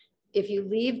works. If you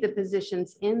leave the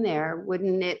positions in there,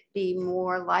 wouldn't it be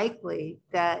more likely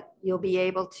that you'll be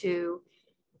able to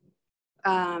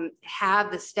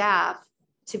have the staff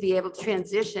to be able to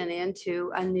transition into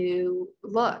a new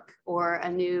look or a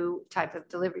new type of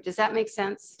delivery? Does that make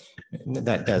sense?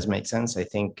 That does make sense. I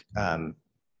think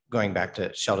going back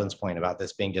to Sheldon's point about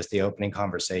this being just the opening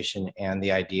conversation and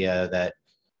the idea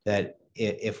that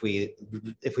if we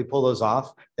pull those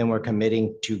off, then we're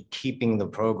committing to keeping the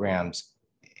programs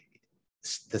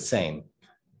the same.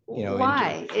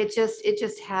 Why? It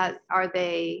just has, are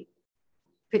they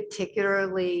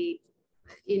particularly,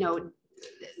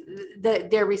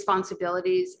 their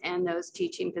responsibilities and those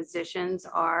teaching positions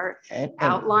are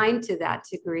outlined to that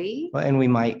degree? Well, and we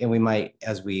might,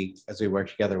 as we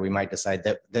work together, we might decide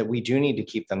that we do need to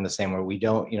keep them the same, or we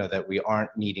don't, that we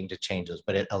aren't needing to change those,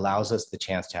 but it allows us the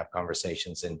chance to have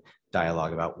conversations and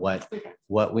dialogue about what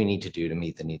we need to do to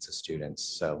meet the needs of students.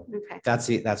 So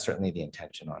that's certainly the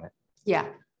intention on it. Yeah,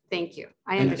 thank you.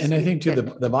 I understand. And I think too,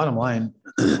 the bottom line,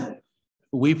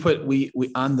 we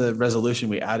on the resolution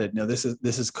we added, this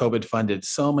is COVID funded.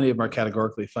 So many of them are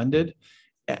categorically funded,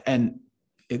 and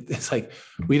it's like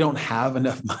we don't have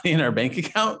enough money in our bank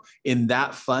account in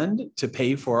that fund to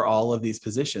pay for all of these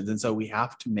positions, and so we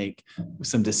have to make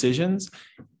some decisions.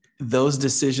 Those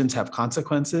decisions have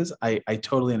consequences. I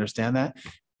totally understand that,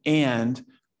 and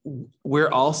we're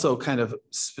also kind of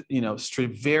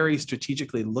very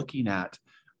strategically looking at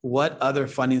what other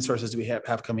funding sources do we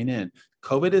have coming in.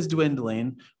 COVID is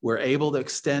dwindling. We're able to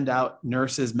extend out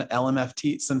nurses,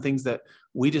 LMFT, some things that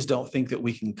we just don't think that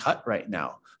we can cut right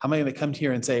now. How am I going to come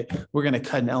here and say, we're going to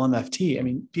cut an LMFT? I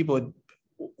mean, people would,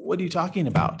 what are you talking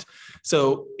about?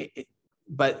 So,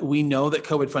 but we know that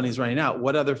COVID funding is running out.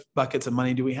 What other buckets of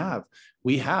money do we have?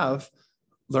 We have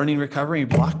Learning Recovery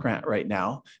Block Grant right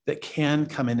now that can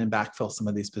come in and backfill some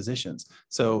of these positions.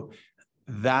 So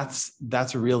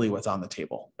that's really what's on the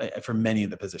table for many of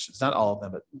the positions, not all of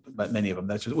them, but many of them.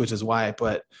 Which is why I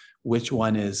put which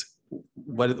one is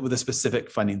what with a specific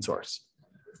funding source.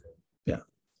 Yeah.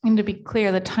 And to be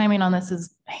clear, the timing on this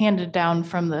is handed down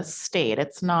from the state.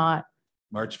 It's not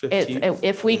March 15th.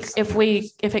 If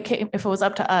it was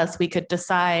up to us, we could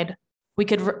decide, we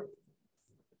could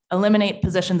eliminate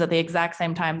positions at the exact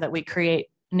same time that we create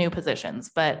new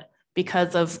positions. But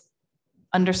because of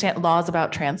understand laws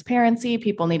about transparency,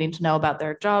 people needing to know about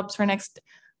their jobs for next,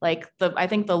 I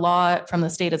think the law from the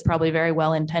state is probably very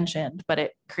well intentioned, but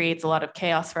it creates a lot of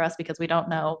chaos for us because we don't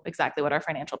know exactly what our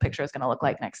financial picture is going to look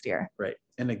like next year. Right.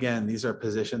 And again, these are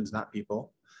positions, not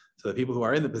people. So the people who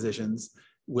are in the positions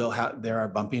will have, there are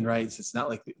bumping rights. It's not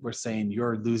like we're saying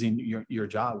you're losing your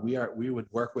job. We would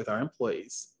work with our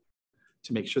employees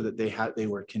to make sure that they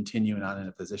were continuing on in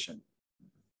a position.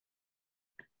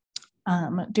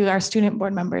 Do our student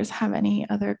board members have any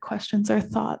other questions or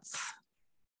thoughts?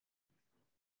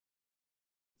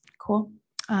 Cool.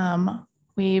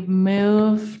 We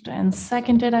moved and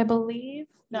seconded, I believe.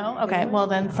 No? Okay. Well,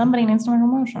 then somebody needs to make a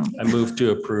motion. I move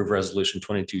to approve resolution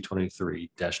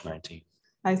 2223-19.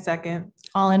 I second.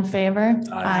 All in favor?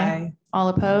 Aye. All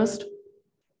opposed?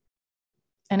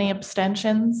 Any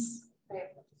abstentions?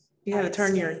 You have to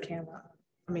turn your camera.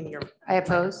 I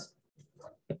oppose.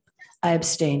 I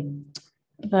abstain.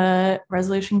 The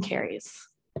resolution carries.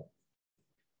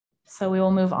 So we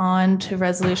will move on to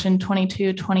resolution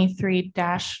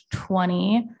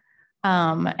 2223-20.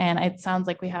 And it sounds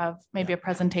like we have maybe a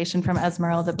presentation from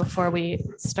Esmeralda before we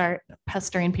start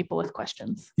pestering people with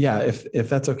questions. Yeah, if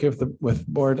that's okay with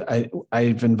board,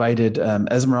 I've invited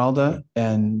Esmeralda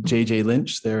and JJ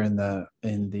Lynch. They're on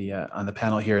the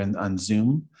panel here on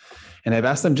Zoom, and I've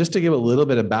asked them just to give a little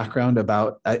bit of background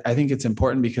about. I think it's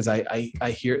important because I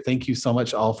hear. Thank you so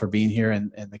much all for being here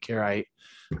and the care. I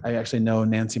actually know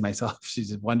Nancy myself.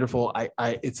 She's wonderful.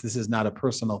 This is not a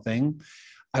personal thing.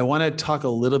 I want to talk a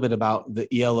little bit about the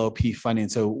ELOP funding.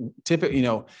 So typically,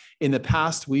 in the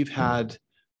past we've had,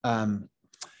 so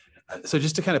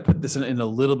just to kind of put this in a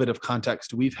little bit of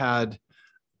context, we've had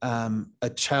a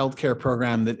childcare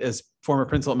program that as former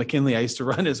principal at McKinley, I used to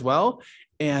run as well.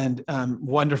 And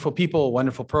wonderful people,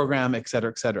 wonderful program, et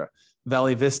cetera, et cetera.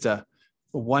 Valley Vista,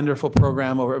 a wonderful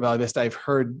program over at Valley Vista. I've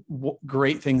heard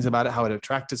great things about it, how it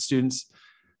attracted students.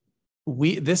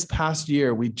 This past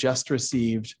year, we just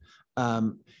received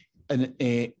a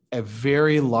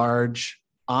very large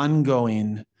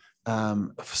ongoing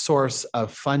source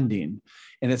of funding.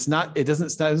 And it doesn't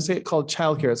say it called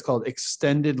childcare, it's called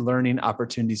Extended Learning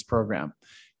Opportunities Program.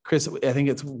 Chris, I think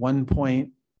it's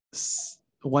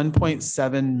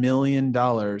 $1.7 million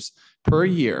per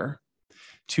year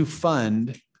to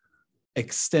fund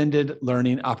extended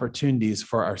learning opportunities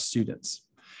for our students.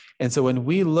 And so when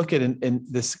we look at in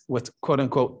this, what's quote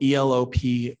unquote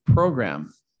ELOP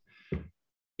program,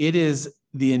 it is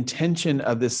the intention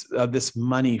of this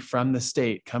money from the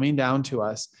state coming down to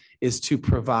us is to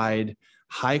provide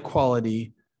high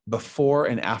quality before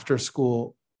and after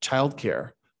school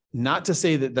childcare. Not to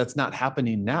say that that's not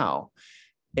happening now,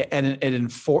 and at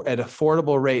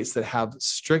affordable rates that have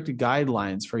strict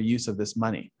guidelines for use of this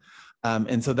money.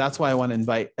 And so that's why I want to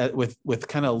invite, with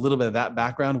kind of a little bit of that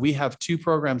background, we have two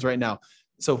programs right now.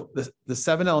 So the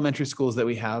 7 elementary schools that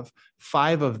we have,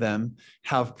 5 of them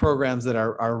have programs that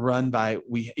are run by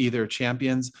either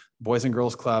Champions, Boys and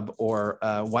Girls Club, or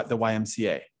the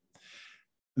YMCA.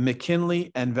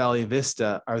 McKinley and Valley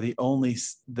Vista are the only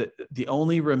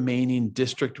remaining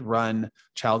district-run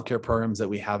childcare programs that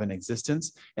we have in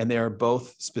existence, and they are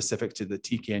both specific to the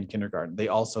TK and kindergarten. They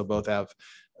also both have.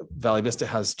 Valley Vista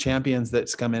has Champions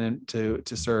that's come in to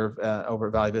serve over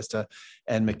at Valley Vista,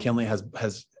 and McKinley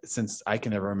has since I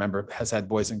can ever remember has had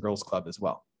Boys and Girls Club as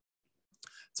well.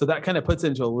 So that kind of puts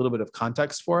into a little bit of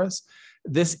context for us.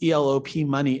 This ELOP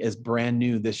money is brand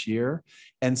new this year,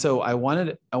 and so I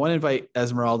want to invite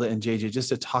Esmeralda and JJ just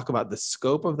to talk about the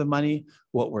scope of the money,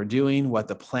 what we're doing, what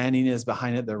the planning is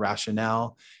behind it, the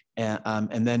rationale.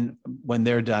 And then when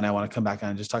they're done, I want to come back on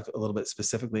and just talk a little bit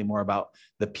specifically more about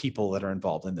the people that are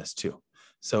involved in this too.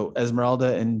 So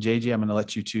Esmeralda and JJ, I'm going to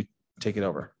let you two take it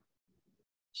over.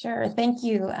 Sure. Thank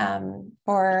you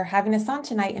for having us on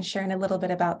tonight and sharing a little bit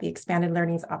about the Expanded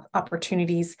Learning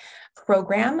Opportunities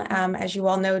Program. As you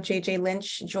all know, JJ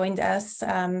Lynch joined us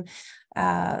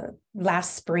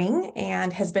last spring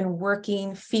and has been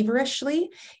working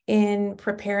feverishly in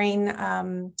preparing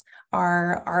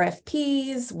our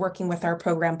RFPs, working with our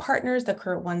program partners, the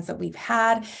current ones that we've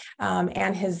had,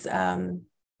 and has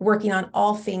working on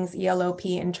all things ELOP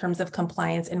in terms of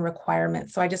compliance and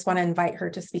requirements. So I just want to invite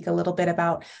her to speak a little bit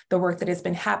about the work that has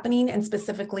been happening and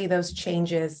specifically those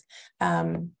changes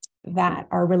that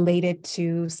are related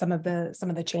to some of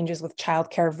the changes with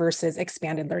childcare versus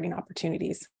expanded learning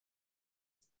opportunities.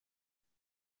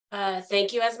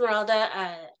 Thank you,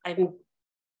 Esmeralda. I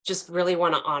just really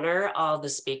want to honor all the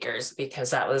speakers because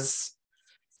that was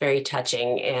very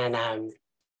touching, and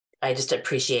I just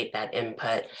appreciate that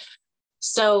input.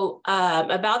 So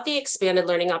about the Expanded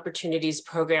Learning Opportunities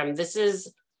Program, this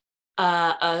is,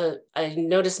 I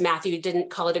noticed Matthew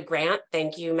didn't call it a grant.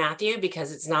 Thank you, Matthew,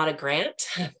 because it's not a grant.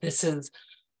 This is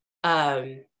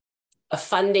a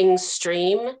funding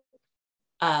stream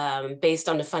based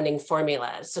on the funding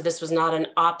formula. So this was not an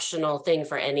optional thing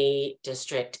for any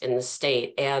district in the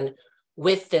state. And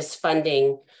with this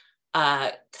funding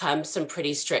comes some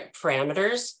pretty strict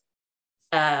parameters.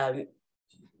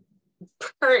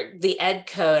 Per the ed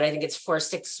code, I think it's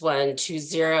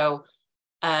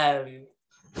 46120,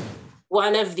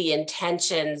 one of the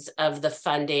intentions of the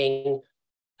funding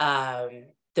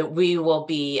that we will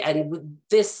be, and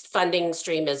this funding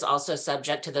stream is also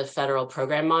subject to the federal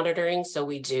program monitoring. So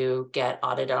we do get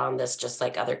audited on this just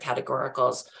like other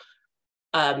categoricals.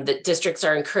 That districts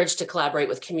are encouraged to collaborate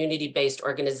with community-based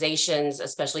organizations,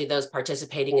 especially those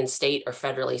participating in state or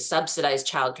federally subsidized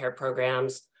childcare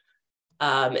programs,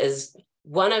 is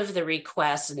one of the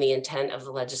requests and the intent of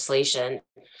the legislation.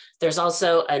 There's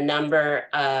also a number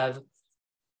of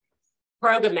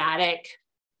programmatic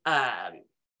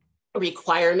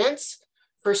requirements.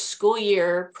 For school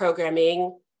year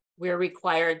programming, we're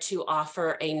required to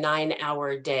offer a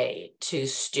 9-hour day to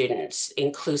students,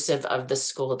 inclusive of the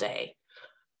school day.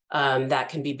 That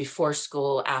can be before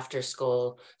school, after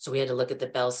school. So we had to look at the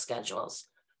bell schedules.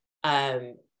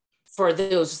 For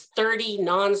those 30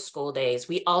 non-school days,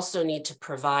 we also need to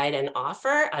provide and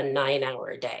offer a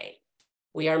 9-hour day.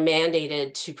 We are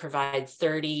mandated to provide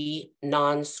 30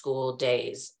 non-school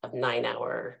days of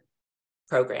 9-hour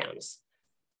programs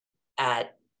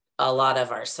at a lot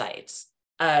of our sites.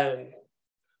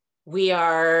 We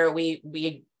are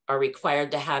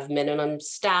required to have minimum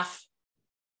staff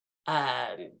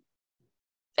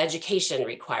education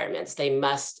requirements. They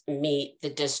must meet the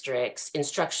district's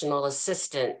instructional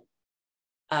assistant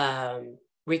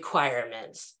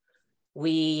requirements.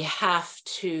 We have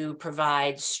to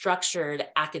provide structured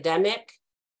academic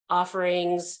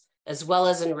offerings, as well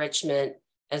as enrichment,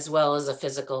 as well as a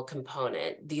physical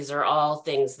component. These are all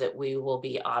things that we will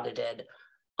be audited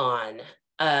on.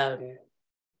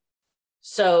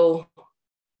 So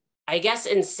I guess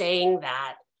in saying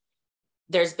that,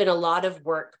 there's been a lot of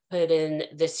work put in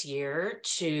this year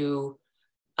to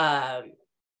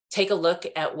take a look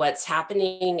at what's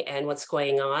happening and what's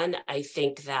going on. I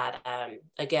think that,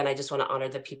 again, I just want to honor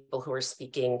the people who are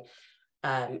speaking.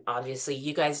 Obviously,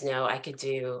 you guys know I could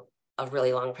do a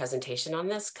really long presentation on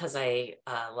this because I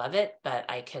love it, but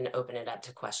I can open it up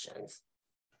to questions.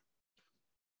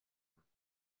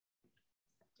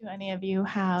 Do any of you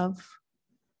have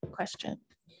a question?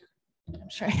 I'm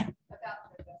sure.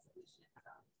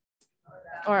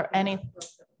 Or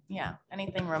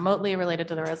anything remotely related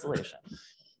to the resolution.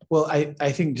 Well,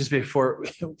 I think just before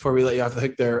we let you off the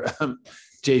hook there,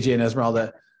 JJ and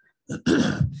Esmeralda,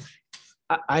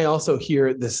 I also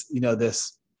hear this,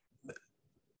 this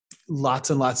lots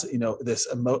and lots, this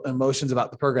emotions about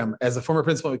the program. As a former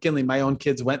principal at McKinley, my own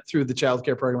kids went through the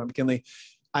childcare program at McKinley.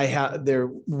 They're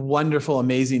wonderful,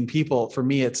 amazing people. For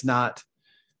me, it's not,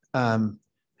 and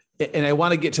I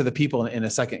want to get to the people in a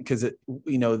second because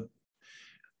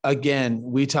again,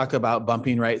 we talk about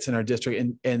bumping rights in our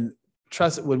district, and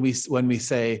trust when we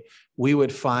say we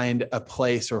would find a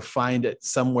place or find it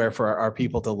somewhere for our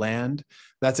people to land,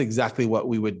 that's exactly what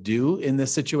we would do in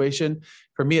this situation.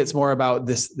 For me, it's more about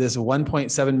this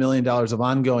 $1.7 million of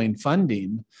ongoing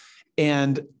funding.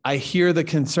 And I hear the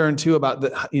concern too about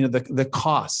the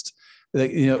cost.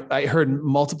 I heard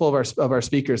multiple of our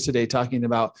speakers today talking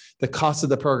about the cost of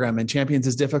the program, and Champions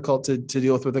is difficult to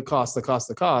deal with the cost.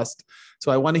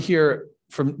 So I want to hear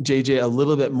from JJ a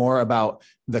little bit more about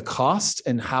the cost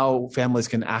and how families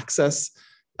can access,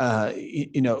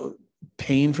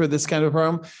 paying for this kind of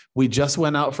program. We just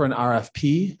went out for an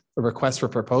RFP, a request for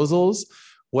proposals.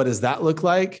 What does that look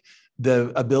like?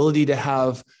 The ability to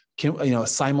have, a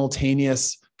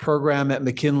simultaneous program at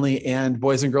McKinley and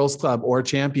Boys and Girls Club or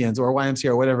Champions or YMCA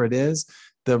or whatever it is,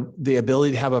 the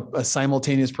ability to have a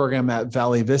simultaneous program at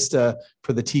Valley Vista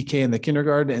for the TK and the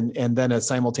kindergarten, and then a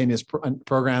simultaneous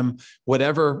program,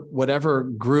 whatever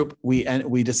group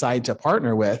we decide to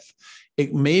partner with,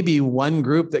 It may be one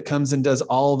group that comes and does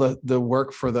all the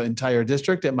work for the entire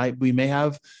district. We may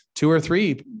have 2 or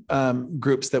 3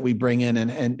 groups that we bring in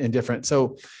and different.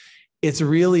 So it's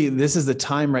really, this is the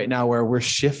time right now where we're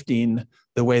shifting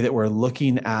the way that we're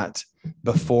looking at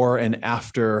before and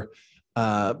after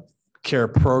care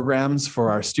programs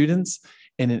for our students,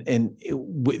 and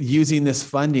using this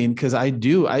funding, because I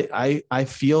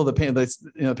feel the pain.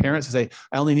 Parents who say,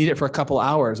 I only need it for a couple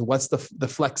hours. What's the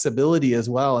flexibility as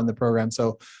well in the program?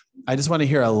 So I just want to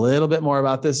hear a little bit more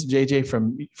about this, JJ,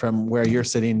 from where you're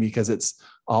sitting, because it's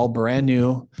all brand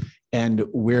new, and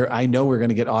I know we're going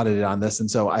to get audited on this, and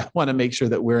so I want to make sure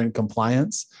that we're in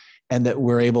compliance and that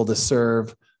we're able to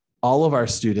serve all of our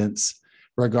students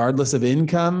regardless of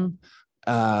income.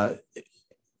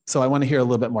 So I want to hear a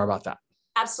little bit more about that.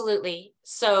 Absolutely.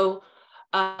 So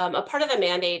a part of the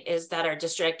mandate is that our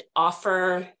district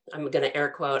offer, I'm going to air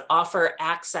quote, offer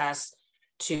access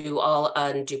to all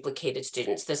unduplicated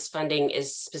students. This funding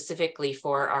is specifically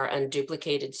for our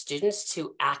unduplicated students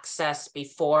to access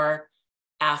before,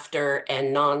 after,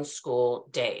 and non-school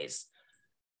days.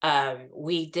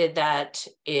 We did that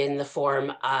in the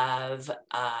form of,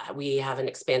 we have an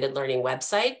expanded learning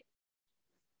website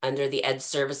under the Ed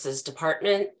Services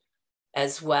Department,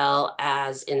 as well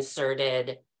as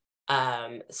inserted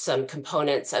some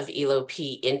components of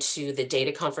ELOP into the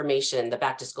data confirmation, the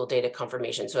back to school data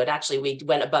confirmation. So we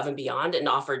went above and beyond and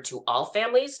offered to all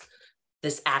families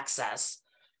this access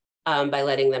by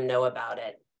letting them know about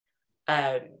it.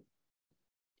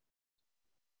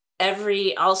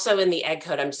 Also in the ed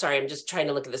code, I'm sorry, I'm just trying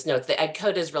to look at this note. The ed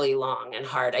code is really long and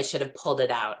hard. I should have pulled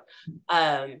it out.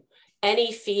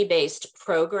 Any fee-based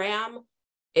program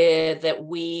that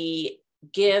we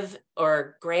give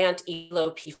or grant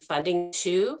ELOP funding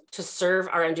to serve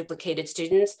our unduplicated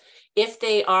students, if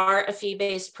they are a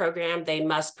fee-based program, they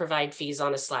must provide fees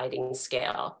on a sliding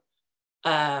scale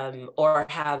or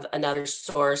have another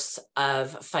source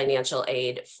of financial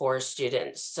aid for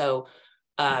students. So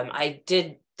I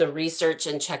did the research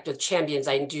and checked with Champions.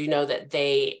 I do know that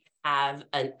they have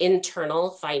an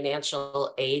internal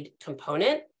financial aid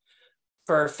component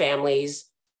for families.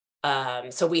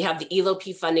 So we have the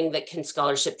ELOP funding that can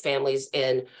scholarship families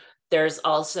in. There's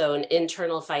also an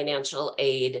internal financial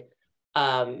aid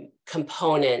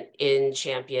component in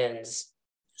Champions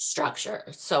structure.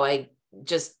 So I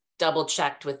just double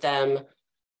checked with them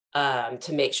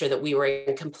to make sure that we were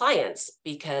in compliance,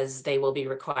 because they will be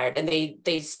required. And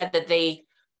they said that they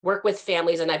work with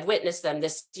families, and I've witnessed them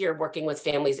this year working with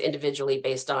families individually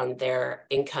based on their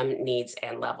income needs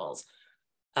and levels.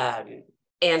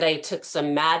 And I took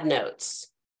some mad notes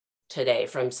today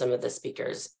from some of the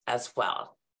speakers as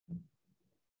well.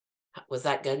 Was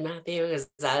that good, Matthew?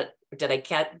 Did I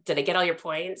get all your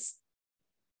points?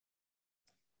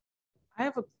 I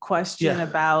have a question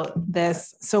about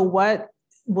this. So what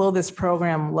will this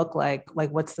program look like?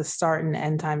 Like, what's the start and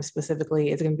end time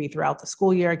specifically? Is it going to be throughout the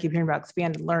school year? I keep hearing about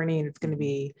expanded learning. It's going to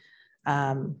be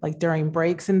like during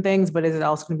breaks and things, but is it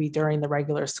also going to be during the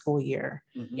regular school year?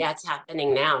 Yeah, it's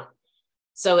happening now.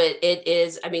 So it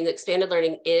is, I mean, the expanded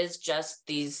learning is just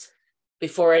these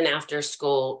before and after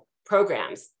school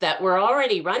programs that were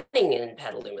already running in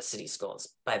Petaluma City Schools,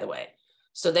 by the way.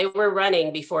 So they were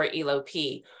running before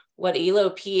ELOP. What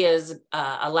ELOP has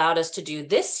allowed us to do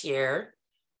this year,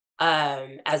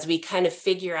 as we kind of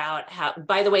figure out how,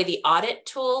 by the way, the audit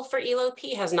tool for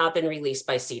ELOP has not been released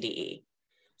by CDE.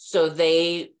 So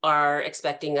they are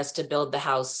expecting us to build the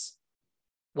house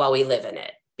while we live in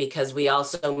it, because we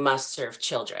also must serve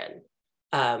children.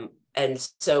 And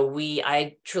so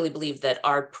I truly believe that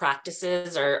our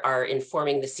practices are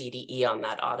informing the CDE on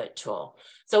that audit tool.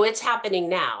 So it's happening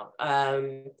now.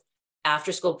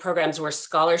 After school programs, we're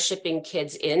scholarshiping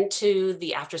kids into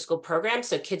the after school program.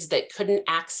 So kids that couldn't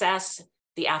access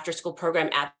the after school program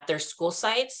at their school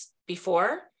sites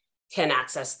before can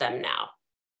access them now.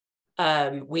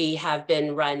 We have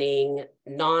been running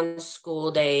non-school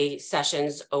day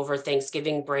sessions over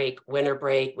Thanksgiving break, winter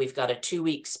break. We've got a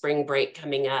 2-week spring break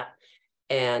coming up,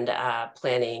 and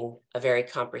planning a very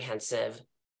comprehensive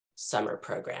summer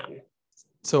program.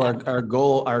 So our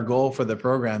goal for the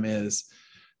program is,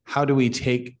 how do we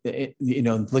take,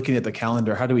 looking at the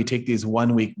calendar, how do we take these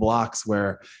 1-week blocks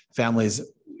where families,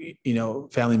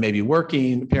 family may be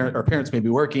working, parents may be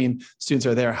working, students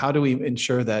are there. How do we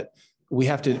ensure that we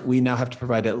now have to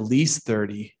provide at least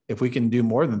 30, if we can do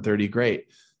more than 30, great,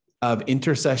 of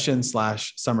intercession /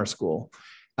 summer school.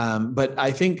 But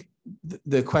I think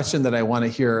the question that I want to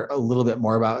hear a little bit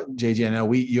more about, JJ, I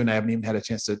know you and I haven't even had a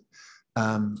chance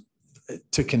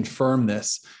to confirm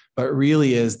this, but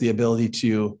really is the ability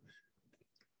to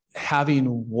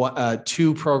having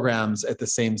two programs at the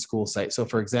same school site. So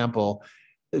for example,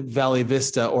 Valley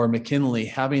Vista or McKinley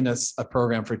having a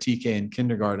program for TK in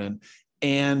kindergarten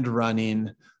and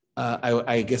running,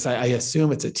 I guess I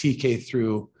assume it's a TK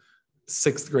through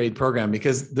 6th grade program,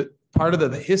 because part of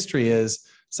the history is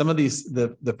some of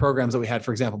the programs that we had,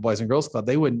 for example, Boys and Girls Club,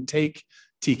 they wouldn't take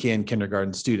TK in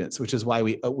kindergarten students, which is why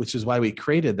we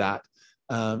created that.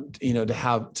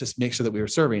 To make sure that we were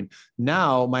serving.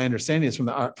 Now, my understanding is from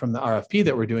the RFP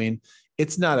that we're doing,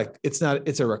 it's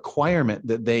a requirement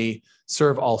that they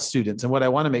serve all students. And what I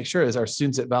want to make sure is our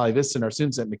students at Valley Vista and our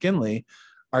students at McKinley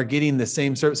are getting the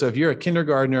same service. So if you're a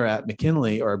kindergartner at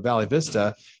McKinley or Valley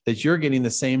Vista, that you're getting the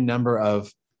same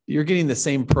you're getting the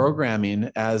same programming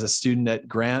as a student at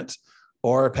Grant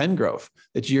or Pengrove,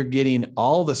 that you're getting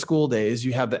all the school days.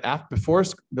 You have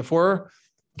the before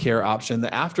care option, the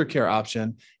aftercare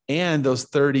option, and those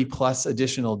 30 plus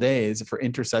additional days for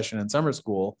intercession and summer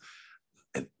school.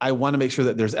 I want to make sure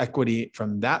that there's equity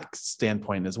from that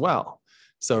standpoint as well.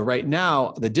 So right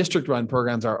now, the district run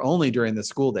programs are only during the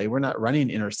school day. We're not running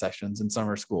intercessions in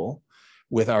summer school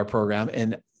with our program.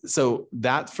 And so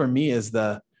that for me is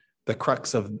the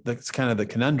crux of the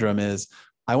conundrum is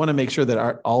I want to make sure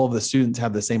that all of the students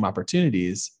have the same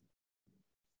opportunities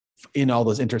in all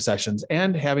those intercessions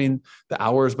and having the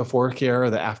hours before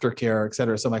care, the aftercare, et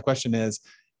cetera. So my question is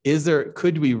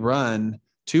could we run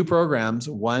two programs,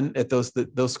 one at those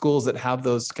schools that have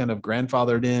those kind of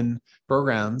grandfathered in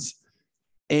programs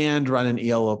and run an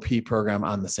ELOP program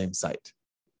on the same site?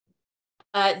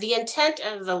 The intent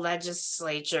of the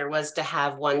legislature was to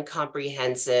have one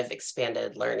comprehensive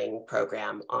expanded learning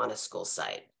program on a school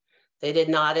site. They did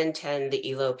not intend the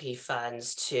ELOP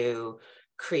funds to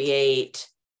create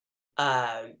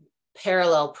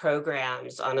parallel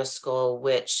programs on a school,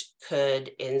 which could,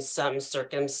 in some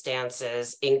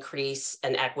circumstances, increase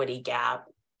an equity gap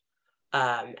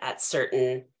at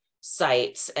certain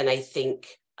sites. And I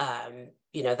think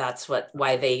that's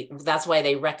why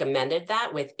they recommended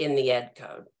that within the ed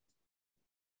code.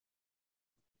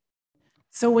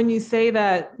 So when you say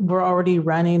that we're already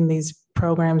running these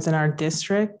programs in our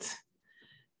district,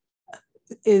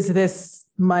 is this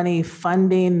money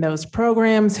funding those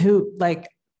programs? I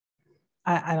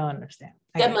don't understand.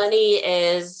 The money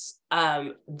is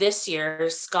this year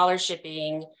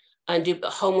scholarshiping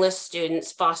homeless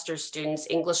students, foster students,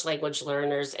 English language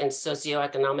learners, and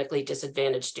socioeconomically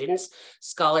disadvantaged students,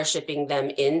 scholarshiping them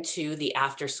into the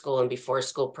after school and before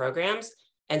school programs,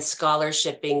 and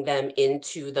scholarshiping them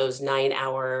into those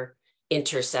 9-hour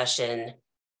intercession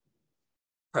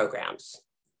programs.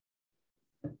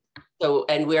 So,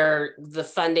 and the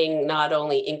funding not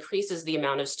only increases the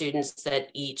amount of students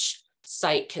that each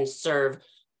site can serve,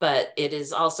 but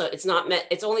it's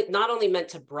not only meant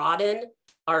to broaden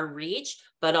our reach,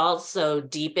 but also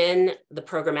deepen the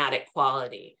programmatic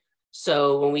quality.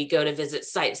 So when we go to visit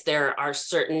sites, there are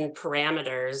certain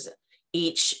parameters.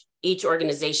 Each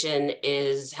organization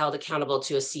is held accountable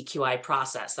to a CQI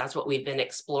process. That's what we've been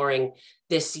exploring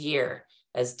this year.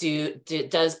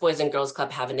 Does Boys and Girls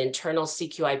Club have an internal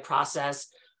CQI process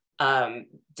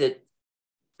that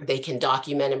they can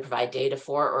document and provide data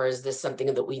for, or is this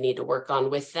something that we need to work on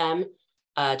with them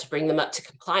to bring them up to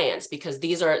compliance? Because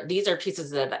these are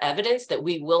pieces of evidence that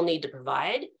we will need to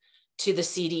provide to the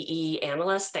CDE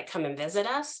analysts that come and visit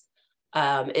us,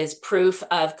 is proof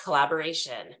of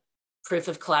collaboration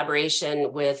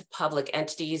with public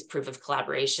entities, proof of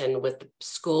collaboration with the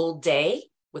school day,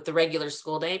 with the regular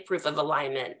school day, proof of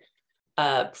alignment,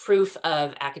 proof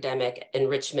of academic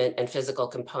enrichment and physical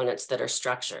components that are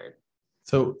structured.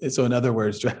 So in other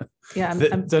words, yeah.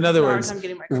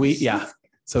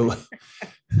 So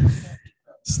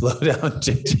slow down,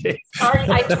 JJ. Sorry,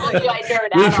 I told you I nerd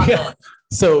out on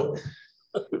this.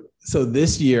 So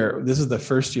this year, this is the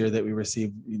first year that we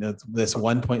received, this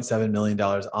 $1.7 million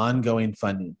ongoing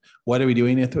funding. What are we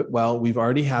doing with it? Well, we've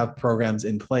already have programs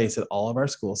in place at all of our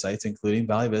school sites, including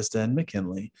Valley Vista and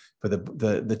McKinley, for the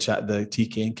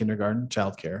TK and kindergarten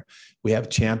childcare. We have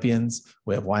champions,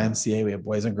 we have YMCA, we have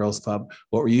Boys and Girls Club.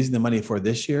 What we're using the money for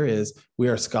this year is we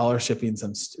are scholarshiping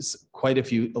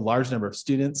a large number of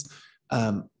students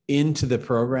into the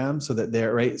program so that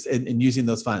they're right and using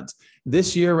those funds.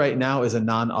 This year right now is a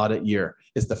non-audit year.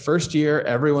 It's the first year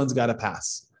everyone's got to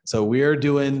pass. So we're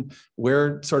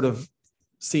sort of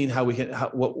seeing how we can,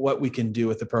 what we can do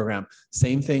with the program.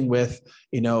 Same thing with,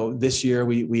 this year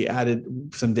we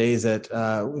added some days at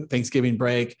Thanksgiving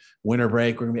break, winter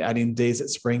break. We're gonna be adding days at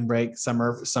spring break,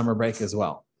 summer break as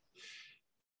well.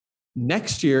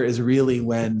 Next year is really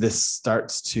when this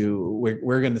starts to,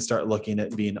 we're going to start looking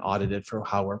at being audited for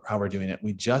how we're doing it.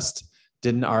 We just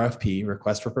did an RFP,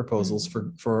 request for proposals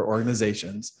for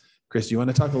organizations. Chris, do you want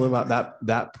to talk a little about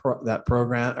that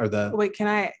program or the? Wait, can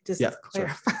I just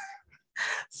clarify? Sure.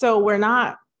 So we're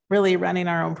not really running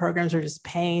our own programs. We're just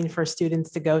paying for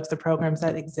students to go to the programs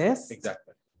that exist.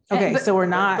 Exactly. Okay, so we're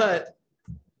not. But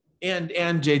and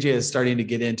JJ is starting to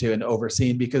get into and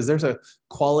overseeing, because there's a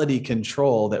quality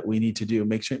control that we need to do,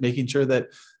 making sure that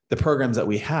the programs that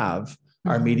we have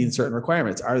are meeting certain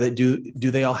requirements. Are they do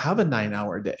they all have a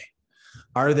 9-hour day?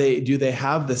 Do they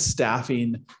have the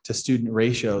staffing to student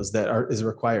ratios that is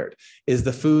required? Is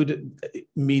the food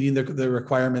meeting the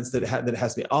requirements that it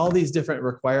has to be? All these different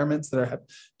requirements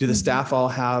do the staff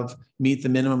all meet the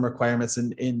minimum requirements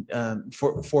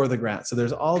for the grant? So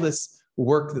there's all this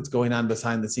work that's going on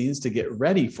behind the scenes to get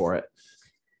ready for it.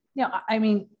 Yeah, I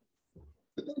mean,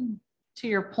 to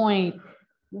your point,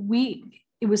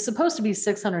 it was supposed to be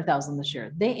 600,000 this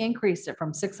year. They increased it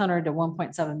from 600 to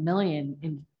 1.7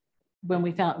 million when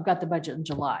we got the budget in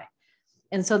July.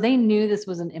 And so they knew this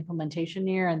was an implementation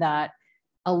year, and that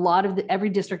a lot of every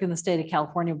district in the state of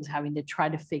California was having to try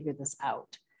to figure this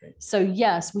out. Okay. So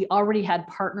yes, we already had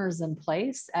partners in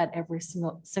place at every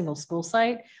single school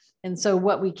site. And so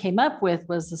what we came up with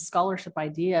was the scholarship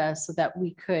idea so that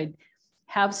we could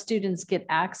have students get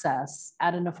access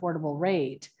at an affordable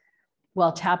rate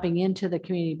while tapping into the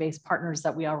community-based partners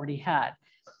that we already had.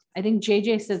 I think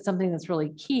JJ said something that's really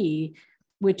key,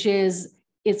 which is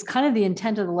it's kind of the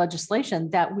intent of the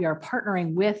legislation that we are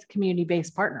partnering with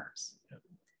community-based partners.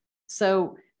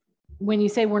 So when you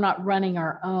say we're not running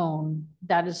our own,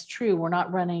 that is true. We're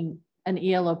not running an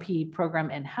ELOP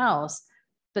program in-house,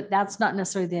 but that's not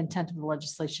necessarily the intent of the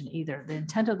legislation either. The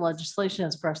intent of the legislation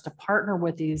is for us to partner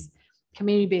with these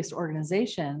community-based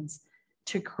organizations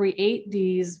to create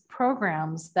these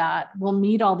programs that will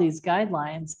meet all these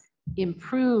guidelines,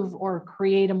 improve or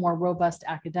create a more robust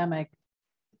academic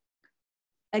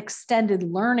extended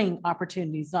learning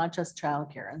opportunities, not just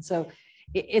childcare. And so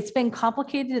it's been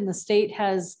complicated, and the state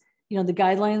has, the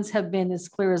guidelines have been as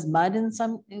clear as mud in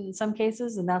some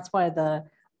cases, and that's why the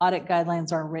audit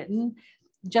guidelines are written.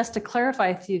 Just to clarify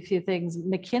a few things,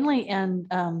 McKinley and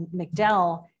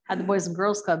McDowell had the Boys and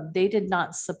Girls Club. They did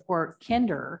not support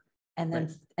kinder and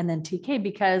then TK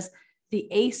because the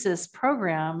ACES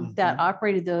program that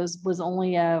operated those was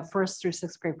only a 1st through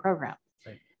 6th grade program.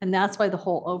 And that's why the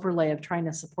whole overlay of trying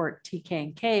to support TK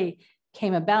and K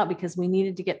came about, because we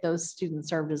needed to get those students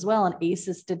served as well, and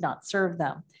ACES did not serve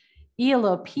them.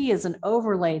 ELOP is an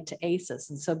overlay to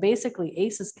ACES. And so basically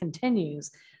ACES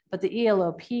continues, but the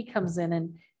ELOP comes in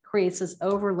and creates this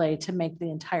overlay to make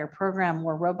the entire program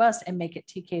more robust and make it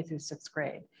TK through 6th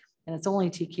grade. And it's only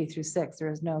TK through 6.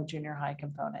 There is no junior high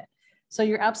component. So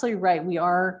you're absolutely right. We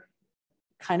are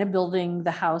kind of building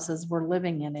the house as we're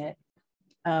living in it.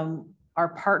 Our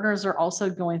partners are also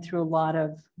going through a lot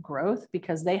of growth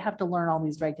because they have to learn all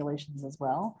these regulations as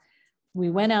well. We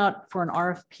went out for an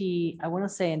RFP, I want to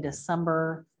say in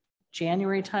December,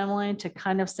 January timeline, to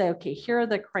kind of say, okay, here are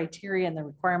the criteria and the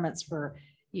requirements for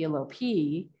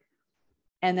ELOP,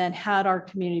 and then had our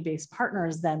community-based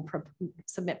partners then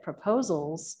submit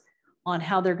proposals on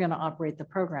how they're going to operate the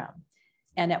program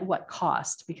and at what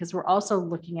cost, because we're also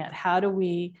looking at how do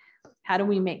we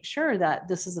make sure that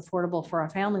this is affordable for our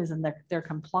families and they're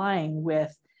complying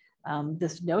with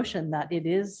this notion that it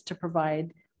is to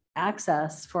provide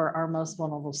access for our most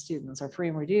vulnerable students, our free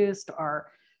and reduced, our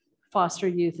foster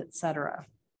youth, et cetera.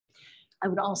 I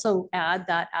would also add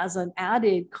that as an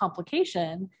added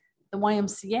complication, the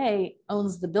YMCA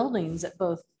owns the buildings at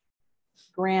both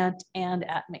Grant and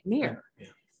at McNear. Yeah.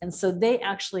 And so they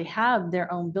actually have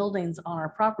their own buildings on our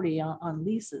property on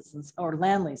leases or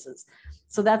land leases.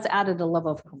 So that's added a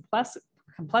level of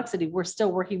complexity. We're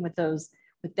still working with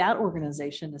that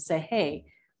organization to say, hey,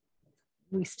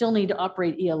 we still need to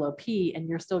operate ELOP and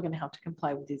you're still going to have to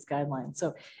comply with these guidelines.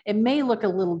 So it may look a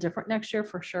little different next year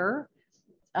for sure.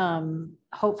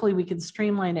 Hopefully we can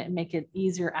streamline it and make it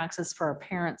easier access for our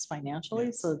parents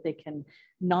financially, so that they can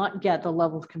not get the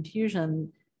level of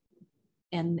confusion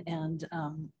and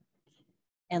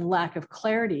lack of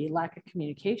clarity, lack of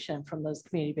communication from those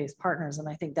community-based partners. And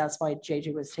I think that's why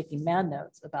JJ was taking mad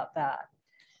notes about that.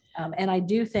 And I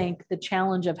do think the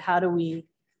challenge of how do we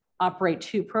operate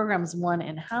two programs, one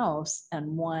in-house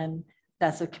and one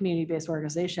that's a community-based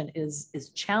organization,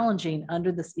 is challenging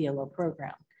under this ELOP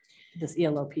program. This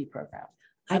ELOP program.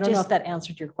 I don't know if that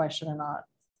answered your question or not,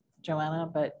 Joanna,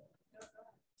 but.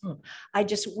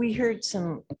 We heard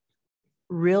some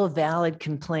real valid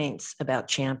complaints about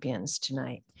champions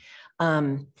tonight.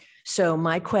 So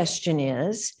my question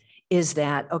is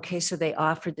that, okay, so they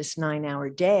offered this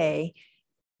 9-hour day.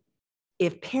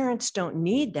 If parents don't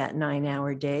need that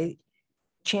 9-hour day,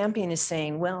 Champion is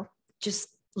saying, well, just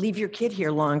leave your kid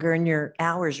here longer and your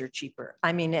hours are cheaper.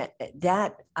 I mean,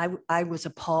 I was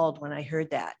appalled when I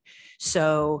heard that.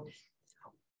 So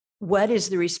what is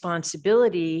the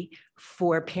responsibility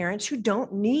for parents who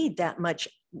don't need that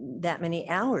many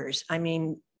hours? I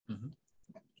mean,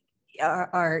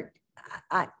 I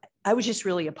was just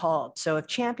really appalled. So if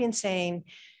Champion's saying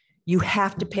you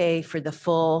have to pay for the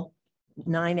full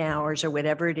 9 hours or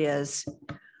whatever it is,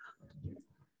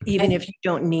 even if you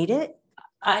don't need it.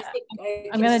 I think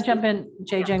I'm going to jump in,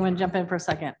 JJ, I'm going to jump in for a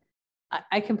second.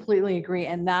 I completely agree.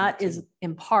 And that is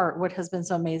in part what has been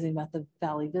so amazing about the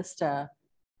Valley Vista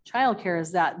childcare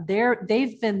is that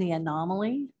they've been the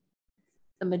anomaly.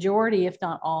 The majority, if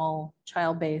not all,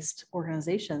 child-based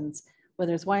organizations,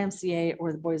 whether it's YMCA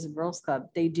or the Boys and Girls Club,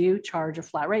 they do charge a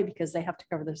flat rate because they have to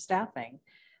cover their staffing.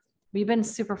 We've been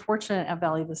super fortunate at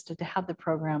Valley Vista to have the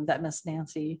program that Miss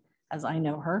Nancy, as I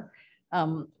know her,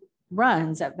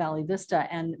 runs at Valley Vista,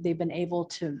 and they've been able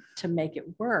to make it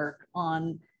work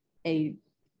on a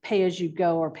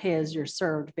pay-as-you-go or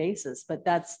pay-as-you're-served basis. But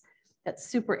that's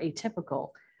super atypical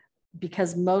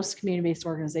because most community-based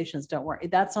organizations don't work.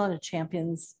 That's not a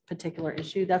Champion's particular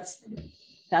issue. That's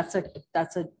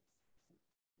an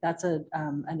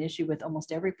issue with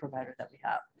almost every provider that we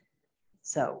have.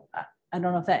 So I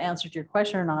don't know if that answered your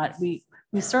question or not. We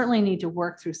certainly need to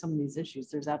work through some of these issues.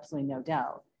 There's absolutely no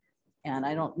doubt. And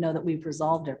I don't know that we've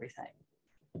resolved everything.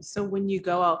 So when you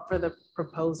go out for the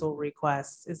proposal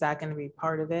requests, is that going to be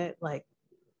part of it? Like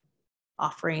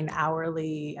offering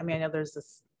hourly? I mean, I know there's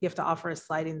this, you have to offer a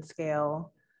sliding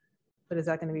scale, but is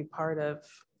that going to be part of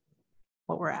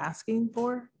what we're asking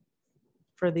for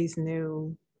these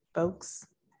new folks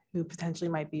who potentially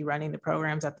might be running the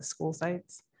programs at the school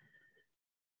sites?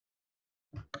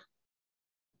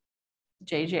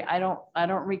 JJ, I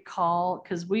don't recall,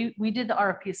 because we did the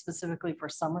RFP specifically for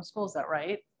summer school. Is that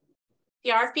right? The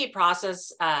RFP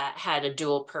process had a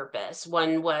dual purpose.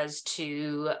 One was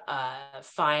to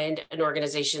find an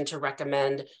organization to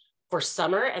recommend for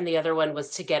summer, and the other one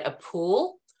was to get a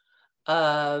pool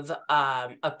of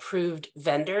approved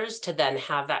vendors to then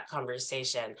have that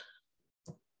conversation.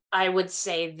 I would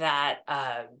say that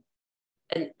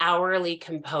an hourly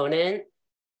component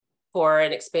for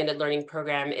an expanded learning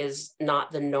program is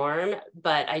not the norm,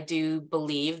 but I do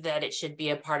believe that it should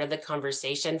be a part of the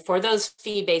conversation for those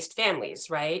fee-based families,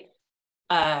 right?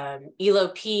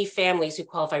 ELOP families who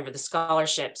qualify for the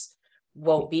scholarships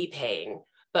won't be paying,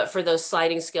 but for those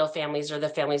sliding scale families or the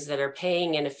families that are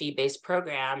paying in a fee-based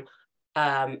program,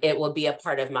 it will be a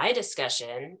part of my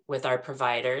discussion with our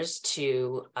providers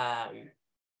to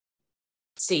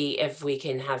see if we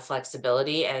can have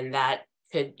flexibility, and that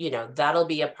could, that'll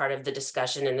be a part of the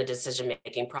discussion and the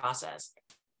decision-making process.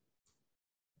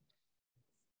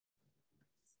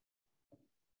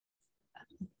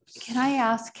 Can I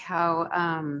ask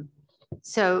how,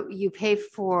 so you pay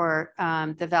for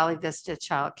the Valley Vista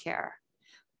childcare,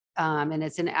 and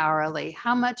it's an hourly.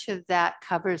 How much of that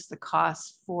covers the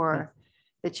cost for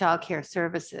the childcare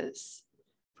services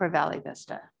for Valley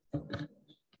Vista?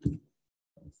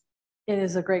 It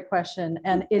is a great question,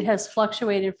 and it has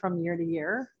fluctuated from year to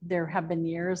year. There have been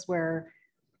years where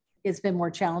it's been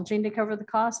more challenging to cover the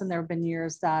costs, and there have been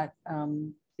years that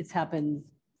it's happened,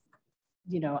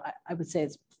 I would say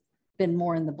it's been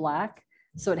more in the black.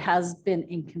 So it has been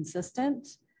inconsistent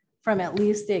from at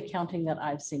least the accounting that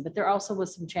I've seen. But there also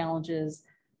was some challenges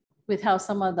with how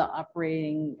some of the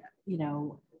operating,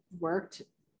 worked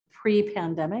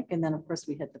pre-pandemic, and then of course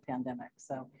we hit the pandemic.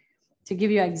 So to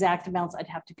give you exact amounts, I'd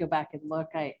have to go back and look.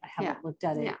 I haven't looked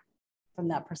at it from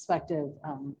that perspective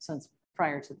since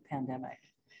prior to the pandemic.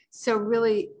 So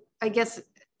really, I guess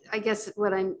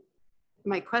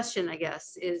my question,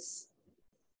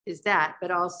 is that,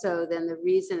 but also then the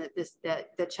reason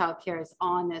that the childcare is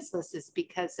on this list is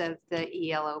because of the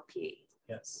ELOP.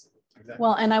 Yes, exactly.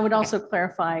 Well, and I would also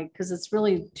clarify, because it's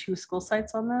really 2 school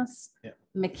sites on this. Yeah.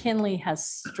 McKinley has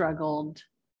struggled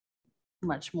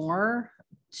much more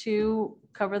to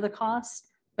cover the costs.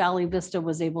 Valley Vista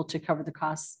was able to cover the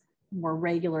costs more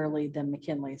regularly than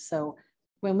McKinley. So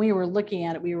when we were looking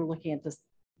at it, we were looking at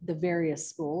the various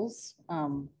schools.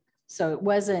 So it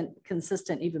wasn't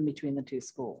consistent even between the 2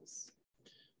 schools.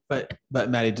 But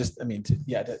Maddie,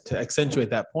 to accentuate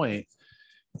that point,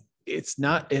 it's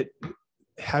not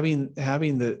having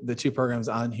the 2 programs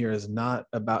on here is not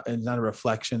a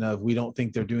reflection of we don't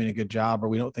think they're doing a good job or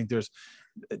we don't think there's,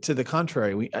 to the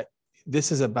contrary,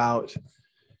 this is about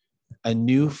a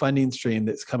new funding stream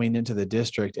that's coming into the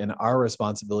district and our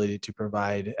responsibility to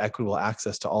provide equitable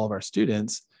access to all of our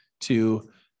students to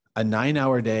a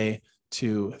 9-hour day,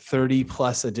 to 30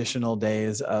 plus additional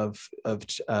days of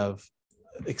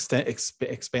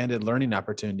expanded learning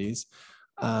opportunities.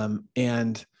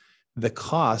 And the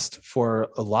cost for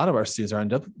a lot of our students, our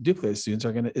unduplicated students,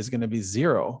 is going to be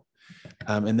zero.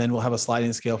 And then we'll have a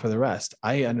sliding scale for the rest.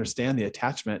 I understand the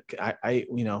attachment.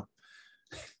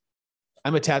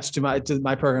 I'm attached to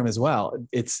my program as well.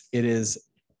 It is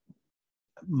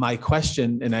my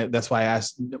question, and that's why I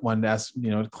wanted to ask,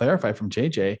 to clarify from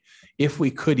JJ, if we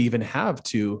could even have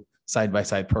two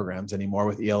side-by-side programs anymore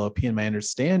with ELOP. And my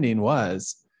understanding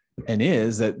was, and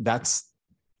is, that that's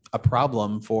a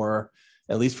problem for,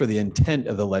 at least for the intent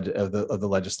of the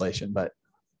legislation. But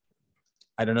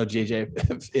I don't know,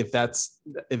 JJ, if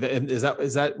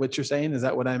is that what you're saying? Is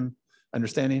that what I'm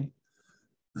understanding?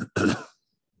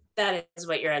 That is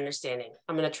what you're understanding.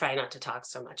 I'm going to try not to talk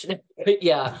so much. But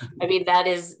yeah, I mean, that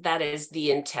is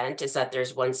the intent, is that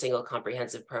there's one single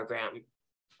comprehensive program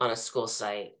on a school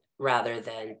site rather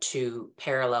than two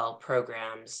parallel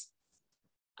programs.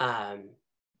 I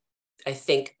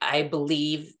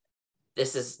believe,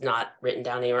 this is not written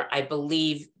down anywhere, I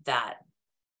believe that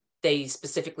they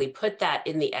specifically put that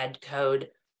in the ed code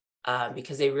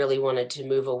because they really wanted to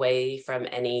move away from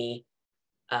any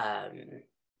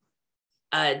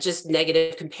just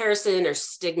negative comparison or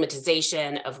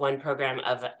stigmatization of one program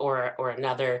or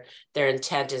another. Their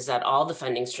intent is that all the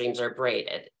funding streams are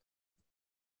braided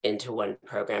into one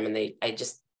program, and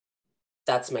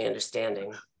that's my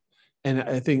understanding. And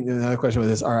I think another question with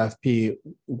this RFP,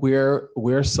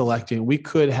 we're selecting, we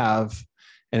could have,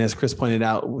 and as Chris pointed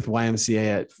out, with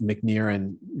YMCA at McNear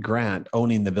and Grant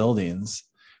owning the buildings,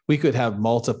 we could have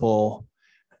multiple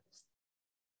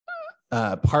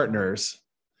partners.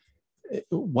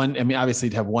 Obviously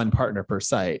to have one partner per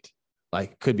site,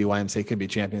 like could be YMCA, could be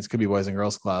Champions, could be Boys and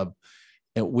Girls Club.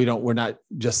 And we're not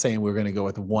just saying we're going to go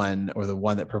with one, or the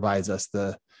one that provides us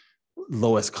the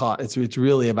lowest cost. It's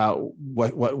really about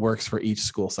what works for each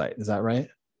school site. Is that right?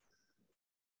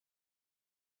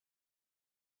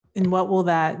 And what will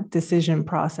that decision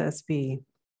process be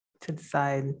to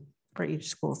decide for each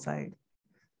school site?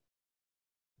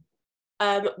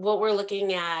 What we're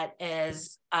looking at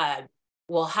is,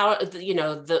 how,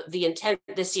 the intent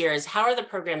this year is, how are the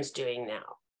programs doing now?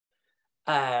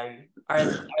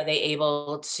 Are they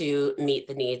able to meet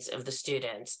the needs of the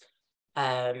students?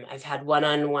 I've had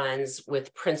one-on-ones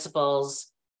with principals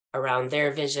around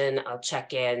their vision. I'll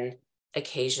check in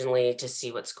occasionally to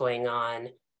see what's going on,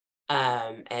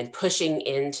 and pushing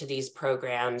into these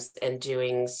programs and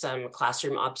doing some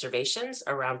classroom observations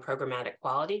around programmatic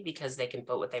quality, because they can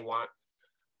put what they want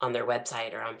on their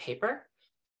website or on paper.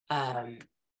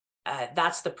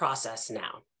 That's the process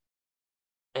now.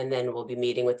 And then we'll be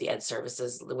meeting with the ed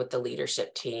services, with the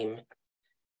leadership team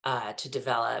to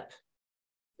develop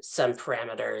some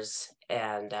parameters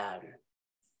and,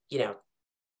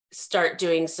 start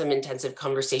doing some intensive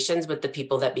conversations with the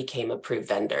people that became approved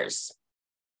vendors.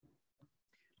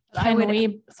 Can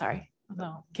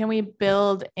we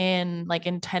build in like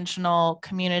intentional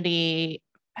community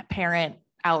parent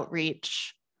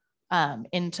outreach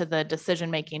into the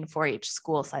decision-making for each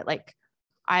school site? Like,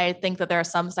 I think that there are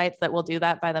some sites that will do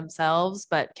that by themselves,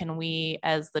 but can we,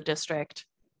 as the district,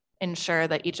 ensure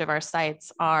that each of our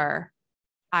sites are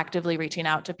actively reaching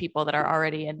out to people that are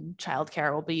already in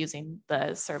childcare, will be using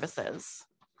the services?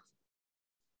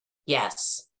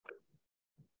 Yes.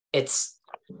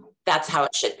 That's how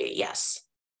it should be, yes.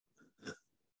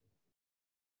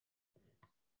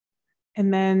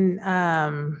 And then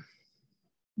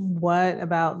what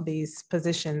about these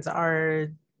positions? I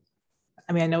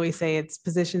know we say it's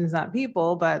positions, not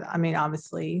people, but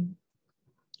obviously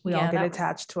we all get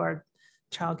attached to our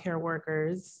childcare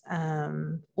workers.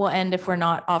 Well, and if we're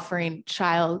not offering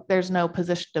there's no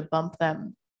position to bump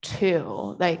them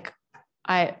to. Like,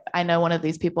 I know one of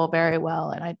these people very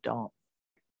well, and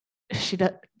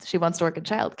she wants to work in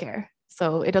childcare.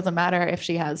 So it doesn't matter if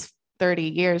she has 30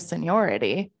 years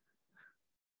seniority.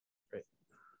 Great.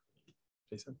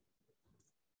 Jason?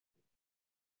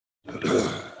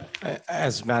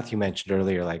 As Matthew mentioned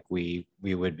earlier, like we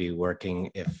would be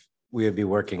working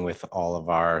with all of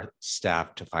our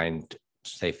staff to find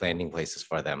safe landing places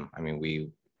for them. I mean,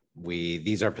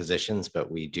 these are positions,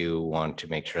 but we do want to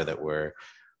make sure that we're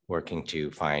working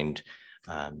to find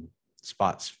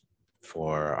spots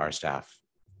for our staff.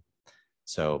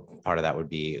 So part of that would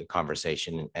be a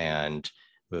conversation and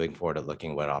moving forward at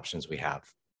looking what options we have.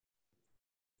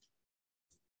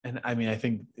 And I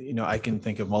think, I can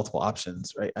think of multiple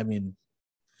options, right?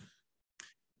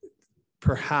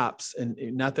 Perhaps, and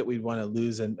not that we'd want to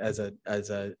lose as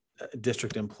a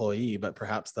district employee, but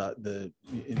perhaps the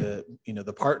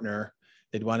partner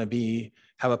They'd want to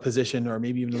have a position or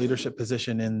maybe even a leadership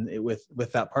position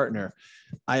with that partner.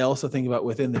 I also think about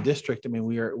within the district. I mean,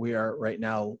 we are right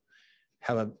now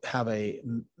have a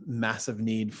massive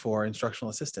need for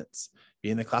instructional assistants, be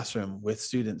in the classroom with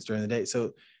students during the day.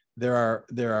 So there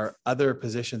are other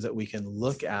positions that we can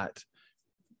look at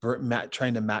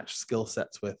trying to match skill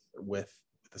sets with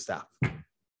the staff.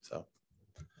 So.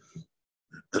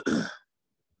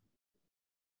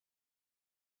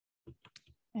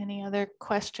 Any other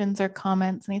questions or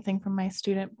comments? Anything from my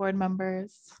student board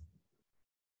members?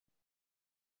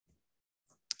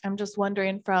 I'm just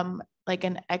wondering from like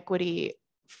an equity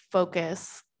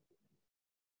focus,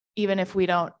 even if we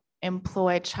don't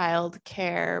employ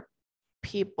childcare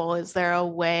people, is there a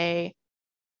way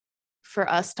for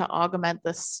us to augment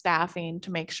the staffing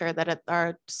to make sure that at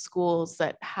our schools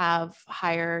that have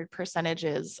higher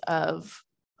percentages of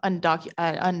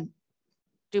unduplicated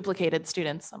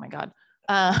students, oh my God,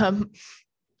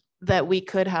 that we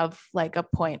could have like a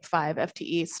 0.5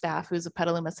 FTE staff who's a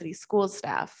Petaluma City Schools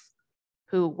staff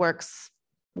who works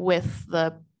with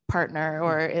the partner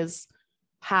or is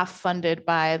half funded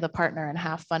by the partner and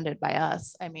half funded by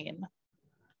us. I mean,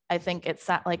 I think it's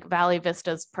like Valley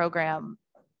Vista's program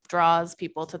draws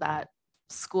people to that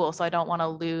school. So I don't want to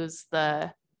lose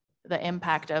the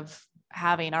impact of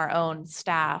having our own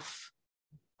staff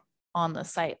on the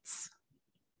sites.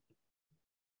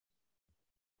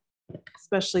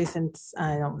 Especially since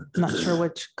I'm not sure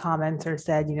which comments are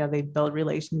said, they build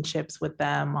relationships with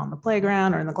them on the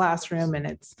playground or in the classroom, and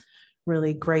it's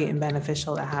really great and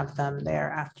beneficial to have them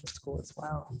there after school as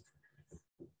well.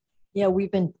 Yeah,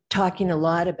 we've been talking a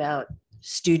lot about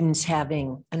students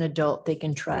having an adult they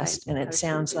can trust, and it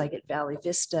sounds like at Valley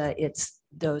Vista, it's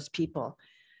those people.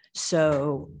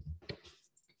 So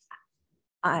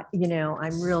I'm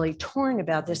really torn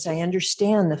about this. I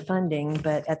understand the funding,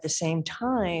 but at the same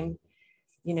time,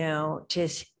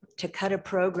 to cut a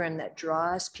program that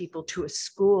draws people to a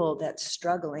school that's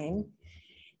struggling,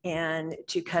 and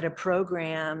to cut a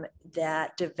program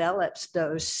that develops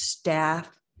those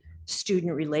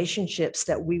staff-student relationships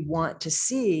that we want to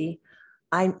see,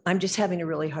 I'm just having a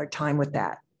really hard time with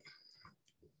that.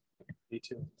 Me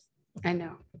too. I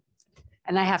know.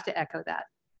 And I have to echo that.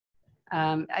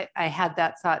 I had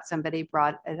that thought, somebody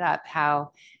brought it up,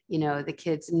 how, the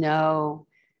kids know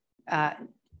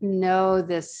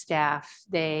this staff,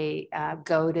 they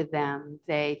go to them,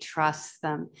 they trust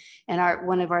them. And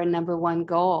one of our number one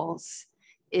goals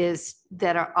is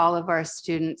that all of our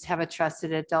students have a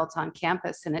trusted adult on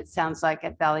campus. And it sounds like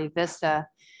at Valley Vista,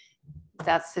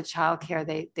 that's the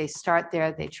childcare. They start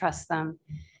there, they trust them.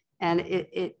 And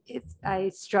I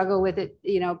struggle with it,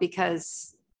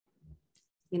 because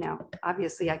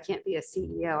obviously I can't be a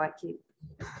CEO.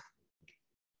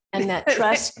 And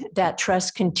that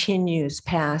trust continues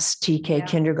past TK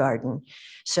kindergarten.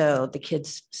 So the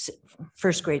kids,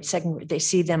 first grade, second grade, they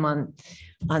see them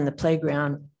on the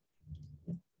playground,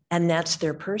 and that's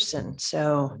their person.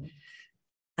 So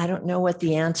I don't know what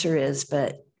the answer is,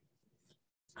 but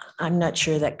I'm not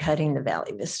sure that cutting the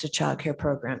Valley Vista childcare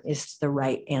program is the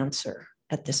right answer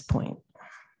at this point.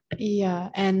 Yeah,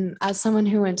 and as someone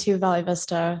who went to Valley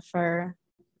Vista for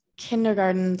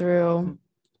kindergarten through,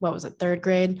 third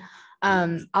grade,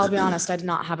 I'll be honest, I did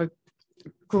not have a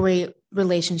great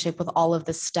relationship with all of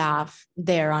the staff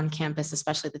there on campus,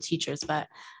 especially the teachers, but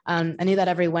I knew that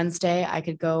every Wednesday I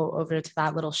could go over to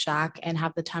that little shack and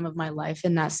have the time of my life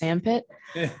in that sandpit.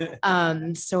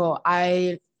 So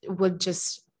I would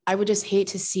just hate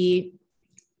to see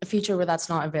a future where that's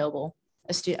not available,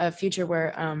 a future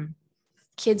where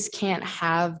kids can't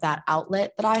have that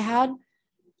outlet that I had.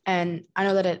 And I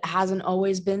know that it hasn't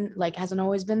always been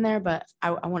there, but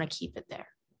I want to keep it there.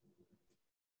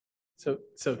 So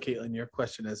Caitlin, your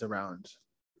question is around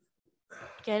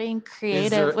getting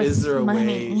creative with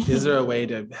money. Is there a way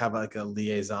to have like a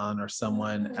liaison or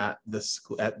someone at the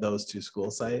school, at those two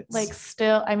school sites? Like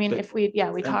still, I mean, if we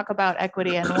talk about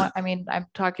equity and I'm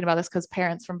talking about this because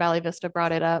parents from Valley Vista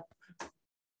brought it up.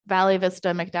 Valley Vista,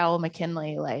 McDowell,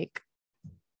 McKinley, like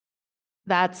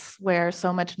that's where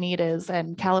so much need is.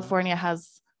 And California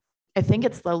has, I think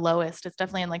it's the lowest. It's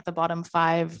definitely in like the bottom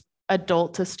 5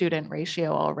 adult to student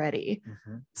ratio already.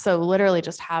 So literally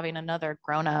just having another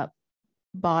grown-up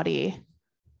body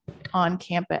on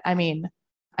campus. I mean,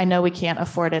 I know we can't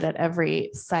afford it at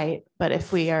every site, but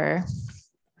if we are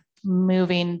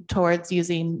moving towards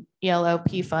using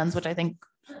ELOP funds, which I think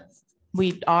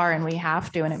we are and we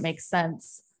have to, and it makes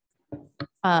sense.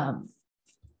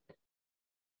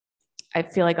 I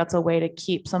feel like that's a way to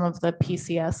keep some of the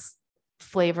PCS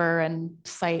flavor and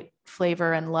site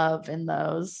flavor and love in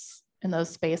those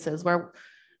spaces where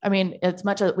I mean, as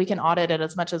much as we can audit it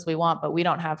as much as we want, but we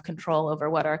don't have control over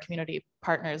what our community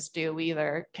partners do. We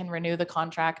either can renew the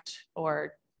contract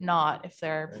or not if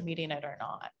they're meeting it or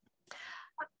not.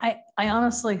 I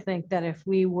honestly think that if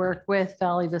we work with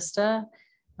Valley Vista,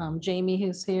 Jamie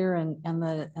who's here and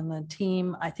the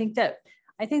team, I think that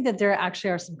there actually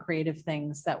are some creative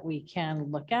things that we can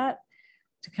look at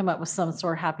to come up with some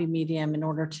sort of happy medium in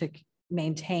order to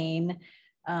maintain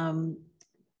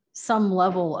some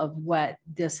level of what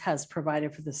this has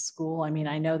provided for the school. I mean,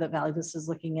 I know that Valley Vista is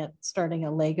looking at starting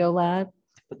a Lego lab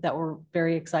that we're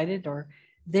very excited, or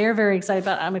they're very excited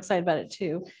about. I'm excited about it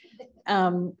too.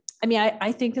 I mean,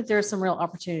 I think that there are some real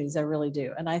opportunities. I really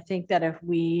do. And I think that if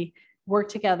we work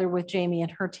together with Jamie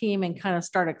and her team and kind of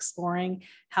start exploring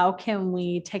how can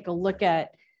we take a look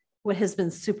at what has been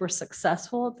super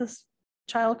successful at this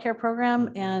childcare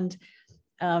program and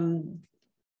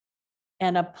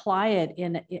apply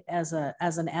it as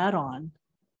an add-on.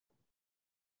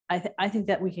 I think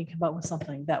that we can come up with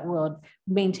something that will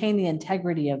maintain the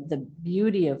integrity of the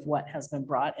beauty of what has been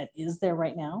brought and is there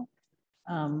right now.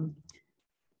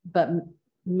 But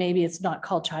maybe it's not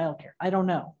called childcare. I don't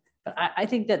know. But I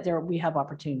think that we have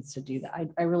opportunities to do that.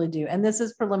 I really do. And this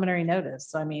is preliminary notice.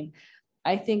 So, I mean,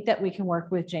 I think that we can work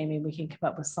with Jamie. We can come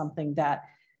up with something that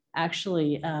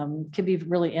actually can be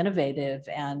really innovative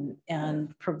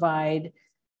and provide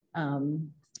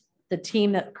the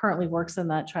team that currently works in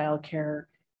that childcare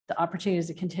the opportunities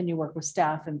to continue work with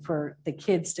staff and for the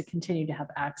kids to continue to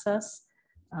have access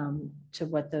to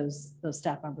what those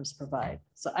staff members provide.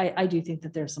 So I do think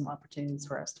that there's some opportunities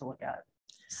for us to look at.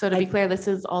 So to be clear, this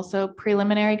is also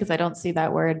preliminary because I don't see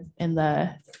that word in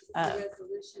the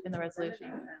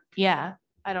resolution. Yeah,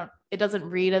 it doesn't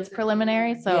read as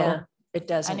preliminary. So yeah, it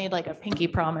doesn't. I need like a pinky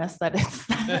promise that it's,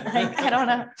 I don't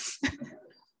know.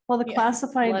 Well, the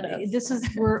classified,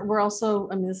 we're also,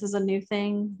 I mean, this is a new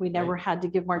thing. We never had to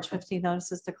give March 15th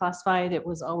notices to classified. It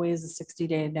was always a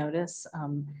 60-day notice.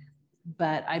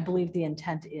 But I believe the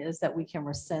intent is that we can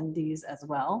rescind these as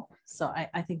well. So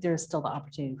I think there's still the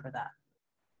opportunity for that.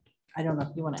 I don't know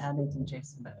if you want to add anything,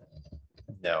 Jason, but.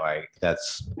 No,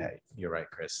 you're right,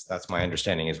 Chris. That's my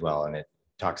understanding as well. And it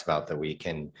talks about that we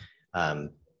can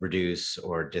reduce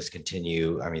or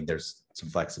discontinue. I mean, there's some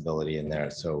flexibility in there.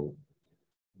 So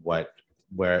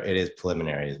where it is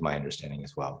preliminary is my understanding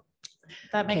as well.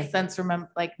 That makes sense.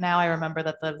 Like now I remember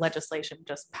that the legislation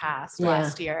just passed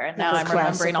last year and now I'm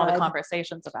remembering all the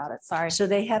conversations about it. Sorry. So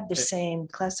they have the same,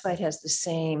 classified has the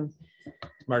same.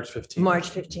 March 15th.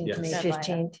 March 15th, yes. May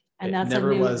 15th. And that's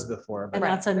never was before. And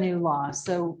that's a new law.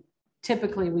 So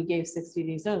typically we gave 60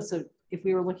 days notice. So if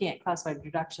we were looking at classified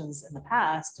reductions in the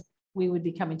past, we would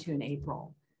be coming to in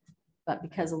April. But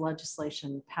because the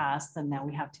legislation passed, then now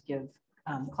we have to give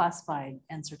classified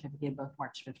and certificate both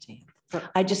March 15th.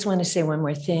 I just want to say one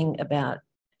more thing about,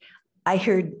 I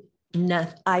heard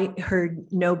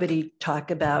nobody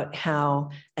talk about how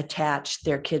attached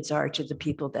their kids are to the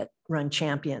people that run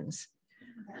Champions.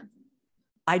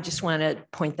 I just want to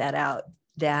point that out,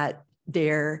 that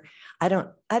I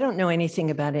don't know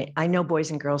anything about it. I know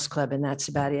Boys and Girls Club and that's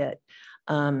about it.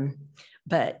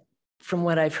 But from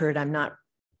what I've heard, I'm not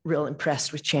real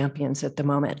impressed with Champions at the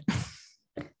moment.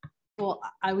 Well,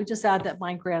 I would just add that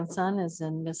my grandson is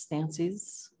in Miss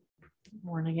Nancy's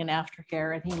morning and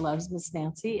aftercare, and he loves Miss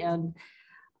Nancy. And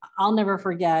I'll never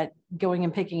forget going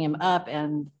and picking him up,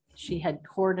 and she had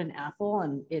cored an apple,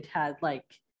 and it had like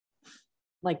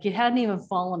it hadn't even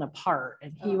fallen apart.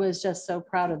 And he was just so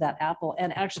proud of that apple,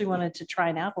 and actually wanted to try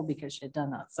an apple because she had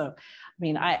done that. So, I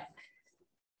mean,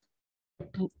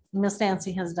 Miss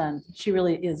Nancy she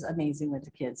really is amazing with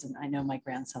the kids, and I know my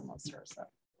grandson loves her. So.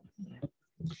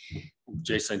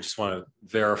 Jason, I just want to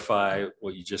verify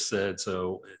what you just said.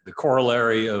 So the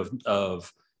corollary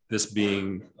of this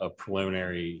being a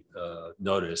preliminary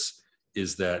notice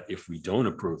is that if we don't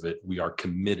approve it, we are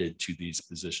committed to these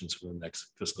positions for the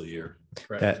next fiscal year.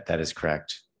 Correct? That is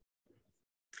correct.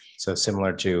 So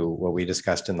similar to what we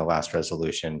discussed in the last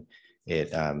resolution,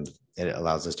 it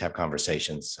allows us to have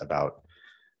conversations about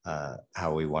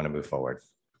how we want to move forward.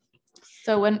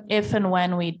 So if and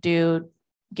when we do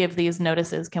give these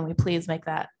notices, can we please make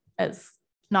that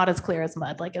not as clear as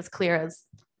mud, like as clear as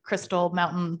crystal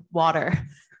mountain water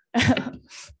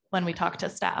when we talk to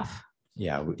staff?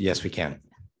 Yeah, yes, we can.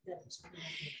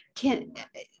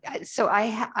 So I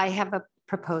have a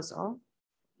proposal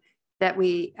that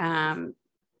we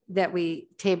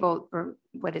table, or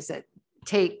what is it?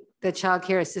 Take the child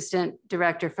care assistant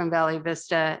director from Valley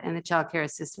Vista and the child care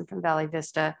assistant from Valley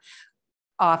Vista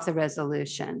off the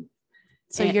resolution.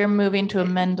 So you're moving to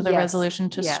amend the resolution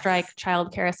to strike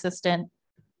child care assistant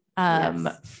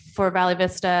Yes. for Valley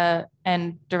Vista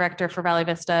and director for Valley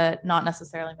Vista, not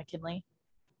necessarily McKinley?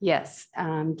 Yes,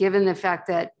 given the fact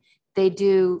that they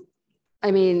do,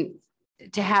 I mean,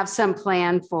 to have some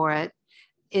plan for it,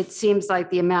 it seems like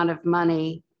the amount of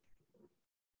money.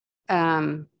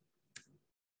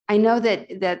 I know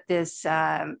that this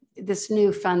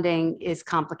new funding is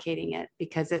complicating it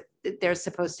because they're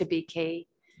supposed to be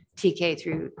TK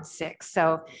through 6.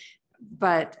 So,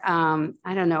 but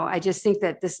I don't know. I just think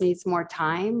that this needs more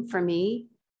time for me.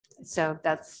 So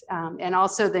that's, and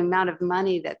also the amount of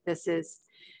money that this is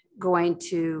going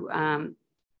to,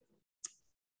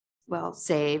 well,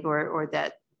 save or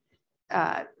that,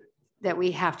 that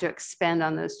we have to expend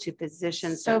on those 2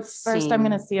 positions. So first, I'm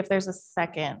going to see if there's a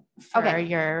second for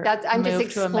your I'm just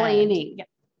explaining. Yeah,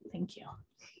 thank you.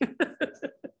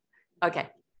 Okay.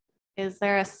 Is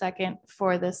there a second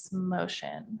for this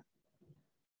motion?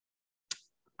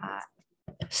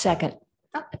 Second.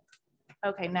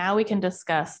 Okay, now we can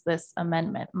discuss this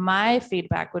amendment. My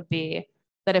feedback would be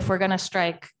that if we're going to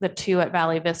strike the 2 at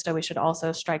Valley Vista, we should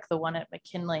also strike the 1 at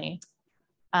McKinley.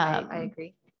 I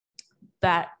agree.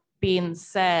 That being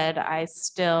said, I'm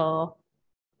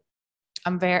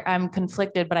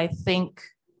conflicted, but I think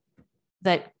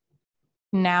that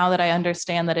now that I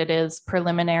understand that it is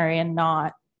preliminary and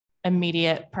not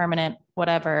immediate, permanent,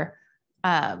 whatever,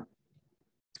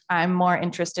 I'm more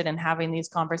interested in having these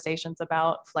conversations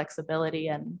about flexibility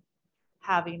and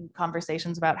having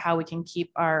conversations about how we can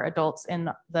keep our adults in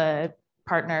the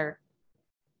partner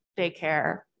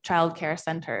daycare, childcare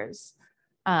centers.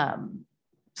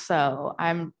 So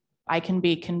I can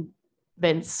be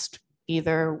convinced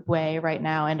either way right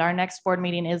now. And our next board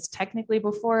meeting is technically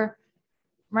before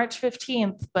March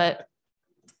 15th, but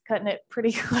cutting it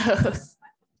pretty close.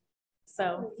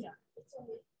 So yeah.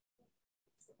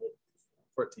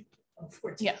 14.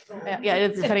 Yeah,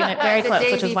 it's cutting it very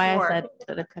close, which is why I said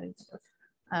that it's cutting it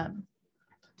close.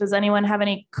 Does anyone have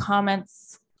any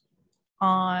comments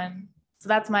on, so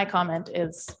that's my comment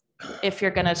is if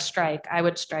you're gonna strike, I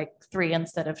would strike 3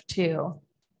 instead of 2.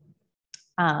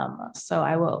 So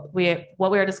I will,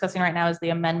 what we are discussing right now is the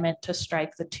amendment to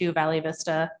strike the 2 Valley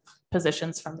Vista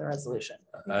positions from the resolution.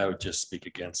 I would just speak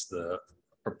against the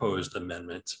proposed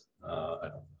amendment.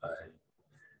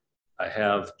 I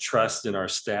have trust in our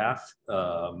staff.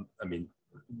 I mean,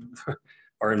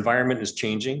 our environment is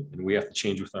changing and we have to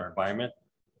change with our environment.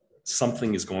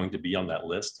 Something is going to be on that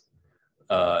list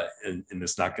and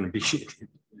it's not going to be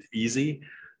easy.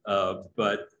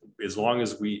 But as long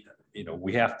as we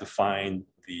have to find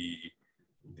the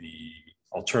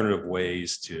alternative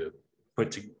ways to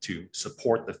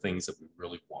support the things that we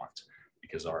really want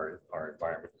because our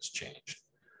environment has changed.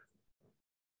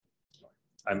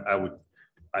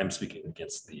 I'm speaking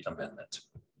against the amendment.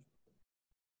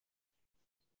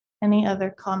 Any other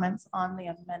comments on the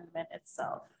amendment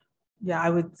itself? Yeah, I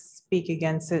would speak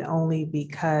against it only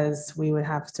because we would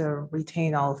have to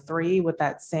retain all 3 with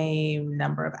that same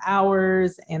number of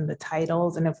hours and the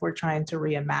titles. And if we're trying to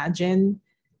reimagine,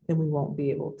 then we won't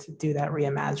be able to do that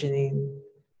reimagining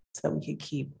so that we could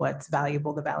keep what's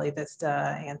valuable to Valley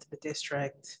Vista and to the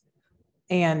district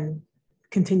and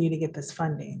continue to get this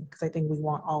funding, because I think we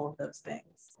want all of those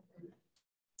things.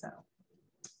 So.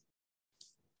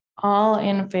 All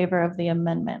in favor of the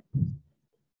amendment?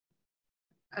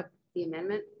 The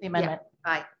amendment? The amendment.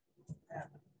 Yeah. Aye.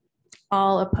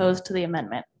 All opposed to the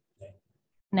amendment?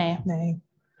 Nay. Nay.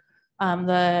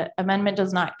 The amendment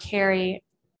does not carry.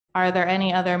 Are there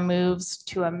any other moves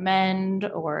to amend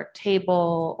or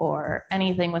table or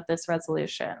anything with this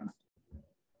resolution?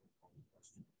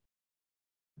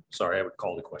 Sorry, I would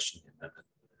call the question the amendment.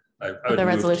 The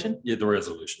resolution? Yeah, the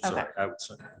resolution. Okay. Sorry, I would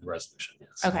say the resolution.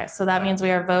 Yes. Okay, so that means we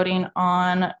are voting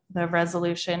on the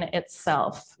resolution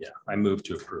itself. Yeah, I move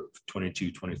to approve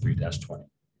 2223-20.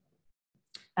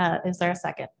 Is there a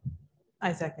second?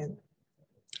 I second.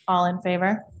 All in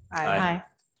favor? Aye. Aye.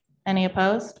 Any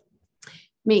opposed?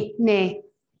 Me, nay.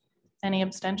 Any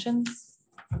abstentions?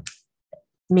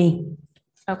 Me.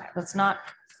 Okay, that's not,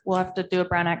 we'll have to do a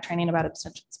Brown Act training about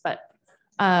abstentions, but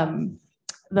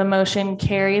the motion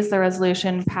carries, the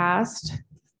resolution passed.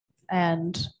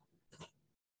 And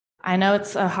I know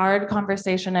it's a hard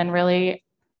conversation and really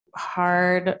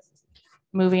hard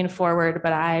moving forward,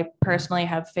 but I personally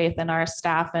have faith in our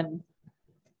staff and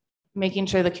making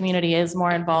sure the community is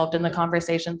more involved in the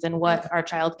conversations and what our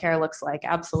childcare looks like,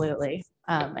 absolutely.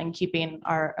 And keeping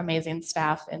our amazing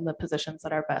staff in the positions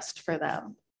that are best for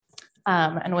them.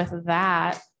 And with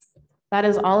that, that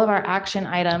is all of our action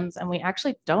items, and we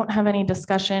actually don't have any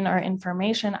discussion or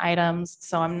information items,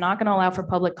 so I'm not going to allow for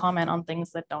public comment on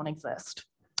things that don't exist.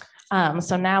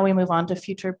 So now we move on to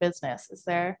future business. Is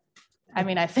there I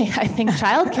mean, I think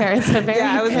childcare is a very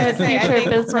I was good gonna say, I future think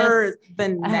business. for the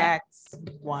next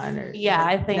one, or Yeah,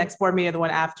 I think next board meeting, the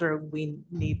one after, we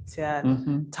need to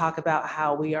Mhm. talk about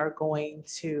how we are going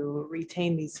to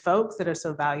retain these folks that are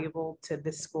so valuable to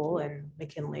this school and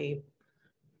McKinley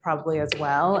probably as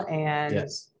well. And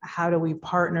Yes. how do we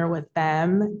partner with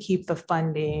them, keep the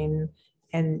funding,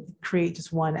 and create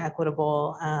just one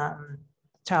equitable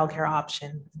childcare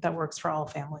option that works for all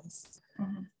families.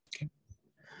 Mhm.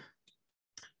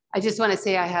 I just want to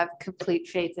say I have complete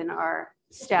faith in our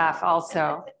staff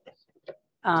also.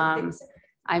 I'm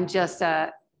just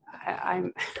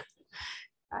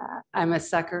I'm a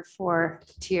sucker for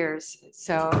tears.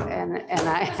 So, and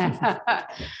I,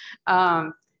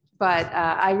 but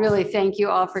I really thank you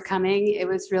all for coming. It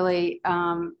was really,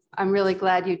 I'm really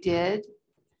glad you did.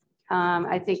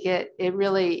 I think it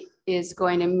really is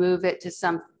going to move it to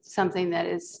something that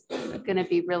is going to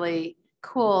be really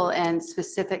cool and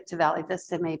specific to Valley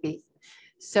Vista maybe.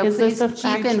 So Is please this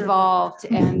a keep involved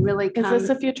and really come. Is this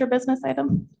a future business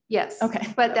item? Yes.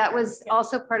 Okay. But that was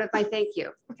also part of my thank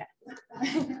you.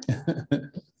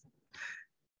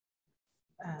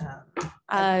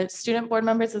 Student board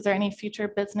members, is there any future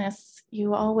business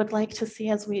you all would like to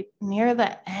see as we near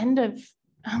the end of,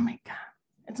 oh my God,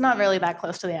 it's not really that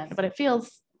close to the end, but it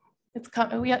feels it's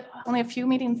coming. We have only a few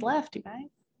meetings left, you guys.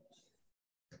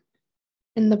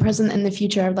 In the present and the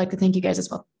future, I would like to thank you guys as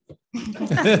well.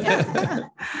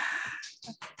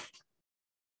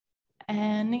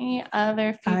 Any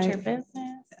other future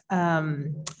business?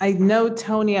 I know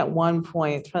Tony at one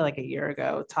point, probably like a year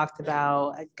ago, talked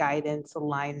about a guidance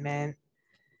alignment.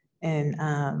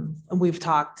 And we've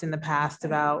talked in the past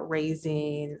about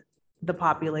raising the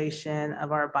population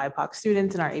of our BIPOC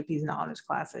students in our APs and honors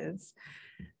classes.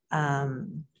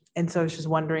 And so I was just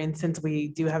wondering, since we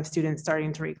do have students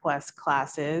starting to request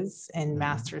classes and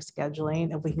master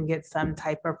scheduling, if we can get some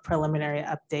type of preliminary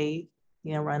update,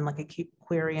 you know, run like a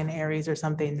query in Aries or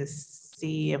something to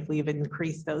see if we've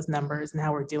increased those numbers and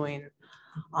how we're doing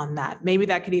on that. Maybe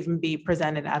that could even be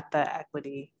presented at the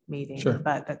equity meeting, Sure.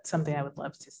 But that's something I would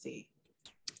love to see.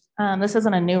 This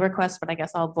isn't a new request, but I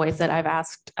guess I'll voice it. I've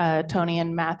asked Tony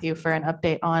and Matthew for an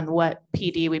update on what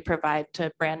PD we provide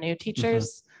to brand new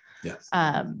teachers. Yes.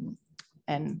 And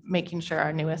making sure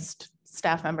our newest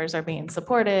staff members are being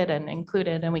supported and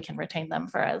included, and we can retain them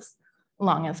for as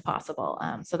long as possible.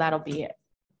 So that'll be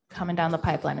coming down the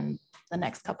pipeline in the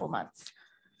next couple months.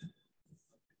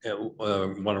 I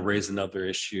want to raise another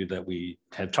issue that we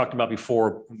had talked about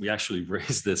before. We actually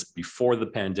raised this before the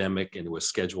pandemic, and it was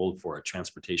scheduled for a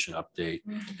transportation update.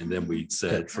 And then we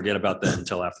said, forget about that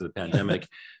until after the pandemic.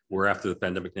 We're after the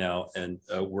pandemic now, and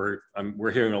we're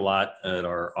hearing a lot at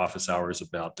our office hours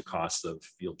about the cost of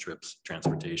field trips,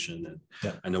 transportation. And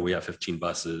yeah. I know we have 15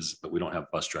 buses, but we don't have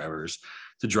bus drivers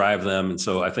to drive them. And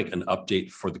so I think an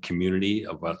update for the community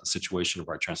about the situation of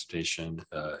our transportation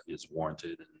is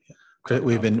warranted.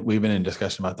 We've been in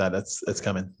discussion about that. That's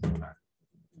coming.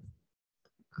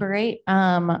 Great.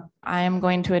 I am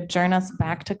going to adjourn us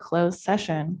back to closed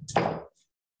session.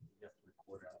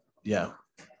 Yeah.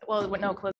 Well, no, closed